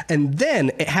Fortnite and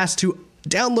then it has to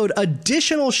download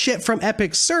additional shit from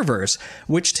Epic servers,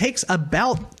 which takes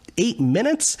about 8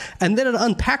 minutes, and then it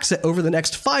unpacks it over the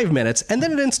next 5 minutes, and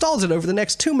then it installs it over the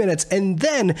next 2 minutes, and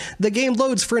then the game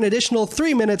loads for an additional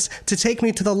 3 minutes to take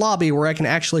me to the lobby where I can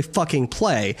actually fucking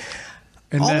play.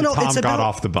 And then Tom got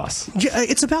off the bus. Yeah,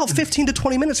 it's about 15 to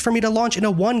 20 minutes for me to launch in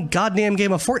a one goddamn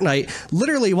game of Fortnite.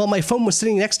 Literally, while my phone was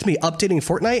sitting next to me updating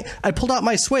Fortnite, I pulled out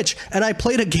my Switch, and I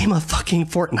played a game of fucking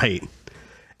Fortnite.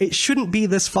 It shouldn't be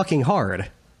this fucking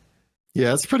hard.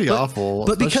 Yeah, it's pretty awful.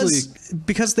 But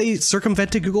because they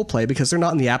circumvented Google Play, because they're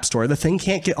not in the App Store, the thing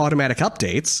can't get automatic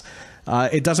updates.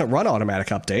 It doesn't run automatic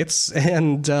updates,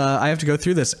 and I have to go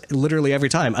through this literally every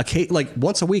time. Like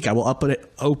once a week, I will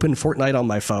open Fortnite on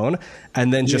my phone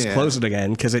and then just close it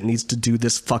again because it needs to do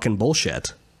this fucking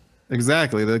bullshit.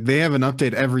 Exactly. They have an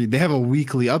update they have a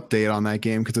weekly update on that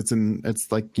game because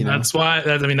it's like, That's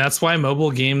why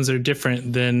mobile games are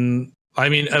different than. I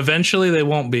mean, eventually they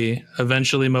won't be.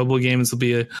 Eventually, mobile games will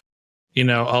be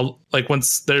like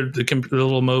once the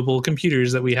little mobile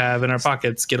computers that we have in our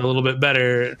pockets get a little bit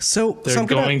better. So they're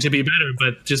going to be better.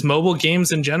 But just mobile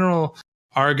games in general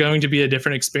are going to be a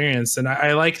different experience. And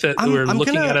I like that we're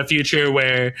looking at a future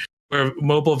where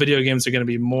mobile video games are going to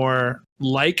be more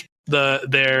like their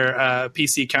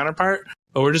PC counterpart,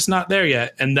 but we're just not there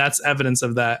yet. And that's evidence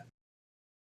of that.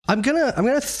 I'm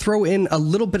gonna throw in a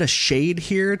little bit of shade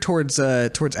here towards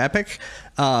Epic.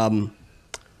 PUBG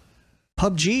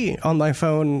on my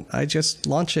phone, I just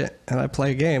launch it and I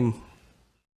play a game.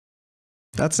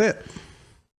 That's it.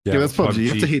 Yeah, that's PUBG. You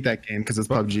have to hate that game because it's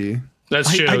PUBG.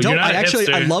 That's true. I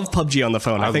love PUBG on the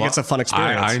phone. I think it's a fun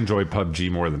experience. I enjoy PUBG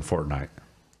more than Fortnite.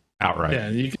 Outright.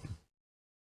 Yeah,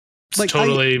 It's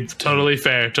totally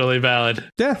fair, totally valid.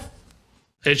 Yeah.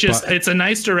 It's a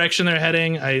nice direction they're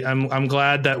heading. I'm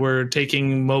glad that we're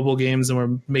taking mobile games and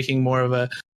we're making more of a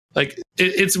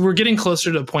we're getting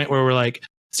closer to the point where we're like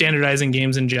standardizing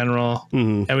games in general,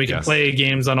 and we can play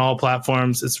games on all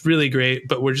platforms. It's really great,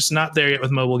 but we're just not there yet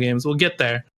with mobile games. We'll get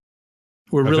there.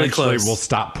 We're really close. We'll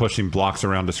stop pushing blocks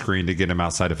around the screen to get them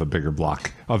outside of a bigger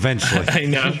block. Eventually. I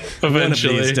know.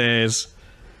 Eventually. One of these days.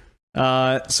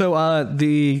 So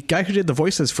the guy who did the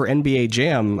voices for NBA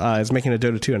Jam is making a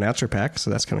Dota 2 announcer pack, so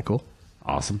that's kind of cool.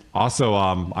 Awesome. Also,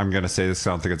 I'm going to say this,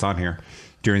 I don't think it's on here.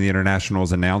 During the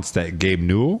Internationals announced that Gabe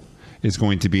Newell is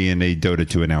going to be in a Dota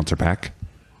 2 announcer pack.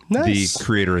 Nice. The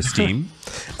creator of Steam.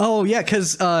 Oh yeah,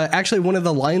 because actually one of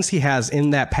the lines he has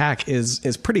in that pack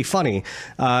is pretty funny.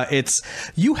 It's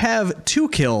you have 2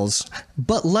 kills,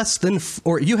 but less than,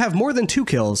 or you have more than 2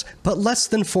 kills, but less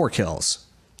than 4 kills,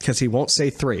 because he won't say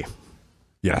 3.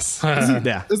 Yes.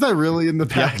 Yeah. Is that really in the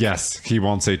pack? Yes. He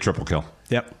won't say triple kill.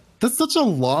 Yep. That's such a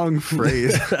long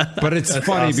phrase. But it's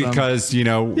funny awesome. because,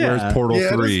 where's Portal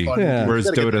 3? Yeah.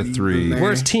 Where's Dota 3?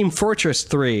 Where's Team Fortress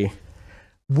 3?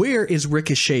 Where is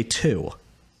Ricochet 2?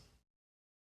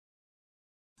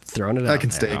 Throwing it out. That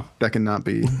can stay. That cannot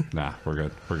be. Nah, we're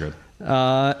good. We're good.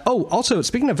 Also,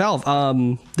 speaking of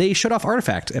Valve, they showed off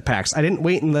Artifact at PAX. I didn't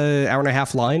wait in the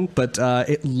hour-and-a-half line, but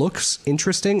it looks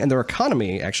interesting, and their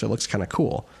economy actually looks kind of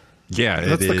cool. Yeah,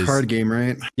 that's the card game,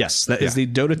 right? Yes, that is the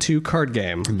Dota 2 card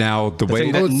game. Now, the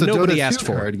way that it's the nobody Dota asked 2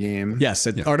 for. Card game. Yes,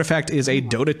 Artifact is a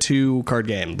Dota 2 card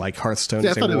game, like Hearthstone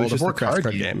is a World of Warcraft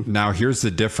card game. Now, here's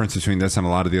the difference between this and a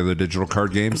lot of the other digital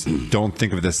card games. Don't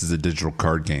think of this as a digital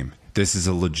card game. This is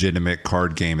a legitimate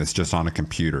card game that's just on a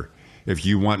computer. If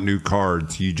you want new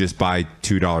cards, you just buy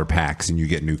 $2 packs and you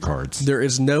get new cards. There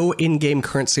is no in-game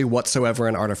currency whatsoever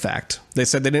in Artifact. They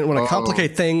said they didn't want to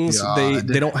complicate things. God.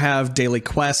 They don't have daily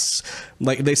quests.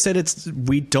 Like they said,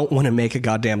 we don't want to make a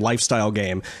goddamn lifestyle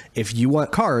game. If you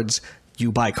want cards,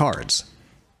 you buy cards.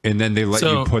 And then they let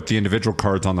you put the individual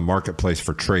cards on the marketplace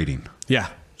for trading. Yeah.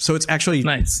 So it's actually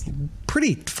nice,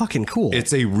 pretty fucking cool.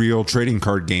 It's a real trading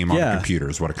card game on a computer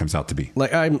is what it comes out to be.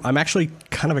 Like I'm actually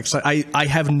kind of excited. I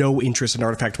have no interest in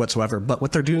Artifact whatsoever, but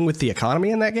what they're doing with the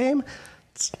economy in that game,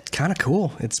 it's kind of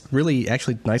cool. It's really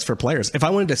actually nice for players. If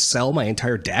I wanted to sell my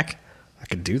entire deck, I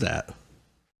could do that.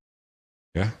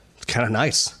 Yeah. It's kind of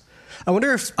nice. I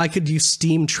wonder if I could use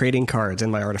Steam trading cards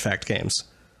in my Artifact games.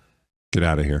 Get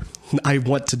out of here. I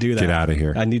want to do that. Get out of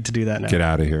here. I need to do that now. Get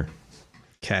out of here.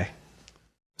 Okay.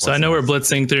 So I know we're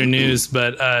blitzing through news,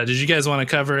 but did you guys want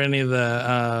to cover any of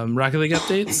the Rocket League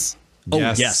updates? Oh,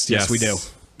 yes, we do.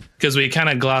 Because we kind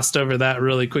of glossed over that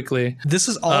really quickly. This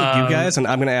is all you guys, and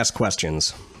I'm going to ask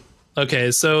questions.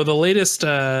 Okay, so the latest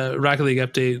Rocket League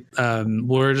update,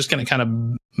 we're just going to kind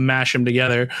of mash them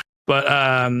together.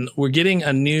 But we're getting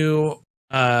a new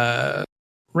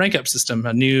rank up system,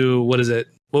 a new, what is it?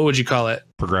 What would you call it?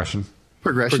 Progression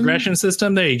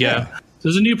System. There you go. Yeah.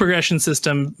 There's a new progression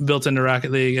system built into Rocket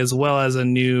League, as well as a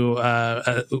new,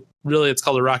 really it's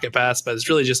called a Rocket Pass, but it's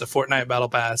really just a Fortnite Battle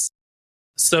Pass.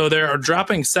 So they're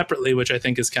dropping separately, which I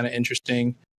think is kind of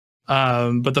interesting.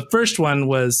 But the first one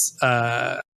was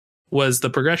the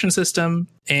progression system,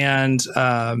 and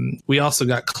we also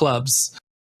got clubs.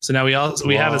 So now we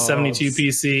have a 72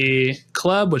 PC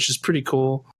club, which is pretty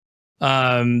cool.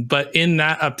 But in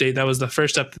that update, that was the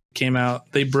first update that came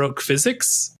out. They broke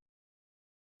physics.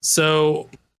 So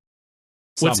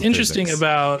what's interesting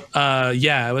about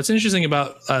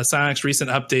Psyonix's recent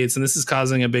updates, and this is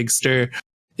causing a big stir,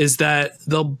 is that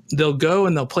they'll go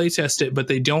and they'll play test it, but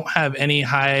they don't have any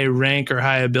high rank or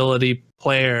high ability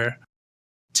player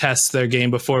test their game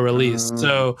before release.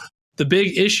 So the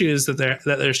big issues that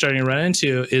they're starting to run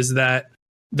into is that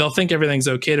they'll think everything's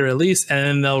okay to release, and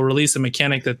then they'll release a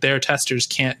mechanic that their testers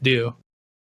can't do,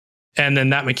 and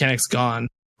then that mechanic's gone.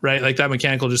 Right? Like that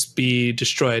mechanic will just be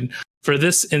destroyed. For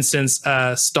this instance,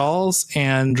 stalls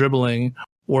and dribbling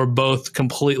were both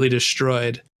completely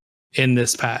destroyed in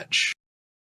this patch.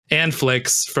 And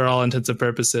flicks for all intents and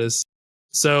purposes.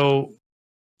 So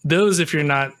those, if you're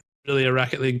not really a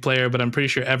Rocket League player, but I'm pretty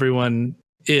sure everyone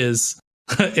is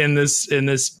in this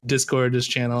Discord, this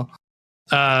channel.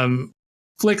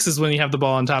 Flicks is when you have the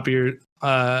ball on top of your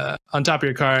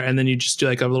car, and then you just do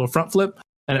like a little front flip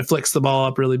and it flicks the ball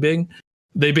up really big.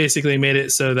 They basically made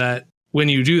it so that when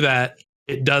you do that,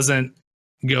 it doesn't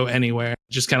go anywhere. It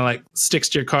just kind of like sticks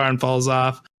to your car and falls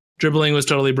off. Dribbling was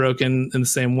totally broken in the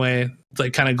same way. It's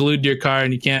like kind of glued to your car,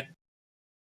 and you can't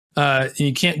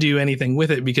do anything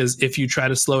with it, because if you try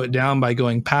to slow it down by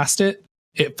going past it,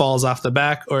 it falls off the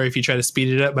back, or if you try to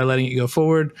speed it up by letting it go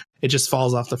forward, it just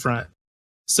falls off the front.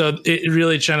 So it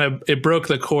really it broke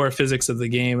the core physics of the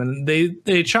game, and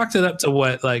they chalked it up to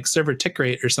what, like server tick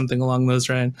rate or something along those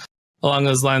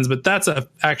lines. But that's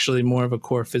actually more of a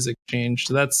core physics change.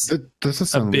 So that's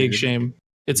a big shame.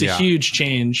 It's a huge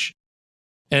change,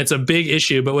 and it's a big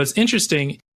issue. But what's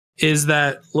interesting is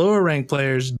that lower ranked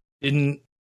players didn't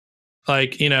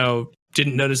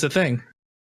notice a thing.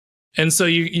 And so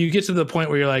you get to the point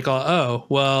where you're like, oh,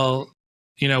 well,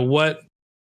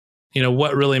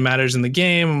 what really matters in the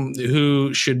game?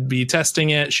 Who should be testing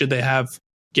it? Should they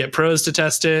get pros to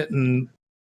test it? And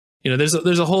there's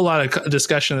a whole lot of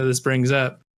discussion that this brings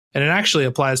up, and it actually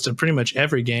applies to pretty much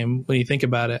every game when you think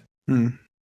about it.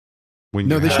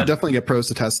 They should definitely get pros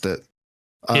to test it.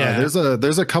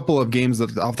 There's a couple of games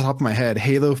that off the top of my head,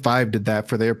 Halo 5 did that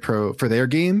for their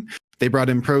game. They brought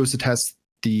in pros to test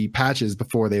the patches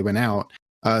before they went out.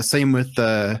 Same with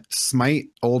the Smite,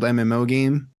 old MMO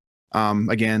game.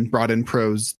 Again, brought in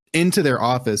pros into their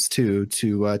office too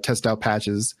to test out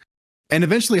patches, and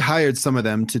eventually hired some of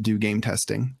them to do game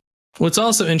testing. What's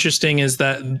also interesting is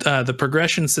that the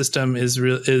progression system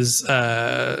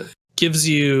gives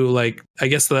you, like, I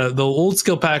guess the old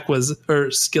skill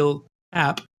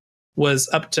app was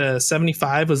up to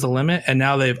 75 was the limit, and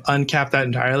now they've uncapped that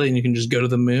entirely, and you can just go to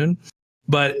the moon.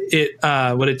 But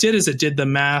what it did is it did the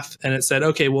math, and it said,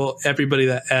 okay, well, everybody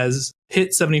that has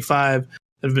hit 75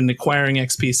 have been acquiring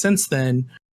XP since then,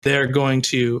 they're going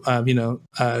to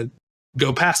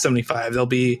go past 75. They'll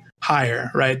be higher,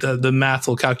 right? The math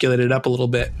will calculate it up a little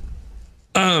bit.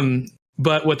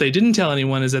 But what they didn't tell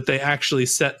anyone is that they actually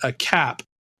set a cap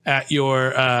at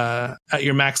your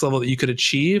max level that you could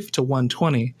achieve to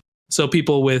 120. So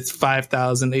people with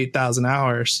 5,000, 8,000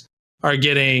 hours are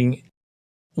getting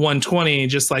 120,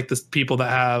 just like the people that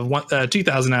have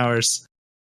 2,000 hours.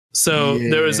 So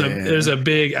there's a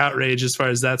big outrage as far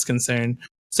as that's concerned.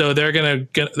 So they're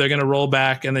gonna roll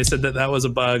back, and they said that was a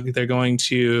bug. They're going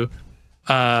to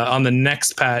on the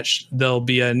next patch there'll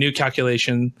be a new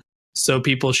calculation, so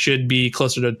people should be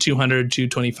closer to 200,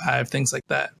 225, things like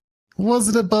that. Was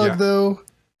it a bug though?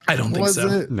 I don't think so.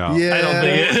 It? No. Yeah. I don't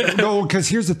think it. No, because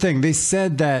here's the thing. They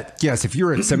said that, yes, if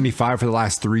you're at 75 for the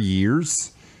last 3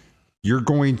 years, you're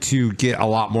going to get a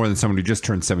lot more than someone who just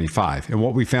turned 75. And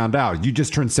what we found out, you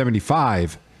just turned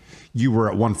 75, you were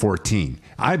at 114.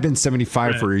 I've been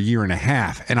 75 for a year and a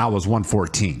half, and I was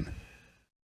 114.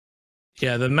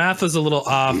 Yeah, the math is a little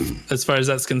off as far as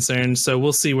that's concerned. So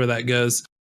we'll see where that goes.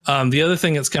 The other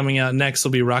thing that's coming out next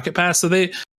will be Rocket Pass. So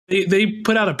they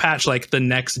put out a patch like the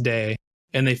next day,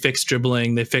 and they fixed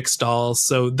dribbling, they fixed stalls.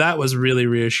 So that was really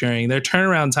reassuring. Their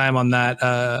turnaround time on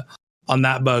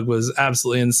that bug was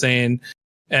absolutely insane,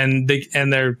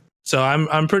 so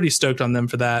I'm pretty stoked on them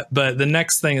for that. But the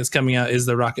next thing that's coming out is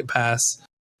the Rocket Pass,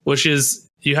 which is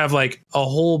you have like a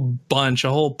whole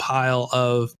pile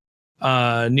of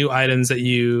new items that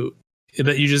you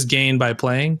just gain by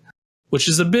playing, which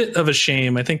is a bit of a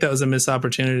shame. I think that was a missed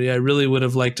opportunity. I really would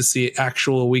have liked to see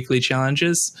actual weekly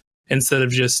challenges instead of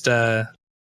just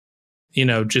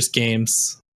just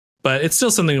games. But it's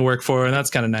still something to work for, and that's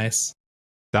kind of nice.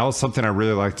 That was something I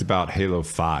really liked about Halo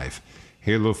 5.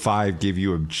 Halo 5 gave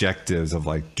you objectives of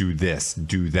like, do this,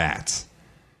 do that.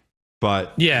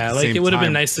 But yeah, like it would have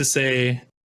been nice to say,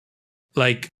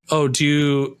 like, oh,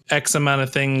 do X amount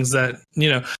of things that,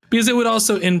 because it would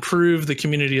also improve the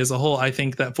community as a whole. I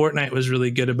think that Fortnite was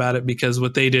really good about it, because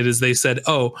what they did is they said,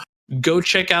 oh, go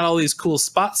check out all these cool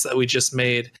spots that we just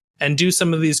made and do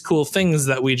some of these cool things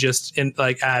that we just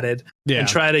added, and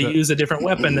try to use a different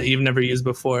weapon that you've never used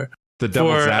before. The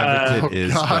devil's advocate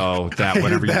is, though, that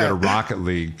whenever you go to Rocket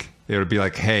League, it would be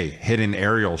like, hey, hit an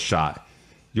aerial shot.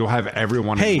 You'll have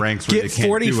everyone in ranks where they can't do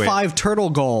it. Get 45 turtle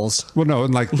goals. Well, no,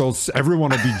 and like everyone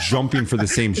will be jumping for the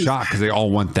same shot because they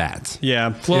all want that.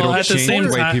 Yeah. Well, it'll at the change same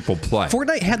the way time, people play.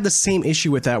 Fortnite had the same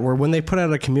issue with that, where when they put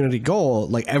out a community goal,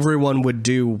 like everyone would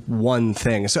do one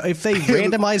thing. So if they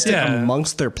randomized it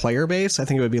amongst their player base, I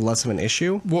think it would be less of an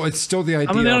issue. Well, it's still the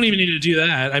idea. I mean, they don't even need to do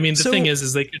that. I mean, the thing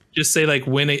is they could just say like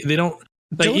they don't.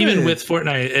 Like Dota, even with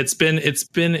Fortnite, it's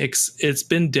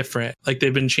been different. Like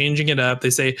they've been changing it up. They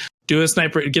say get a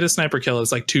sniper kill.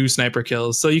 It's like 2 sniper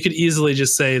kills. So you could easily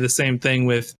just say the same thing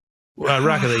with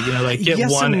Rocket League. Like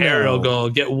get one aerial goal,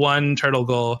 get 1 turtle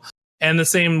goal, and the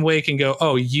same way can go.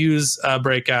 Oh, use a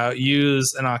breakout,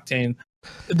 use an octane.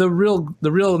 The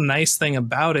real nice thing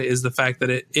about it is the fact that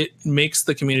it makes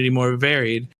the community more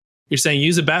varied. You're saying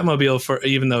use a Batmobile for,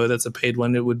 even though that's a paid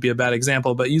one, it would be a bad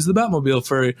example, but use the Batmobile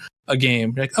for a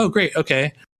game. You're like, oh, great.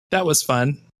 Okay. That was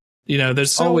fun. You know,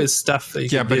 there's always stuff that you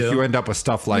can but do. if you end up with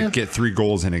stuff like get 3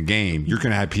 goals in a game, you're going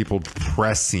to have people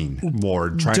pressing more,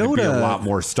 trying to be a lot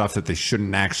more stuff that they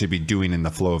shouldn't actually be doing in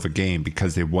the flow of a game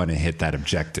because they want to hit that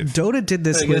objective. Dota did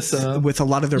this with a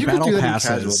lot of their battle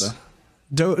passes.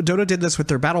 Dota did this with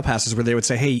their battle passes where they would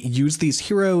say, hey, use these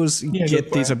heroes,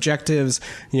 get these objectives,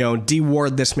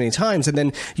 deward this many times. And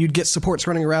then you'd get supports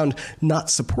running around not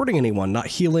supporting anyone, not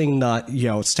healing, not,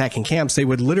 stacking camps. They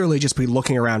would literally just be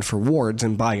looking around for wards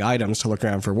and buying items to look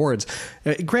around for wards.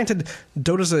 Granted,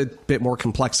 Dota's a bit more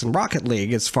complex than Rocket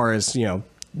League as far as,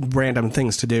 random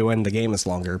things to do and the game is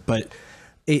longer. But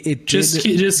it just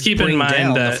keep in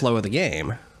mind the flow of the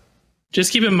game.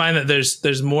 Just keep in mind that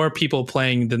there's more people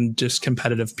playing than just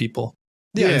competitive people.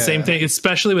 Yeah. And same thing,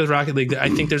 especially with Rocket League. I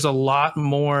think there's a lot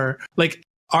more, like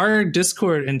our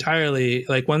Discord entirely,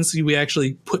 like once we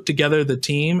actually put together the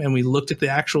team and we looked at the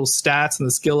actual stats and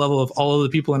the skill level of all of the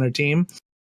people in our team,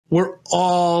 we're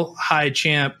all high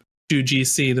champ to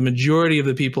GC. The majority of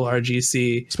the people are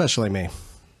GC. Especially me.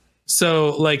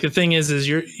 So like the thing is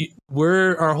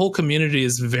our whole community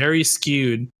is very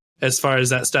skewed as far as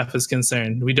that stuff is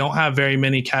concerned. We don't have very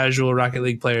many casual Rocket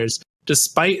League players.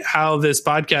 Despite how this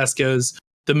podcast goes,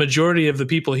 the majority of the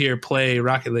people here play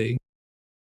Rocket League.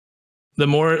 The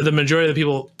majority of the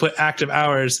people put active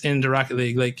hours into Rocket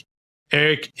League. Like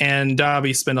Eric and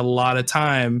Dobby spend a lot of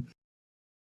time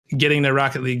getting their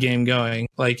Rocket League game going.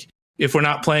 Like if we're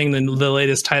not playing the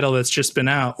latest title that's just been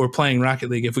out, we're playing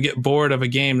Rocket League. If we get bored of a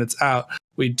game that's out,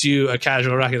 we do a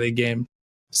casual Rocket League game.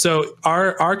 So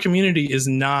our community is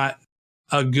not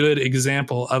a good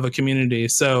example of a community.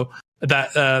 So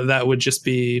that would just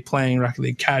be playing Rocket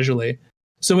League casually.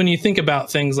 So when you think about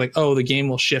things like, oh, the game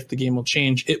will shift, the game will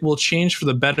change, it will change for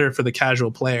the better for the casual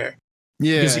player.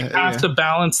 Yeah, because you have to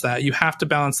balance that. You have to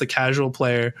balance the casual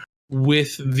player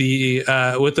with the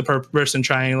person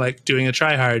trying, like doing a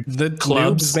try hard. The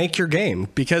clubs make your game,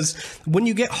 because when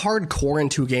you get hardcore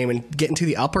into a game and get into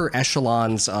the upper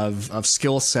echelons of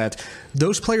skill set,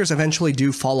 those players eventually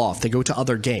do fall off. They go to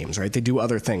other games, right? They do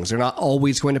other things. They're not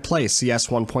always going to play CS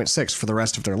 1.6 for the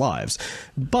rest of their lives.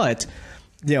 But,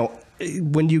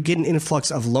 when you get an influx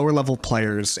of lower level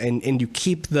players and you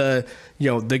keep the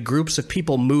groups of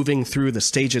people moving through the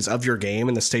stages of your game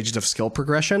and the stages of skill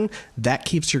progression, that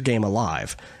keeps your game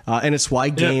alive. And it's why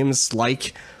games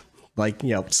like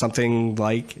something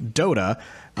like Dota,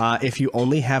 if you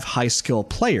only have high skill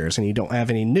players and you don't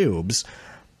have any noobs,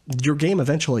 your game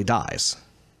eventually dies.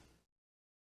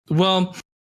 Well,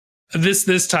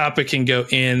 this topic can go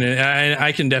in, and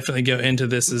I can definitely go into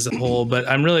this as a whole, but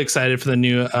I'm really excited for the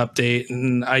new update,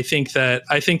 and I think that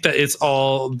it's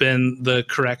all been the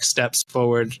correct steps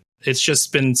forward. It's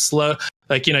just been slow.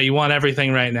 Like, you want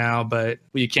everything right now, but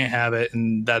you can't have it,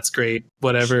 and that's great,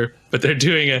 whatever. But they're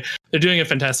doing a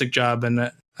fantastic job, and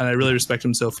I really respect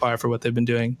them so far for what they've been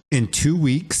doing. In 2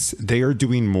 weeks, they are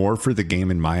doing more for the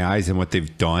game in my eyes than what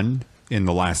they've done in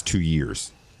the last 2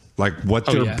 years. Like what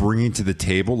they're bringing to the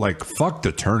table, like fuck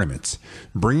the tournaments.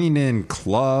 Bringing in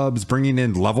clubs, bringing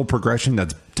in level progression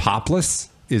that's topless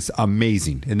is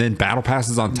amazing. And then battle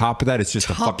passes on top of that, it's just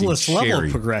topless a fucking cherry.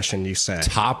 Level progression, you say?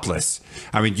 Topless.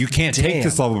 I mean, you can't take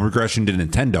this level of progression to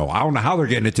Nintendo. I don't know how they're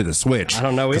getting it to the Switch. I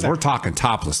don't know either. We're talking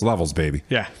topless levels, baby.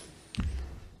 Yeah.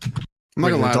 I'm not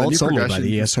gonna lie, adults only by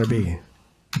the ESRB.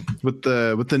 With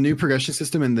the new progression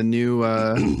system and the new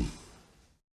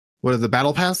what is the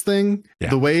battle pass thing?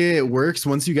 Yeah. The way it works,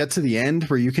 once you get to the end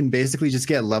where you can basically just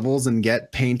get levels and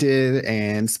get painted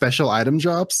and special item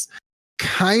drops,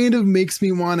 kind of makes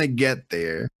me want to get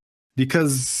there,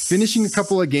 because finishing a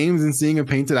couple of games and seeing a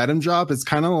painted item drop is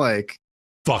kind of like,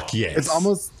 fuck yes. It's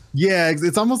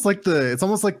almost like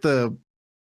the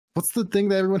what's the thing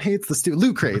that everyone hates? The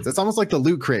loot crates. It's almost like the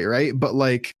loot crate, right? But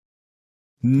like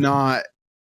not.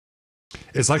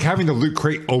 It's like having the loot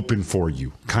crate open for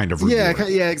you, kind of. Yeah,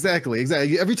 exactly.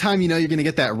 Every time you're going to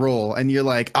get that roll, and you're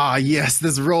like, yes,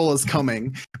 this roll is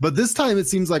coming. But this time, it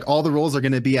seems like all the rolls are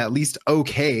going to be at least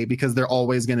okay, because they're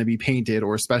always going to be painted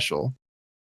or special.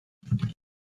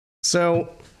 So,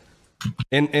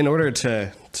 in order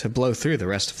to blow through the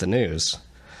rest of the news,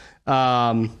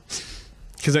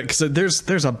 because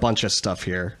there's a bunch of stuff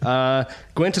here.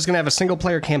 Gwent is going to have a single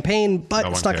player campaign, but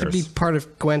it's not going to be part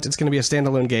of Gwent. It's going to be a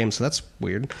standalone game, so that's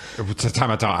weird. Time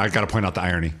out. I got to point out the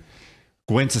irony.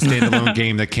 Gwent's a standalone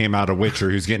game that came out of Witcher,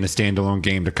 who's getting a standalone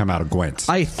game to come out of Gwent.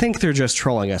 I think they're just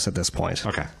trolling us at this point.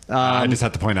 Okay. I just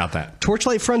have to point out that.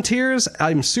 Torchlight Frontiers,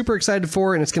 I'm super excited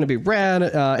for, and it's going to be rad.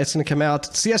 It's going to come out.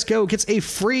 CSGO gets a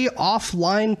free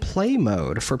offline play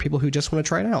mode for people who just want to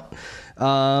try it out.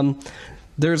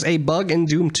 There's a bug in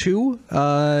Doom 2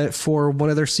 for one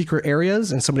of their secret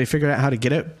areas, and somebody figured out how to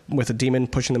get it with a demon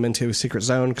pushing them into a secret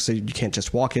zone because you can't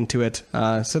just walk into it.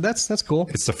 So that's cool.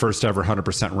 It's the first ever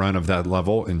 100% run of that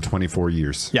level in 24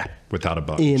 years. Yeah. Without a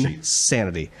bug.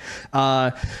 Insanity.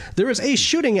 There was a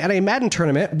shooting at a Madden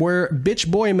tournament where Bitch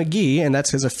Boy McGee, and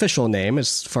that's his official name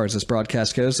as far as this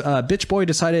broadcast goes, Bitch Boy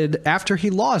decided after he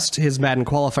lost his Madden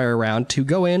qualifier round to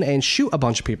go in and shoot a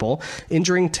bunch of people,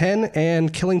 injuring 10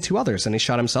 and killing 2 others. And he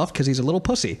shot himself because he's a little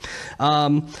pussy.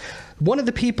 One of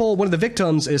the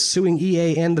victims is suing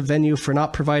EA and the venue for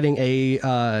not providing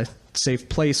a safe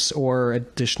place or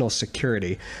additional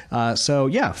security. So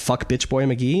yeah, fuck Bitch Boy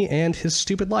McGee and his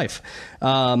stupid life.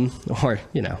 Or,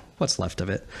 what's left of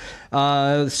it.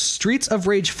 Streets of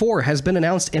Rage 4 has been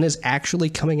announced and is actually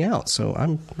coming out. So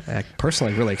I'm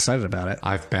personally really excited about it.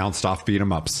 I've bounced off beat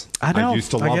 'em ups. I know. I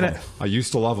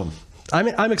used to love them.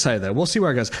 I'm excited though. We'll see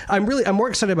where it goes. I'm more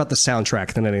excited about the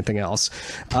soundtrack than anything else.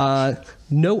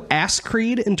 No ass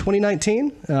Creed in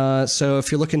 2019. So if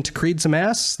you're looking to Creed some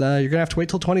ass, you're gonna have to wait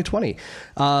till 2020.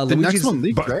 The next one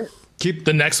leaked, right?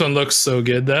 The next one looks so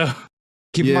good though.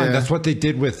 Keep in mind, that's what they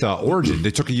did with Origin.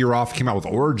 They took a year off, came out with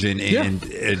Origin,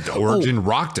 and Origin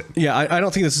rocked it. Yeah, I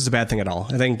don't think this is a bad thing at all.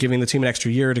 I think giving the team an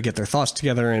extra year to get their thoughts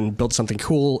together and build something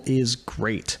cool is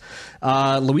great.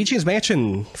 Luigi's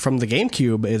Mansion from the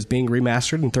GameCube is being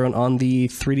remastered and thrown on the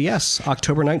 3DS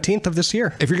October 19th of this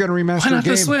year. If you're going to remaster a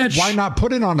game, why not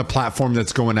put it on a platform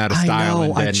that's going out of style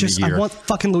in a year? I want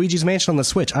fucking Luigi's Mansion on the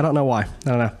Switch. I don't know why. I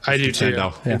don't know. I do too.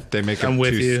 Yeah. They make up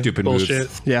two stupid bullshit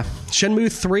moves. Yeah.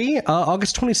 Shenmue 3,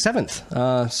 August 27th.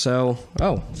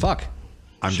 Fuck.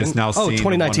 I'm just now seeing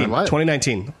 2019.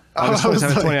 August 27th,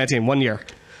 2019. 1 year.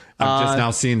 I'm just now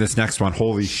seeing this next one.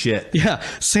 Holy shit. Yeah.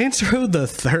 Saints Row the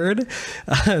Third.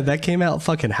 That came out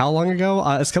fucking how long ago?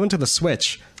 It's coming to the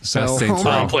Switch. So best Saints Row.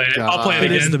 I'll play it. I'll play it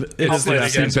again. It is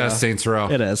the best Saints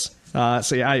Row. It is.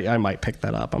 So yeah, I might pick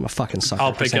that up. I'm a fucking sucker.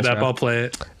 I'll pick it up. I'll play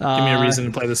it. Give me a reason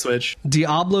to play the Switch.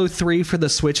 Diablo 3 for the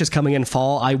Switch is coming in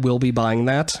fall. I will be buying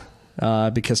that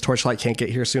because Torchlight can't get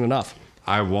here soon enough.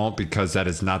 I won't because that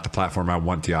is not the platform I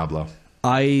want Diablo.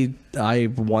 I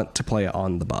want to play it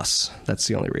on the bus. That's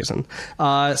the only reason.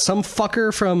 Some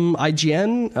fucker from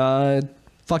IGN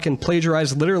fucking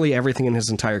plagiarized literally everything in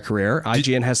his entire career.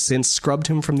 IGN has since scrubbed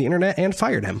him from the internet and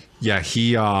fired him. Yeah,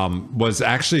 he was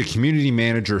actually a community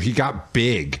manager. He got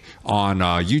big on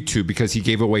YouTube because he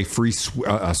gave away free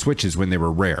Switches when they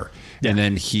were rare. Yeah. And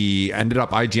then he ended up,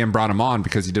 IGN brought him on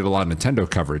because he did a lot of Nintendo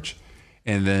coverage.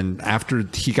 And then after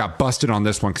he got busted on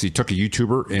this one because he took a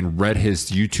YouTuber and read his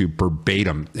YouTube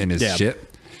verbatim in his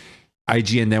shit,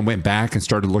 IGN then went back and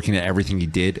started looking at everything he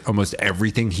did. Almost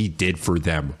everything he did for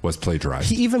them was plagiarized.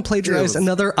 He even plagiarized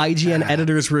another IGN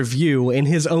editor's review in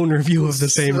his own review of the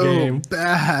same game.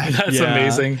 Bad. That's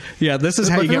amazing. Yeah, this is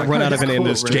how you get run out of an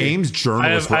industry. Games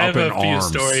journalists were up in arms. I have a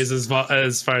few stories as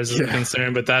far as I'm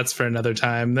concerned, but that's for another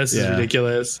time. This is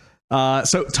ridiculous.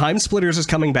 So Timesplitters is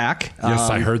coming back. Yes,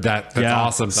 I heard that. That's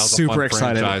awesome. That was super a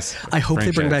fun excited. I hope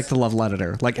they bring back the level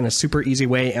editor, like in a super easy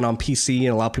way and on PC and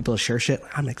allow people to share shit.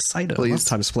 I'm excited.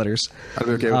 Please. I love Timesplitters. I'd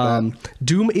be okay with that.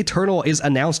 Doom Eternal is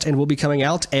announced and will be coming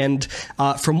out. And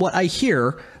from what I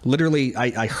hear, literally,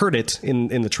 I heard it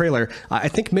in the trailer. I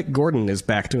think Mick Gordon is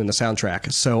back doing the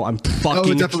soundtrack. So I'm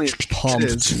fucking pumped.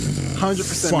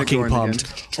 100% fucking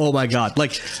pumped. Oh my God.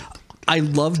 Like, I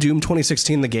love Doom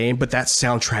 2016, the game, but that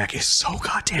soundtrack is so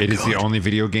goddamn good. It is the only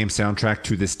video game soundtrack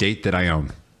to this date that I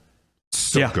own.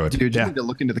 So good. Dude, you need to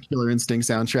look into the Killer Instinct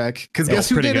soundtrack. Because guess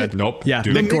who did it? Nope. Yeah,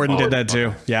 dude. Mick Gordon did that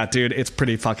too. Yeah, dude, it's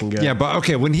pretty fucking good. Yeah, but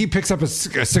okay, when he picks up a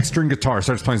six-string guitar,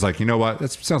 starts playing, he's like, you know what? That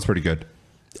sounds pretty good.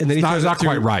 And then it's not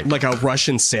quite right. Like a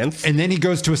Russian synth. And then he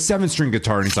goes to a 7-string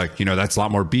guitar and he's like, you know, that's a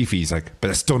lot more beefy. He's like, but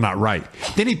that's still not right.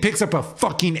 Then he picks up a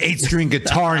fucking 8-string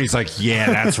guitar and he's like, yeah,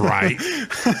 that's right.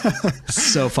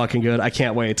 So fucking good. I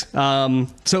can't wait.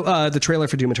 So the trailer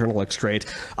for Doom Eternal looks great.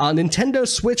 Nintendo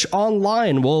Switch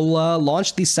Online will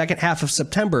launch the second half of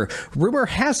September. Rumor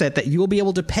has it that you will be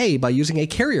able to pay by using a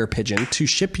carrier pigeon to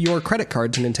ship your credit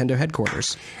card to Nintendo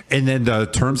headquarters. And then the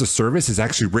terms of service is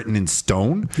actually written in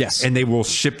stone. Yes. And they will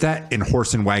ship that in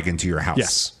horse and wagon to your house.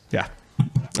 Yes. Yeah.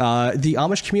 The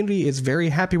Amish community is very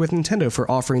happy with Nintendo for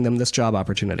offering them this job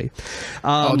opportunity.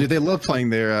 Dude, they love playing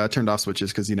their turned off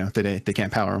switches because, you know, they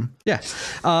can't power them. Yeah.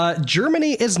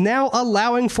 Germany is now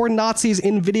allowing for Nazis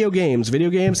in video games.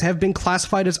 Video games have been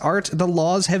classified as art. The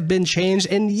laws have been changed.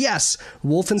 And yes,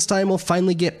 Wolfenstein will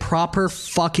finally get proper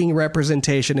fucking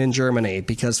representation in Germany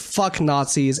because fuck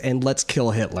Nazis and let's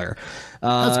kill Hitler.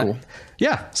 That's cool.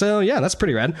 Yeah, so yeah, that's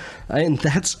pretty rad. And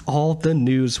that's all the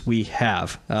news we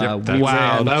have. Wow,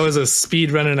 that was a speed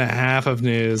run and a half of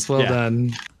news. Well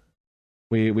done.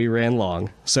 We ran long.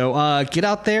 So get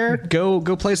out there, go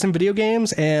play some video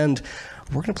games, and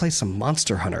we're gonna play some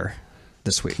Monster Hunter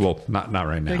this week. Well, not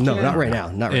right now. No, not right now.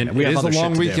 Not right And now. We it have is a other shit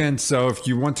long to do. weekend, so if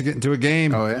you want to get into a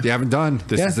game yeah. you haven't done,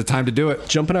 this is the time to do it.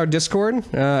 Jump in our Discord.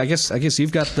 I guess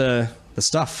you've got the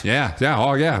stuff. Yeah.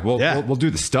 Oh, yeah. We'll do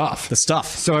the stuff. The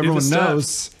stuff. So everyone stuff.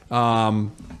 knows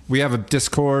we have a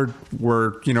Discord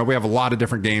where, we have a lot of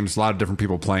different games, a lot of different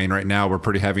people playing right now. We're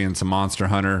pretty heavy into Monster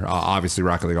Hunter, obviously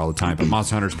Rocket League all the time, but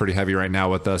Monster Hunter is pretty heavy right now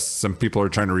with us. Some people are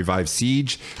trying to revive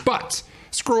Siege, but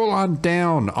scroll on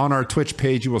down on our Twitch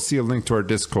page. You will see a link to our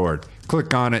Discord.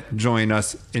 Click on it, join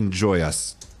us, enjoy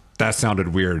us. That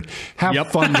sounded weird.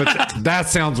 Have fun with it. That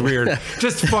sounds weird.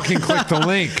 Just fucking click the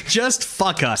link. Just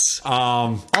fuck us.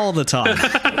 All the time.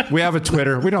 We have a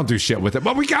Twitter. We don't do shit with it,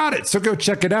 but we got it. So go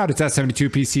check it out. It's at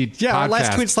 72PC Yeah, Podcast. our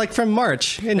last tweet's like from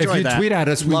March. Enjoy If you that. tweet at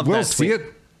us, we Love will that see tweet.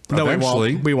 it No,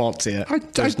 eventually. we won't see it.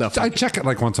 There's no I fucking- check it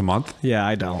like once a month. Yeah,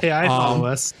 I don't. Yeah, I follow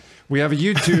us. We have a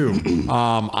YouTube.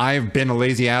 I've been a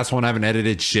lazy asshole and haven't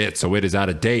edited shit, so it is out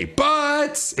of date.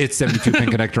 But it's 72 Pin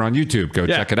Connector on YouTube. Go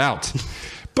check it out.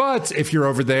 But if you're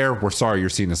over there, we're sorry you're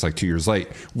seeing this like 2 years late.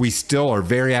 We still are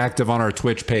very active on our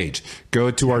Twitch page. Go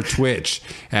to our Twitch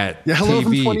at hello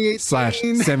from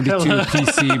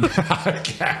TV/72PC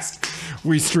podcast.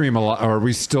 We stream a lot, or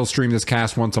we still stream this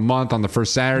cast once a month on the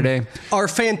first Saturday. Our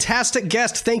fantastic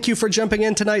guest, thank you for jumping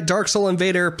in tonight, Dark Soul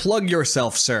Invader. Plug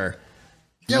yourself, sir.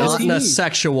 Yeah, Not what's in a neat?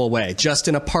 sexual way, just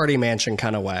in a party mansion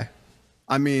kind of way.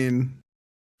 I mean,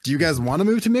 do you guys want to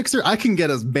move to Mixer? I can get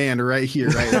us banned right here,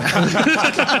 right now.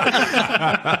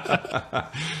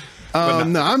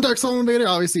 No, I'm Dark Soul Invader.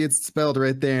 Obviously, it's spelled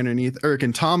right there underneath Irk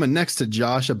and Tom, and next to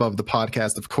Josh above the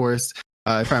podcast, of course.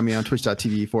 Find me on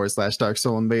twitch.tv/Dark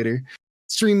Soul Invader.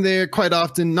 Stream there quite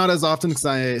often, not as often because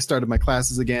I started my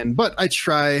classes again, but I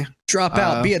try. Drop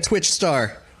out, be a Twitch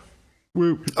star.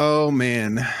 Oh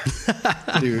man,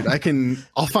 dude,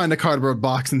 I'll find a cardboard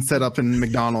box and set up in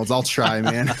McDonald's. I'll try,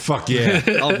 man. Fuck yeah.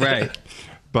 All right.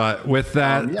 But with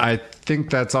that, I think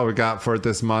that's all we got for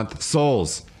this month.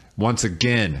 Souls, once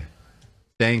again,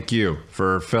 thank you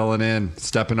for filling in,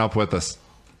 stepping up with us.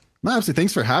 No, absolutely.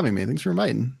 Thanks for having me. Thanks for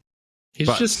inviting. He's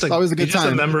But just it's always a good he's just a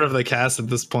time. member of the cast at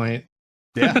this point.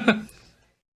 Yeah.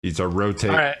 He's a rotate.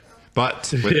 All right.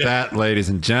 But with that, ladies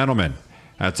and gentlemen,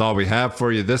 that's all we have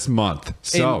for you this month.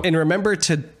 So, and remember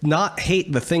to not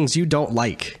hate the things you don't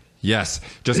like. yes,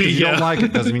 just because you don't like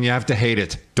it doesn't mean you have to hate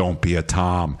it. Don't be a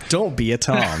Tom. Don't be a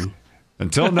Tom.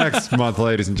 Until next month,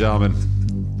 ladies and gentlemen,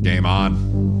 game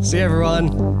on. See you, everyone.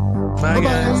 Bye,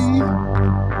 guys.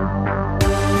 Bye.